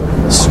various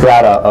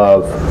strata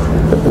of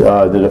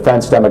the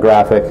defense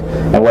demographic,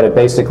 and what it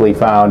basically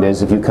found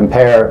is if you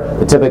compare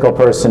the typical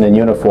person in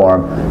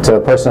uniform to a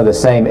person of the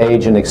same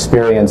age and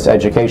experience,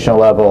 educational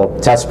level,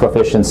 test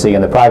proficiency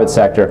in the private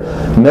sector,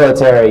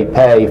 military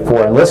pay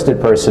for enlisted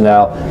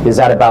personnel is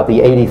at about the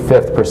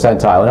 85th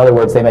percentile. In other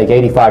words, they make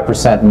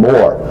 85%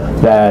 more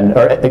than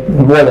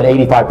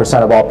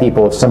 85% of all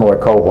people of similar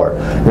cohort.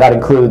 That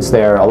includes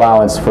their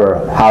allowance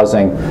for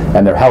housing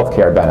and their health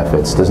care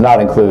benefits. Does not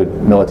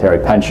include military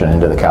pension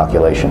into the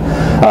calculation.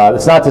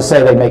 It's not to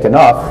say they make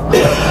enough.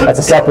 That's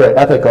a separate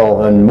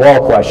ethical and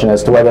moral question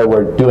as to whether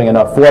we're doing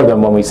enough for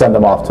them when we send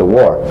them off to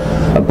war.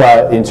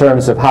 But in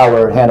terms of how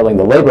we're handling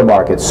the labor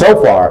market,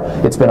 so far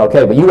it's been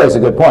okay. But you raise a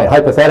good point.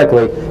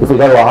 Hypothetically, if we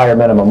go to a higher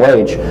minimum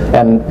wage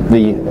and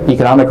the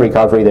economic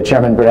recovery that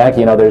Chairman Bernanke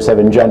and others have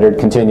engendered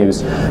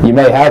continues, you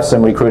may have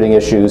some recruiting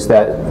issues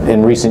that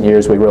in recent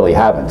years we really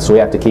haven't. So we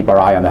have to keep our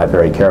eye on that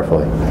very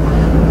carefully.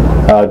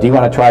 Do you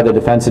want to try the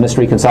defense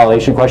industry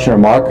consolidation question, or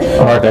Mark?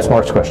 Mark, that's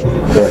Mark's question.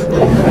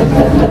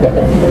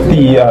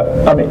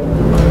 I mean,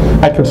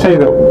 I can say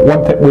that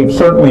one thing, we've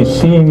certainly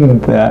seen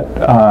that,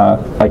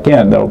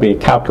 again, there will be a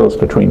calculus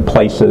between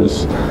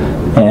places,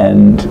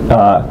 and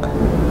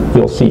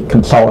you'll see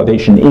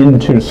consolidation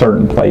into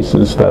certain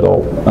places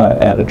that'll,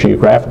 at a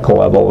geographical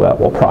level, that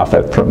will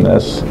profit from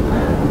this,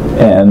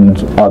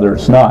 and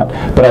others not.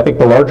 But I think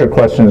the larger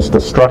question is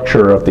the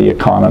structure of the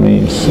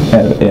economies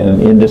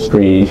and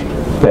industry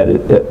that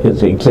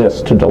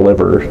exists to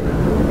deliver,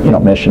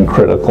 mission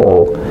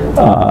critical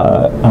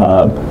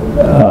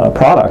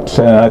products.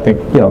 And I think,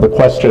 the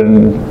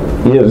question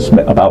is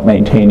about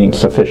maintaining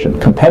sufficient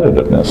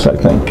competitiveness, I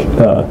think.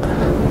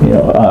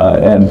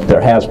 And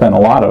there has been a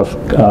lot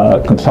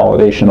of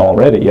consolidation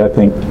already, I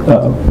think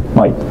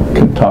Mike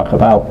can talk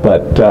about,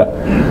 but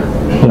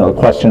the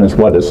question is,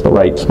 what is the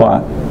right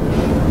spot?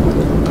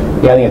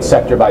 Yeah, I think it's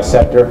sector by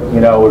sector.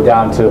 We're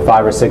down to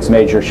 5 or 6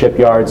 major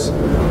shipyards.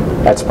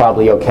 That's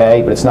probably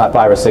okay, but it's not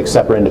 5 or 6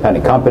 separate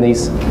independent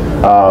companies.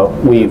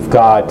 We've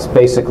got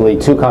basically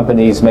 2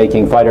 companies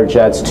making fighter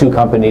jets, 2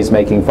 companies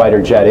making fighter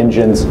jet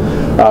engines.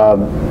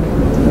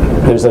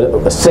 There's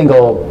a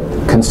single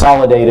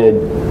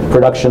consolidated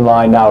production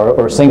line now,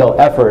 or single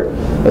effort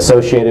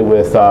associated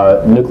with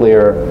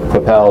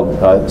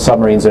nuclear-propelled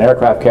submarines and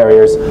aircraft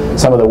carriers.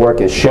 Some of the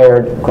work is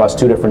shared across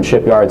 2 different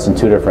shipyards in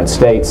 2 different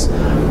states.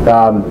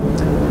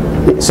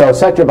 So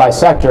sector by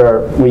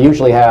sector, we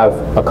usually have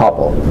a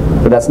couple,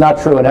 but that's not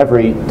true in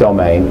every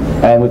domain.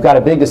 And we've got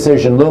a big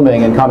decision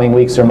looming in coming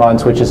weeks or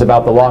months, which is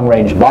about the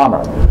long-range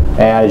bomber.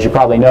 And as you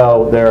probably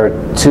know, there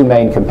are 2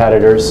 main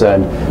competitors,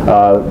 and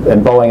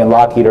Boeing and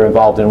Lockheed are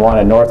involved in one,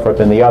 and Northrop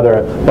in the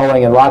other.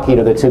 Boeing and Lockheed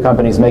are the 2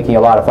 companies making a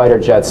lot of fighter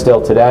jets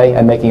still today,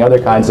 and making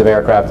other kinds of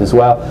aircraft as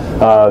well.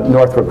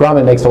 Northrop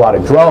Grumman makes a lot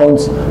of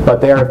drones, but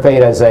their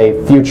fate as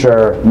a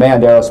future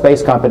manned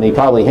aerospace company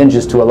probably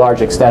hinges to a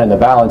large extent in the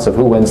balance of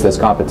who wins this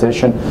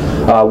competition.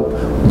 How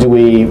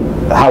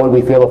would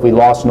we feel if we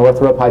lost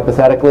Northrop,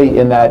 hypothetically,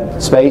 in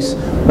that space?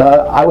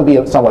 I would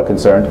be somewhat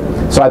concerned.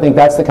 So I think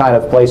that's the kind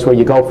of place where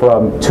you go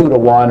from 2 to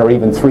 1 or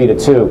even 3 to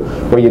 2,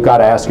 where you've got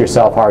to ask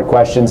yourself hard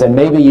questions, and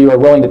maybe you are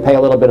willing to pay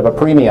a little bit of a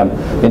premium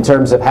in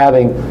terms of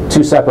having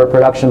 2 separate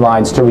production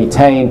lines to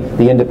retain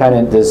the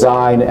independent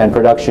design and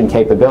production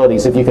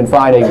capabilities if you can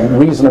find a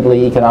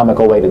reasonably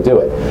economical way to do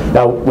it.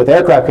 Now, with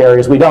aircraft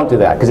carriers, we don't do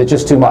that because it's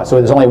just too much. So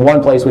there's only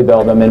one place we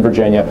build them in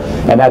Virginia,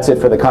 and that's it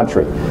for the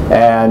country.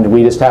 And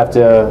we just have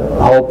to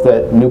hope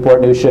that Newport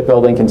News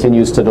Shipbuilding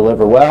continues to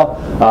deliver well.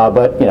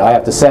 But I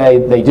have to say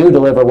they do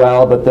deliver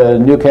well, but the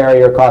new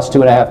carrier costs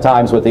 2.5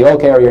 times what the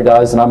old carrier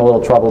does, and I'm a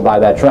little troubled by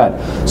that trend.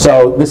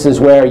 So this is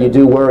where you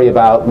do worry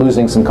about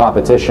losing some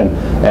competition,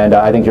 and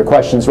I think your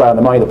question's right on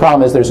the money. The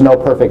problem is there's no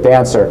perfect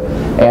answer,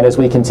 and as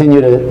we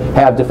continue to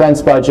have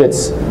defense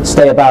budgets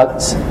stay about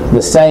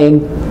the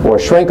same or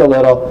shrink a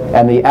little,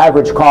 and the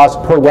average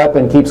cost per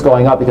weapon keeps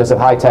going up because of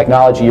high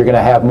technology, you're going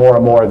to have more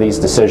and more of these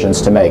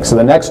decisions to make. So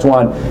the next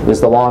one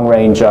is the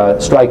long-range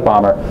strike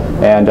bomber,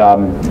 and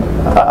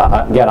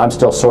again, I'm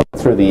still sorting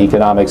through the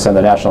economics and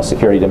the national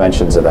security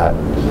dimensions of that.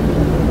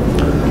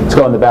 Let's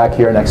go in the back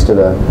here next to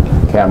the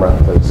camera,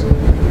 please.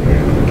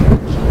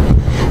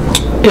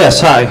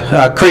 Yes,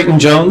 hi. Creighton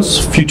Jones,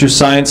 Future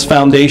Science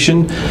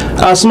Foundation.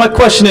 So my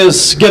question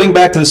is, getting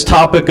back to this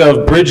topic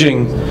of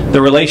bridging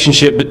the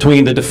relationship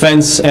between the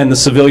defense and the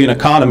civilian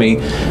economy,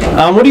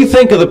 what do you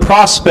think of the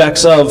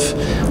prospects of,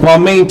 while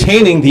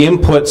maintaining the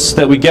inputs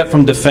that we get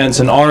from defense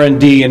and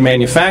R&D and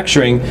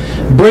manufacturing,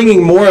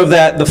 bringing more of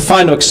that, the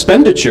final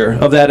expenditure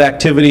of that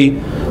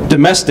activity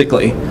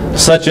domestically,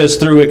 such as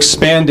through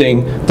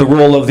expanding the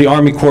role of the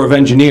Army Corps of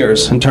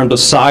Engineers in terms of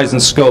size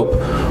and scope,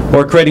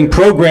 or creating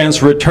programs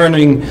for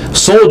returning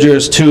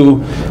soldiers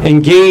to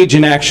engage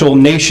in actual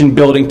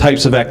nation-building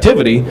types of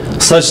activity,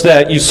 such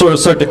that you sort of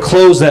start to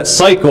close that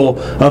cycle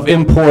of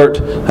input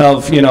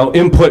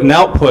and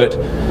output,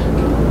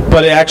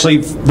 but actually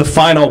the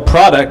final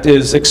product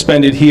is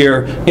expended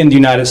here in the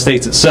United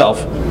States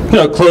itself.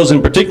 Close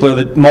in particular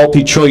the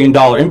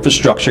multi-trillion-dollar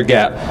infrastructure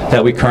gap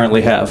that we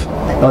currently have.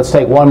 Let's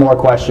take one more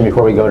question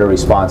before we go to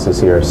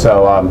responses here.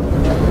 So,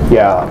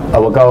 yeah, I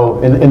will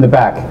go in the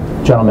back.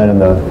 Gentleman in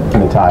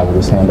the tie with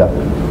his hand up.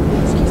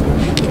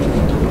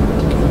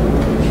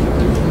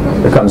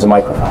 Here comes the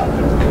microphone.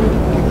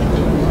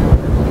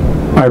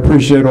 I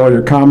appreciate all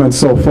your comments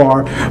so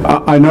far.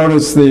 I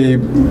noticed the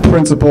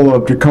principle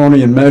of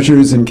draconian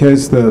measures in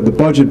case the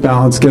budget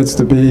balance gets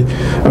to be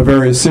a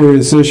very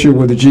serious issue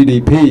with the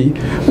GDP,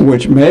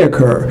 which may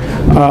occur.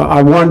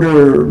 I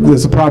wonder,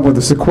 there's a problem with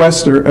the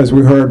sequester, as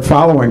we heard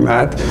following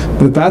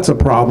that's a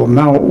problem.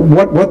 Now,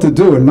 what to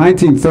do? In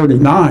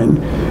 1939,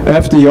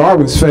 FDR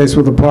was faced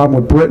with a problem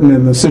with Britain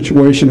and the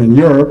situation in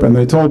Europe, and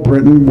they told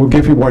Britain, we'll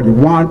give you what you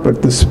want,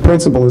 but this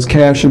principle is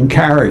cash and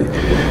carry.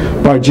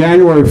 By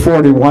January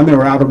 41, they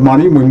were out of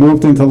money, and we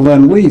moved into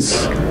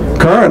Lend-Lease.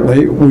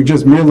 Currently, we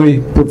just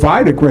merely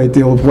provide a great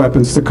deal of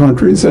weapons to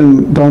countries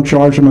and don't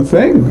charge them a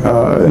thing.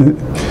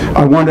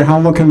 I wonder how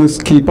long can this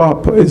keep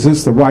up? Is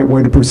this the right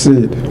way to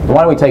proceed?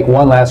 Why don't we take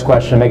one last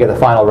question and make it the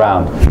final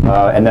round,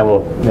 and then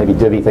we'll maybe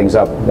divvy things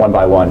up one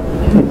by one.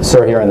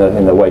 Sir, here in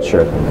the white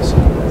shirt.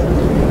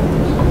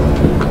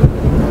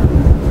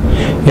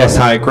 Yes,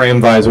 hi,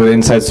 Graham Vise with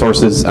Inside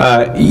Sources.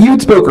 You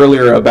had spoke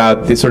earlier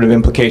about the sort of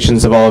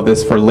implications of all of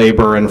this for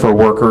labor and for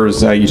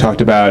workers. You talked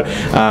about,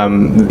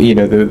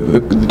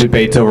 the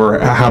debates over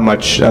how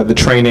much the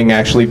training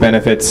actually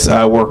benefits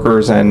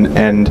workers,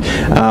 and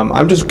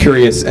I'm just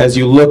curious, as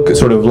you look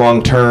sort of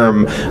long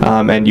term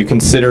and you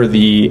consider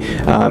the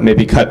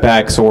maybe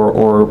cutbacks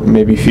or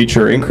maybe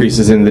future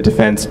increases in the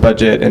defense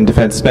budget and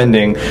defense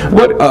spending,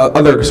 what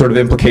other sort of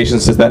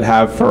implications does that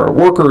have for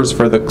workers,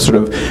 for the sort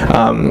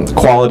of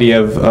quality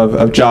of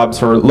jobs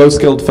for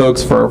low-skilled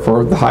folks,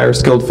 for the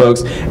higher-skilled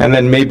folks, and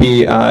then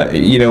maybe,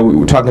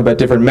 we're talking about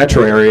different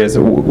metro areas.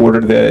 What are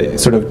the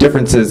sort of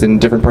differences in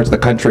different parts of the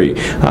country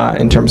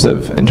in terms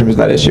of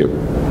that issue?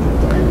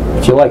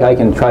 If you like, I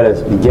can try to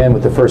begin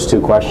with the first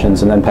two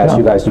questions and then pass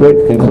you guys to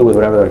conclude with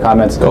whatever other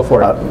comments. Go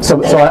for it.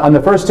 So on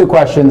the first two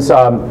questions,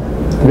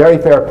 very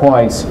fair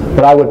points,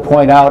 but I would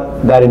point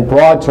out that in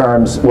broad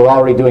terms, we're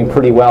already doing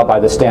pretty well by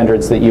the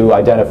standards that you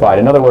identified.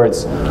 In other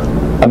words,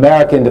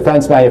 American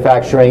defense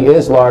manufacturing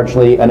is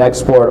largely an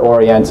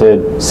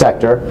export-oriented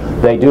sector.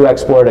 They do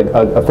export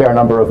a fair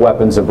number of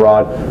weapons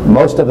abroad.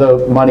 Most of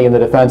the money in the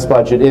defense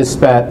budget is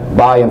spent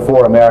by and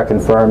for American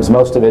firms.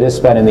 Most of it is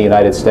spent in the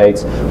United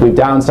States. We've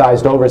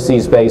downsized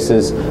overseas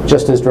bases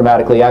just as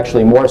dramatically,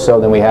 actually more so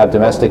than we have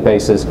domestic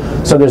bases.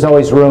 So there's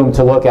always room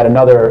to look at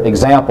another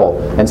example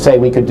and say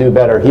we could do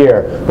better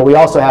here. But we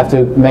also have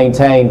to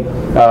maintain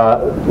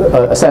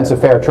a sense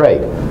of fair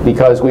trade,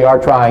 because we are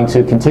trying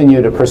to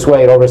continue to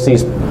persuade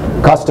overseas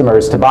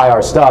customers to buy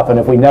our stuff, and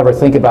if we never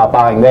think about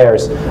buying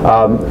theirs,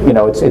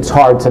 it's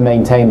hard to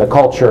maintain the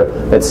culture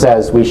that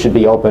says we should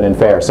be open and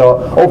fair. So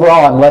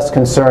overall, I'm less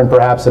concerned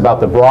perhaps about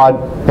the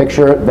broad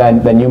picture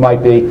than you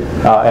might be,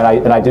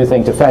 and I do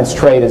think defense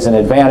trade is an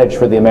advantage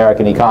for the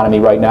American economy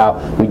right now.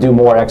 We do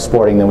more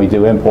exporting than we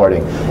do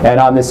importing. And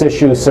on this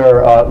issue,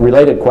 sir,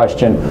 related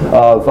question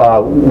of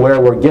where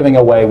we're giving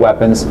away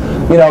weapons,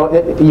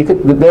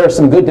 there are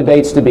some good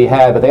debates to be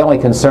had, but they only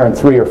concern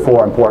 3 or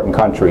 4 important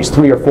countries,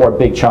 3 or 4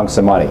 big chunks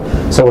of money.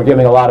 So we're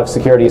giving a lot of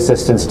security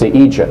assistance to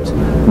Egypt.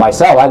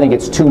 Myself, I think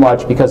it's too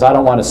much because I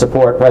don't want to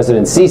support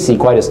President Sisi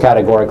quite as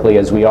categorically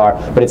as we are,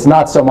 but it's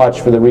not so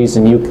much for the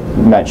reason you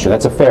mentioned.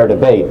 That's a fair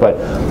debate.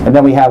 And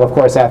then we have, of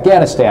course,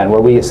 Afghanistan,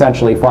 where we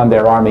essentially fund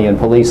their army and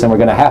police, and we're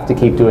going to have to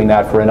keep doing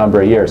that for a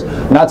number of years.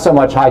 Not so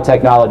much high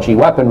technology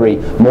weaponry,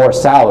 more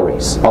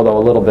salaries, although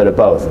a little bit of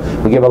both.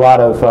 We give a lot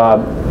of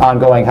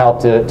ongoing help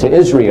to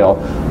Israel,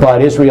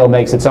 but Israel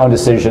makes its own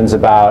decisions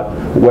about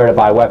where to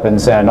buy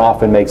weapons and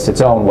often makes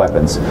its own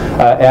weapons.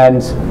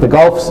 And the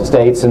Gulf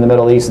states in the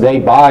Middle East, they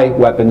buy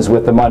weapons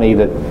with the money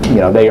that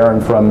they earn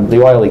from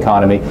the oil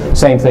economy.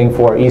 Same thing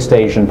for East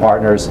Asian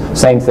partners.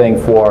 Same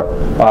thing for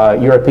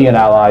European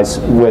allies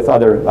with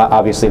other,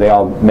 obviously they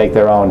all make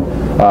their own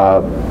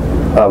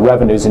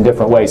revenues in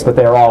different ways, but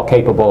they're all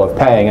capable of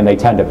paying, and they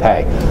tend to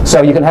pay.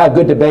 So you can have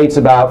good debates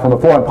about, from a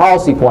foreign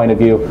policy point of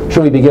view,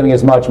 should we be giving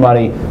as much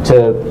money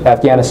to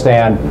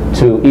Afghanistan,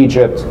 to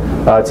Egypt,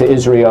 to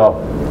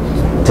Israel,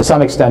 to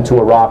some extent to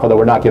Iraq, although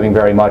we're not giving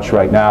very much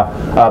right now.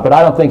 But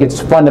I don't think it's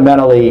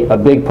fundamentally a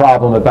big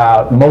problem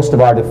about most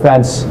of our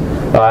defense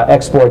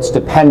exports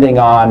depending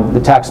on the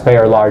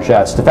taxpayer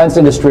largesse. Defense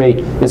industry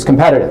is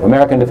competitive.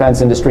 American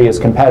defense industry is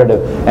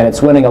competitive, and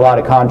it's winning a lot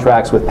of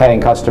contracts with paying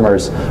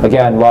customers,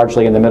 again,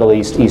 largely in the Middle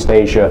East, East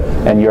Asia,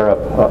 and Europe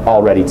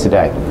already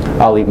today.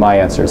 I'll leave my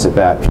answers at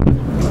that.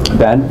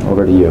 Ben,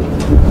 over to you.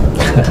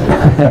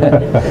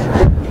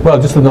 Well,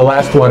 just in the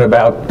last one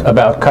about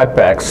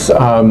cutbacks.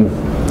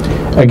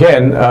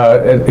 again,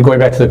 going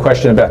back to the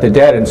question about the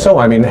debt and so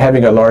on, I mean,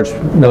 having a large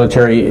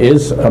military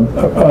is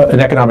an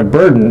economic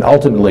burden,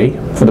 ultimately,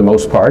 for the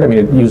most part. I mean,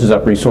 it uses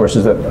up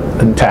resources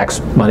and tax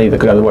money that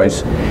could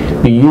otherwise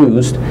be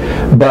used.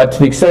 But to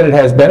the extent it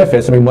has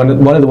benefits, I mean, one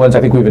of the ones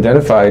I think we've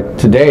identified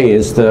today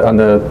is on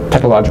the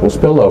technological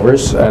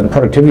spillovers and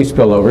productivity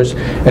spillovers,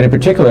 and in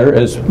particular,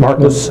 as Mark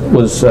was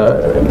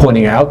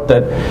pointing out,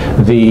 that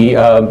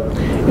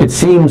it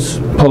seems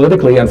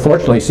politically,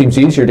 unfortunately, seems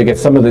easier to get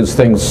some of these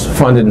things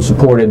funded and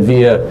supported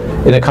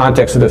in the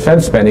context of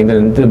defense spending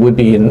than it would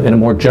be in a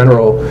more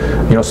general,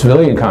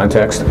 civilian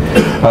context.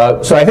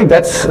 So I think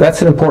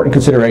that's an important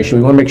consideration.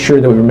 We want to make sure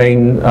that we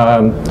remain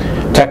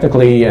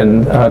technically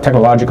and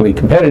technologically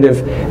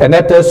competitive, and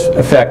that does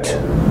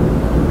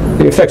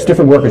affects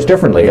different workers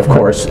differently, of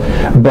course,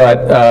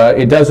 but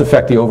it does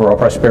affect the overall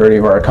prosperity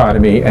of our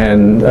economy,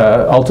 and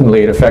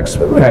ultimately it affects,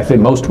 I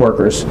think, most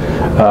workers,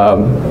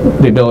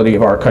 the ability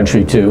of our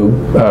country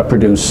to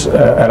produce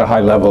at a high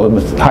level and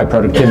with high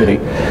productivity.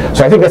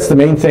 So I think that's the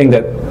main thing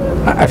that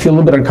I feel a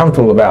little bit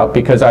uncomfortable about,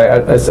 because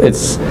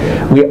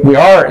we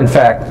are in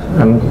fact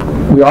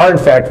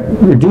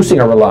reducing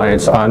our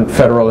reliance on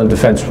federal and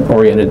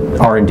defense-oriented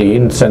R&D,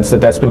 in the sense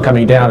that that's been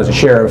coming down as a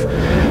share of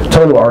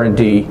total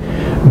R&D.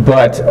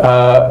 But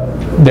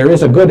there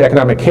is a good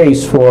economic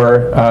case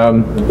for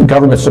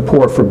government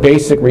support for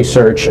basic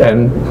research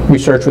and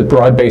research with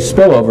broad-based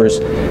spillovers,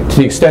 to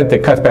the extent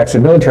that cutbacks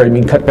in military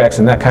mean cutbacks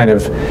in that kind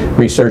of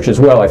research as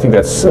well. I think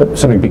that's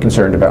something to be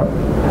concerned about.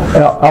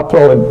 I'll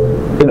throw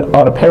in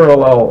on a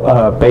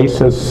parallel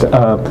basis,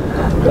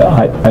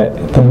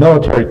 the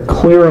military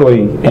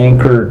clearly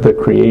anchored the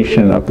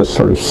creation of the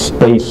sort of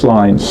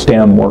baseline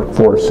STEM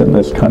workforce in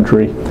this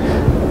country.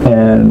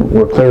 And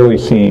we're clearly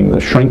seeing the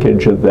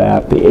shrinkage of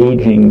that, the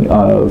aging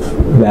of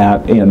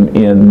that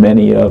in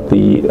many of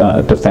the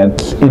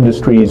defense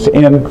industries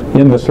and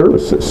in the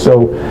services.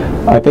 So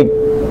I think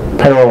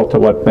parallel to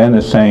what Ben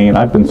is saying, and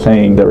I've been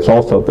saying, there's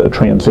also the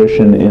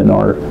transition in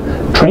our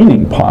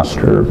training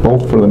posture,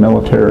 both for the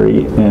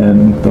military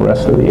and the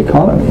rest of the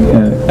economy.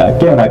 And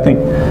again, I think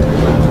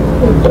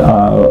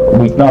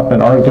we've not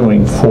been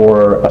arguing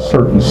for a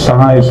certain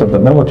size of the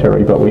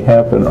military, but we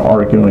have been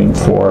arguing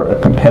for a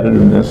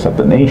competitiveness of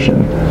the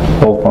nation,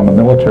 both on the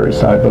military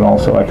side but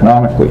also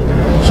economically.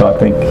 So I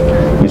think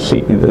you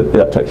see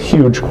that's a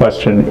huge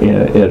question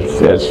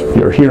as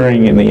you're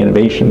hearing in the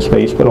innovation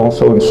space, but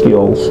also in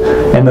skills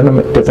and in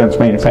the defense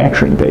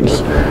manufacturing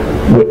base,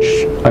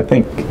 which I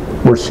think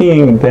we're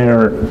seeing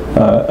there.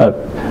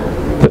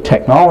 The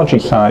technology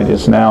side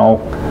is now,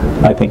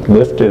 I think,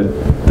 lifted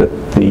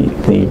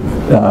the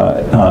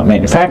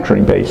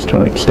manufacturing base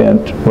to an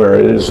extent where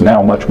it is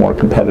now much more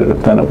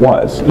competitive than it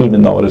was,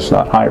 even though it is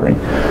not hiring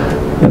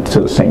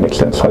to the same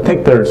extent. So I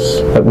think there's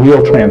a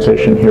real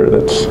transition here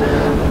that's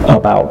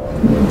about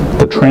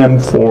the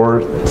trend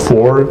for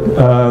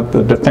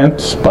the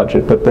defense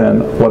budget, but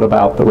then what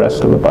about the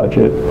rest of the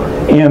budget,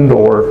 and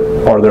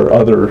or are there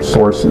other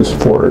sources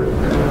for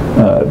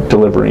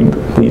delivering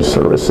these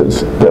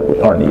services that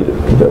are needed,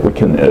 that we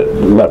can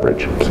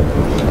leverage.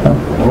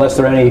 Unless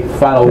there are any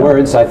final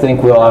words, I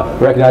think we'll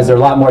recognize there are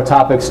a lot more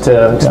topics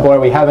to explore.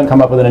 We haven't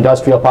come up with an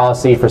industrial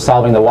policy for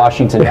solving the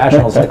Washington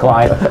Nationals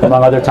decline,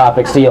 among other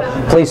topics. So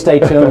please stay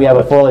tuned. We have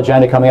a full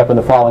agenda coming up in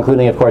the fall,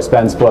 including, of course,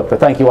 Ben's book. But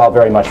thank you all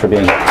very much for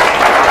being here.